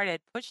 open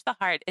hearted, push the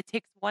heart. It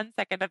takes 1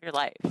 second of your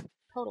life.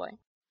 Totally.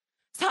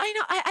 So I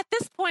know at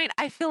this point,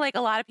 I feel like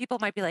a lot of people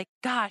might be like,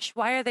 "Gosh,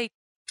 why are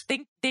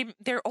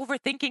they're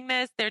overthinking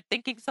this? They're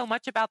thinking so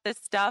much about this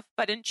stuff."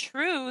 But in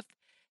truth,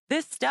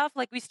 this stuff,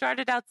 like we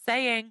started out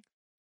saying,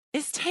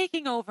 is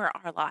taking over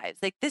our lives.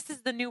 Like this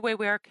is the new way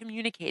we are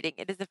communicating.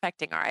 It is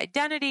affecting our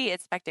identity.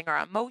 It's affecting our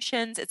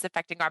emotions. It's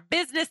affecting our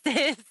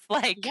businesses.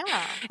 Like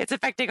Yeah, it's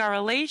affecting our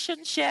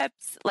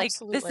relationships. Like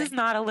this is absolutely.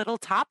 not a little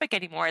topic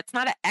anymore. It's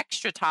not an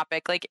extra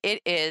topic. Like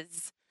it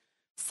is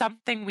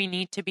something we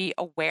need to be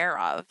aware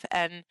of.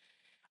 And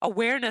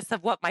awareness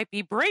of what might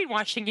be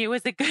brainwashing you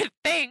is a good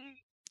thing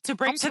to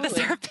bring to the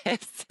Absolutely.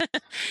 surface.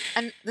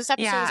 And this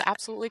episode is Yeah.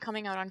 absolutely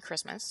coming out on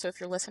Christmas, so if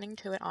you're listening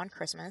to it on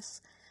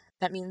Christmas,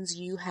 that means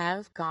you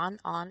have gone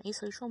on a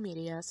social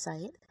media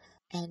site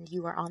and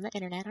you are on the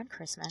internet on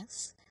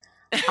Christmas.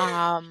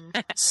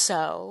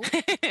 So,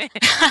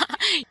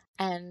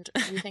 and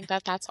we think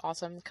that that's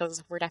awesome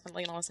because we're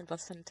definitely gonna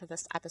listen to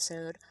this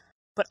episode.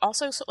 But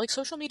also, so, like,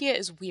 social media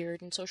is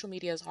weird and social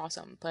media is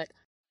awesome, but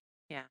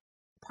Yeah.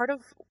 part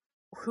of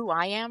who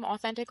I am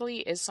authentically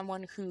is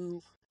someone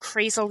who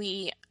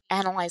crazily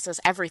analyzes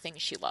everything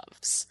she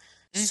loves.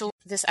 Mhm. So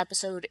this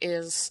episode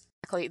is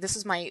this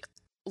is my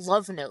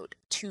love note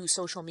to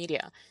social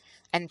media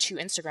and to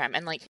Instagram.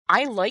 And like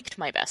I liked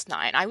my best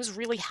nine. I was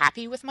really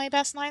happy with my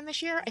best nine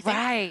this year. I think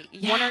Right.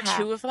 one or Yeah.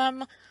 two of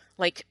them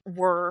like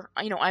were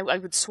I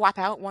would swap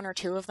out one or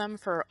two of them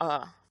for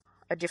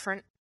a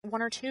different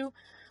one or two.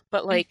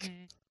 But like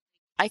Hmm.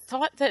 I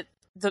thought that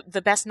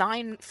the best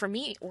nine for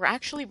me were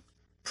actually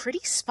pretty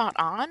spot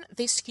on.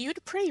 They skewed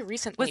pretty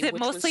recently, Was it which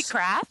mostly was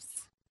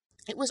crafts?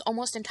 it was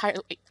almost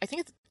entirely. I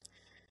think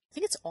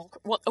it's all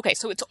well. Okay,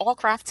 so it's all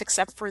crafts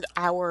except for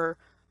our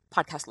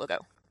podcast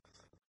logo.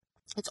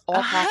 It's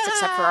all crafts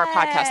except for our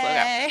podcast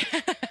logo.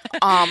 Hey.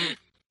 Um,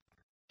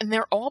 and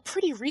they're all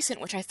pretty recent,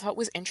 which I thought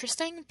was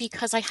interesting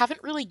because I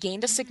haven't really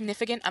gained a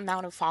significant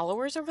amount of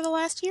followers over the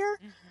last year.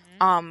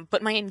 Mm-hmm.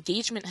 But my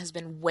engagement has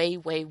been way,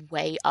 way,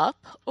 way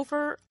up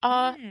over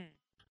Mm.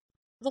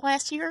 the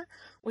last year,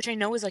 which I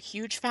know is a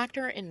huge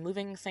factor in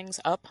moving things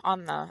up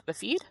on the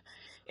feed.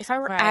 If I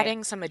were Right.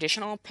 adding some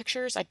additional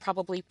pictures, I'd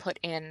probably put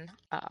in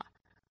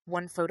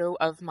one photo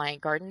of my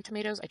garden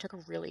tomatoes. I took a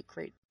really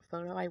great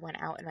photo. I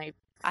went out and I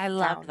I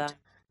love found them.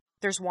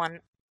 there's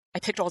one. I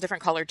picked all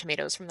different colored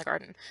tomatoes from the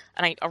garden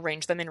and I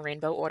arranged them in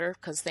rainbow order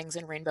because things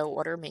in rainbow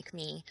order make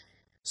me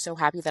so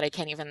happy that I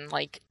can't even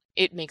like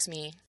it makes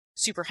me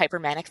super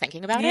hypermanic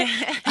thinking about it.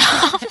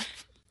 Yeah.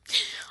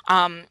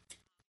 um,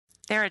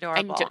 They're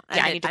adorable. yeah,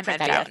 I need to I'm print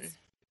that out and envious.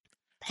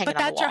 hang But it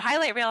on the that's your wall.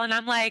 highlight reel, and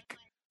I'm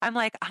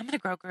gonna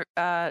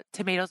grow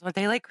tomatoes one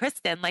day, like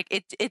Kristen. Like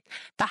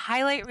the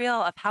highlight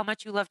reel of how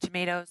much you love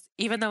tomatoes,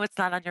 even though it's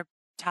not on your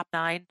top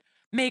 9,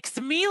 makes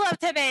me love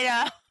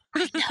tomato.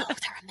 I know,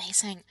 they're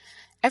amazing.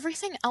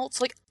 Everything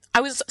else, like,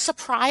 I was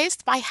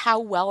surprised by how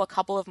well a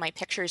couple of my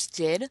pictures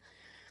did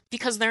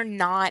because they're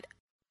not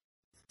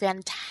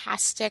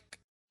fantastic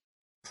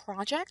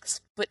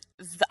projects, but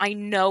I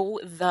know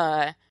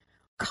the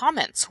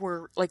comments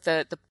were like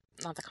the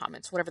not the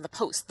comments, whatever the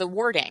post, the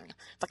wording,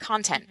 the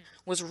content Mhm.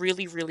 was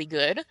really, really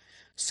good.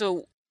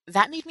 So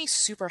that made me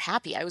super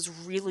happy. I was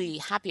really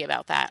happy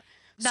about that.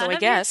 So None I of your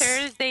guess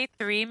Thursday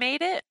 3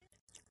 made it.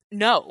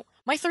 no.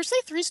 My Thursday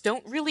threes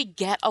don't really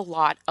get a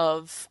lot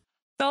of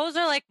Those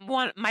are like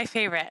one my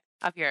favorite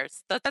of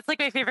yours. That's like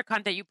my favorite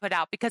content you put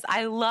out because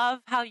I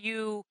love how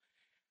you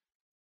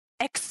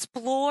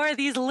explore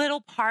these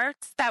little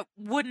parts that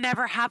would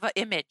never have an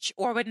image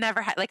or would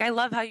never have like I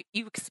love how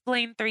you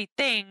explain 3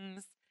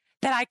 things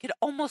that I could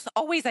almost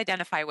always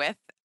identify with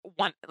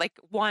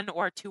one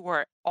or two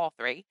or all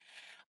 3.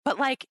 But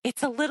like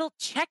it's a little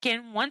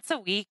check-in once a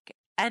week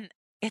and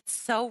it's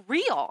so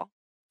real.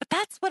 But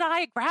that's what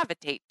I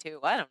gravitate to.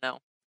 I don't know.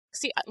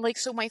 see, like,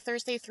 so my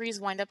Thursday threes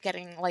wind up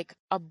getting like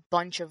a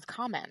bunch of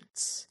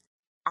comments.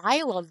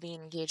 I love the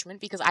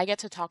engagement because I get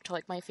to talk to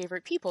like my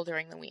favorite people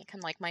during the week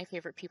and like my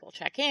favorite people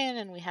check in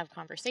and we have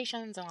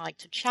conversations and I like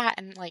to chat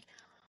and like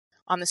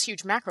on this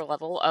huge macro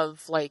level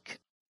of like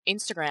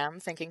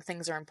Instagram thinking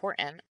things are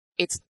important.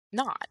 It's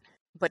not.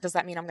 But does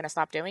that mean I'm going to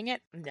stop doing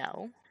it?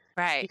 No.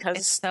 Right. It's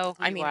Because, so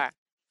who I you mean, are.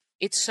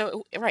 it's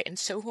so, right, and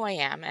so who I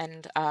am.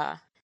 And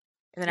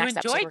in the You next episode,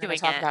 enjoy we're going to doing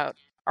talk it. about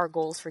our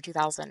goals for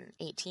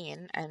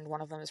 2018, and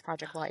one of them is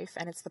Project Life,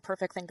 and it's the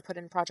perfect thing to put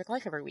in Project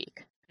Life every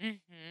week. Hmm.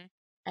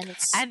 And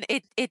it's, And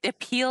it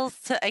appeals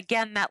to,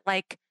 again, that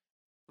like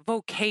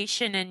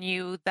vocation in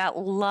you that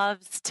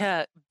loves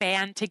to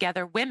band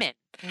together women,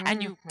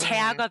 and you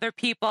tag mhm. other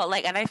people,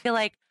 like, and I feel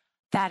like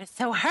that is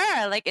so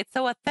her, like it's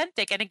so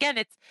authentic. And again,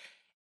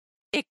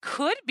 it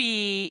could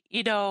be,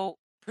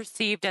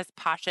 perceived as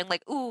passion,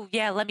 like, ooh,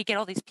 yeah, let me get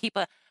all these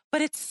people.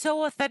 But it's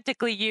so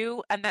authentically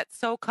you, and that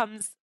so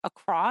comes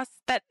across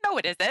that no,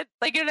 it isn't.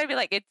 Like, you know what I mean?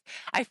 Like,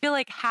 I feel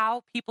like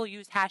how people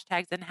use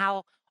hashtags and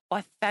how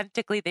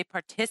authentically they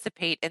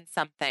participate in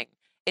something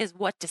is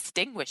what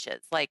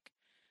distinguishes. Like,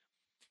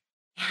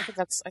 I think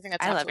that's I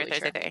love your absolutely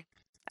Thursday true. day.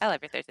 I love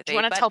your Thursday Do you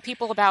day, want to but tell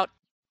people about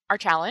our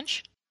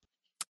challenge?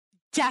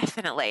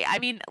 definitely. I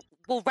mean,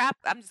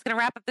 I'm just going to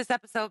wrap up this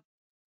episode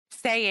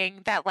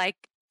saying that,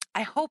 like,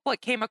 I hope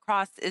what came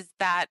across is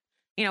that,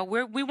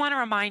 we want to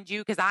remind you,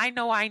 because I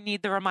know I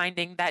need the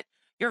reminding that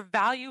your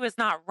value is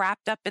not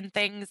wrapped up in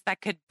things that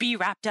could be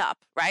wrapped up,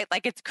 right?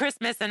 Like, it's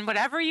Christmas and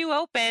whatever you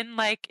open,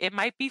 like, it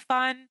might be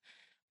fun,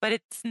 but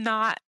it's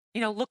not,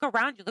 look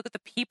around you, look at the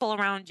people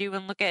around you,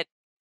 and look at,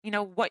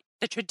 what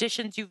the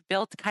traditions you've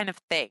built kind of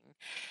thing.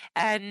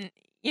 And,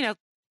 you know,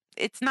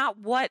 it's not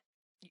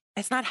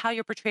it's not how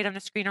you're portrayed on the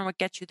screen or what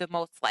gets you the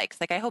most likes.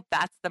 Like, I hope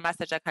that's the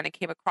message that kind of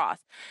came across,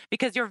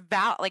 because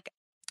like,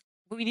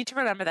 we need to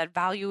remember that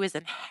value is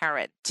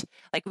inherent.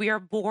 Like, we are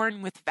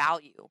born with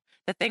value.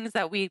 The things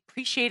that we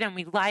appreciate and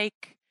we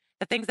like,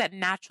 the things that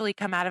naturally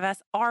come out of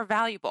us are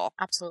valuable.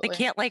 They Absolutely.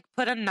 can't like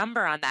put a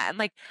number on that. And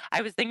like,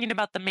 I was thinking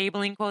about the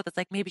Maybelline quote that's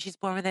like, maybe she's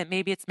born with it,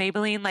 maybe it's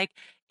Maybelline. Like,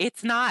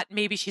 it's not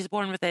maybe she's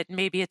born with it,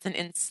 maybe it's an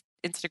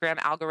Instagram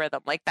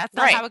algorithm. Like, that's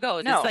not Right. how it goes.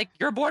 It's No. like,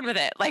 you're born with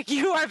it. Like,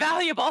 you are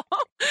valuable.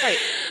 Right.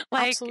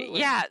 Like, Absolutely.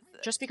 yeah.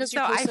 Just because you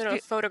So I posted a feel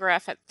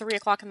photograph at 3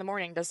 o'clock in the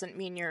morning doesn't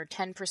mean you're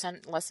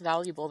 10% less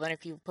valuable than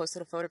if you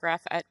posted a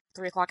photograph at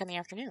 3 o'clock in the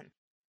afternoon.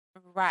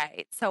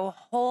 right. So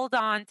hold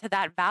on to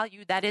that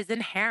value that is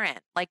inherent.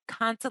 Like,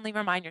 constantly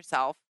remind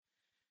yourself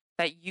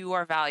that you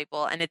are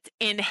valuable, and it's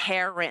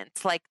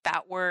inherent. Like,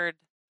 that word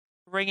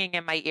ringing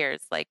in my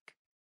ears. Like,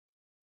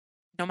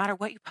 no matter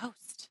what you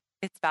post,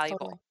 it's Totally.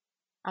 valuable.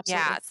 Yeah.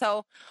 Absolutely.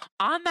 So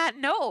on that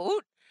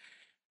note,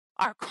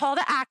 our call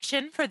to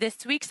action for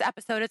this week's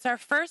episode, it's our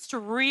first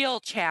real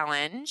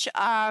challenge.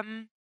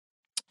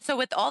 So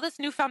with all this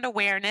newfound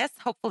awareness,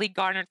 hopefully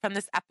garnered from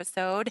this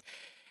episode,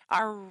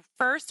 our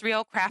first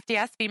real crafty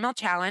ass female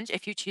challenge,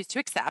 if you choose to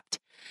accept,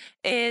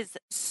 is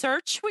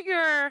search what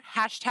your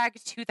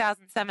hashtag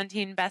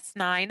 2017 best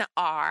nine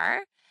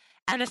are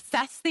and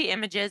assess the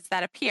images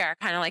that appear,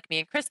 kind of like me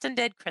and Kristen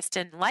did.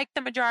 Kristen liked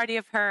the majority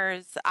of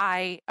hers.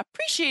 I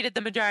appreciated the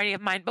majority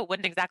of mine, but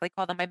wouldn't exactly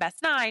call them my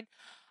best nine.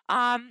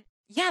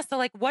 Yeah, so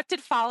like, what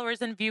did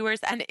followers and viewers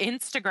and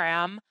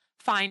Instagram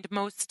find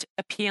most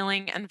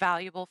appealing and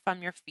valuable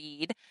from your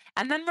feed?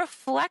 And then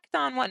reflect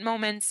on what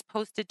moments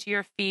posted to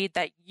your feed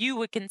that you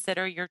would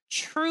consider your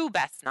true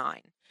best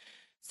nine.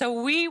 So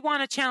we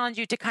want to challenge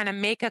you to kind of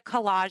make a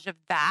collage of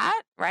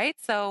that, right?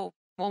 So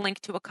we'll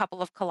link to a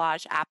couple of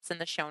collage apps in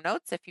the show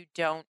notes if you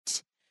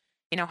don't,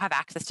 have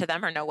access to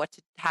them or know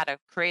how to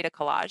create a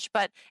collage.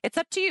 But it's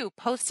up to you.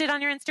 Post it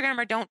on your Instagram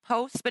or don't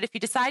post. But if you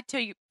decide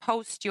to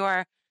post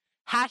your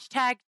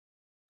hashtag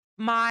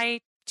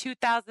my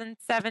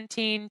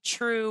 2017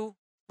 true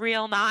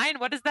real nine,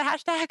 what is the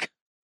hashtag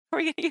we're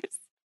going to use?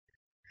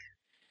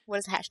 What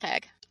is the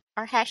hashtag?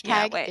 Our Yeah,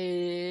 hashtag wait.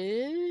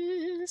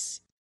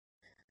 is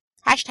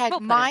hashtag We'll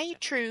put it in my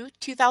true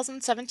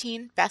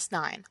 2017 best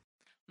nine.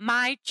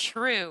 my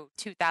true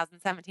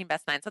 2017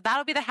 best nine. So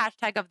that'll be the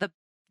hashtag of the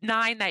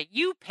nine that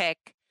you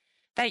pick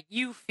that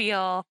you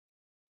feel,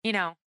 you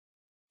know,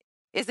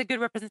 is a good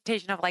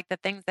representation of like the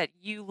things that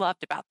you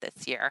loved about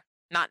this year,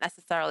 not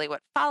necessarily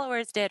what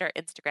followers did or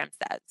Instagram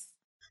says.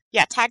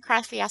 Yeah, tag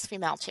crafty ass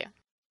female too.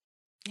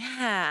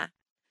 Yeah.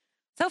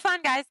 So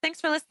fun, guys. Thanks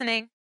for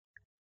listening.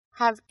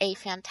 Have a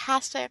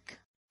fantastic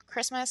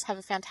Christmas. Have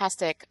a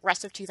fantastic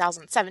rest of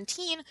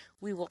 2017.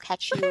 We will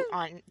catch you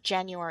on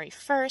January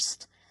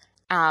 1st.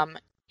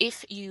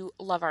 If you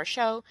love our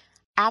show,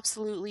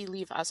 absolutely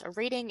leave us a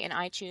rating in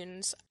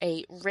iTunes.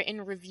 A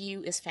written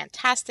review is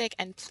fantastic.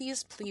 And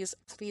please, please,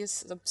 please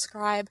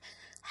subscribe.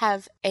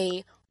 Have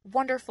a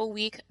wonderful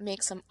week.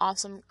 Make some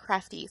awesome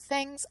crafty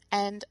things.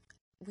 And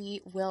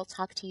we will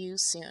talk to you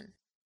soon.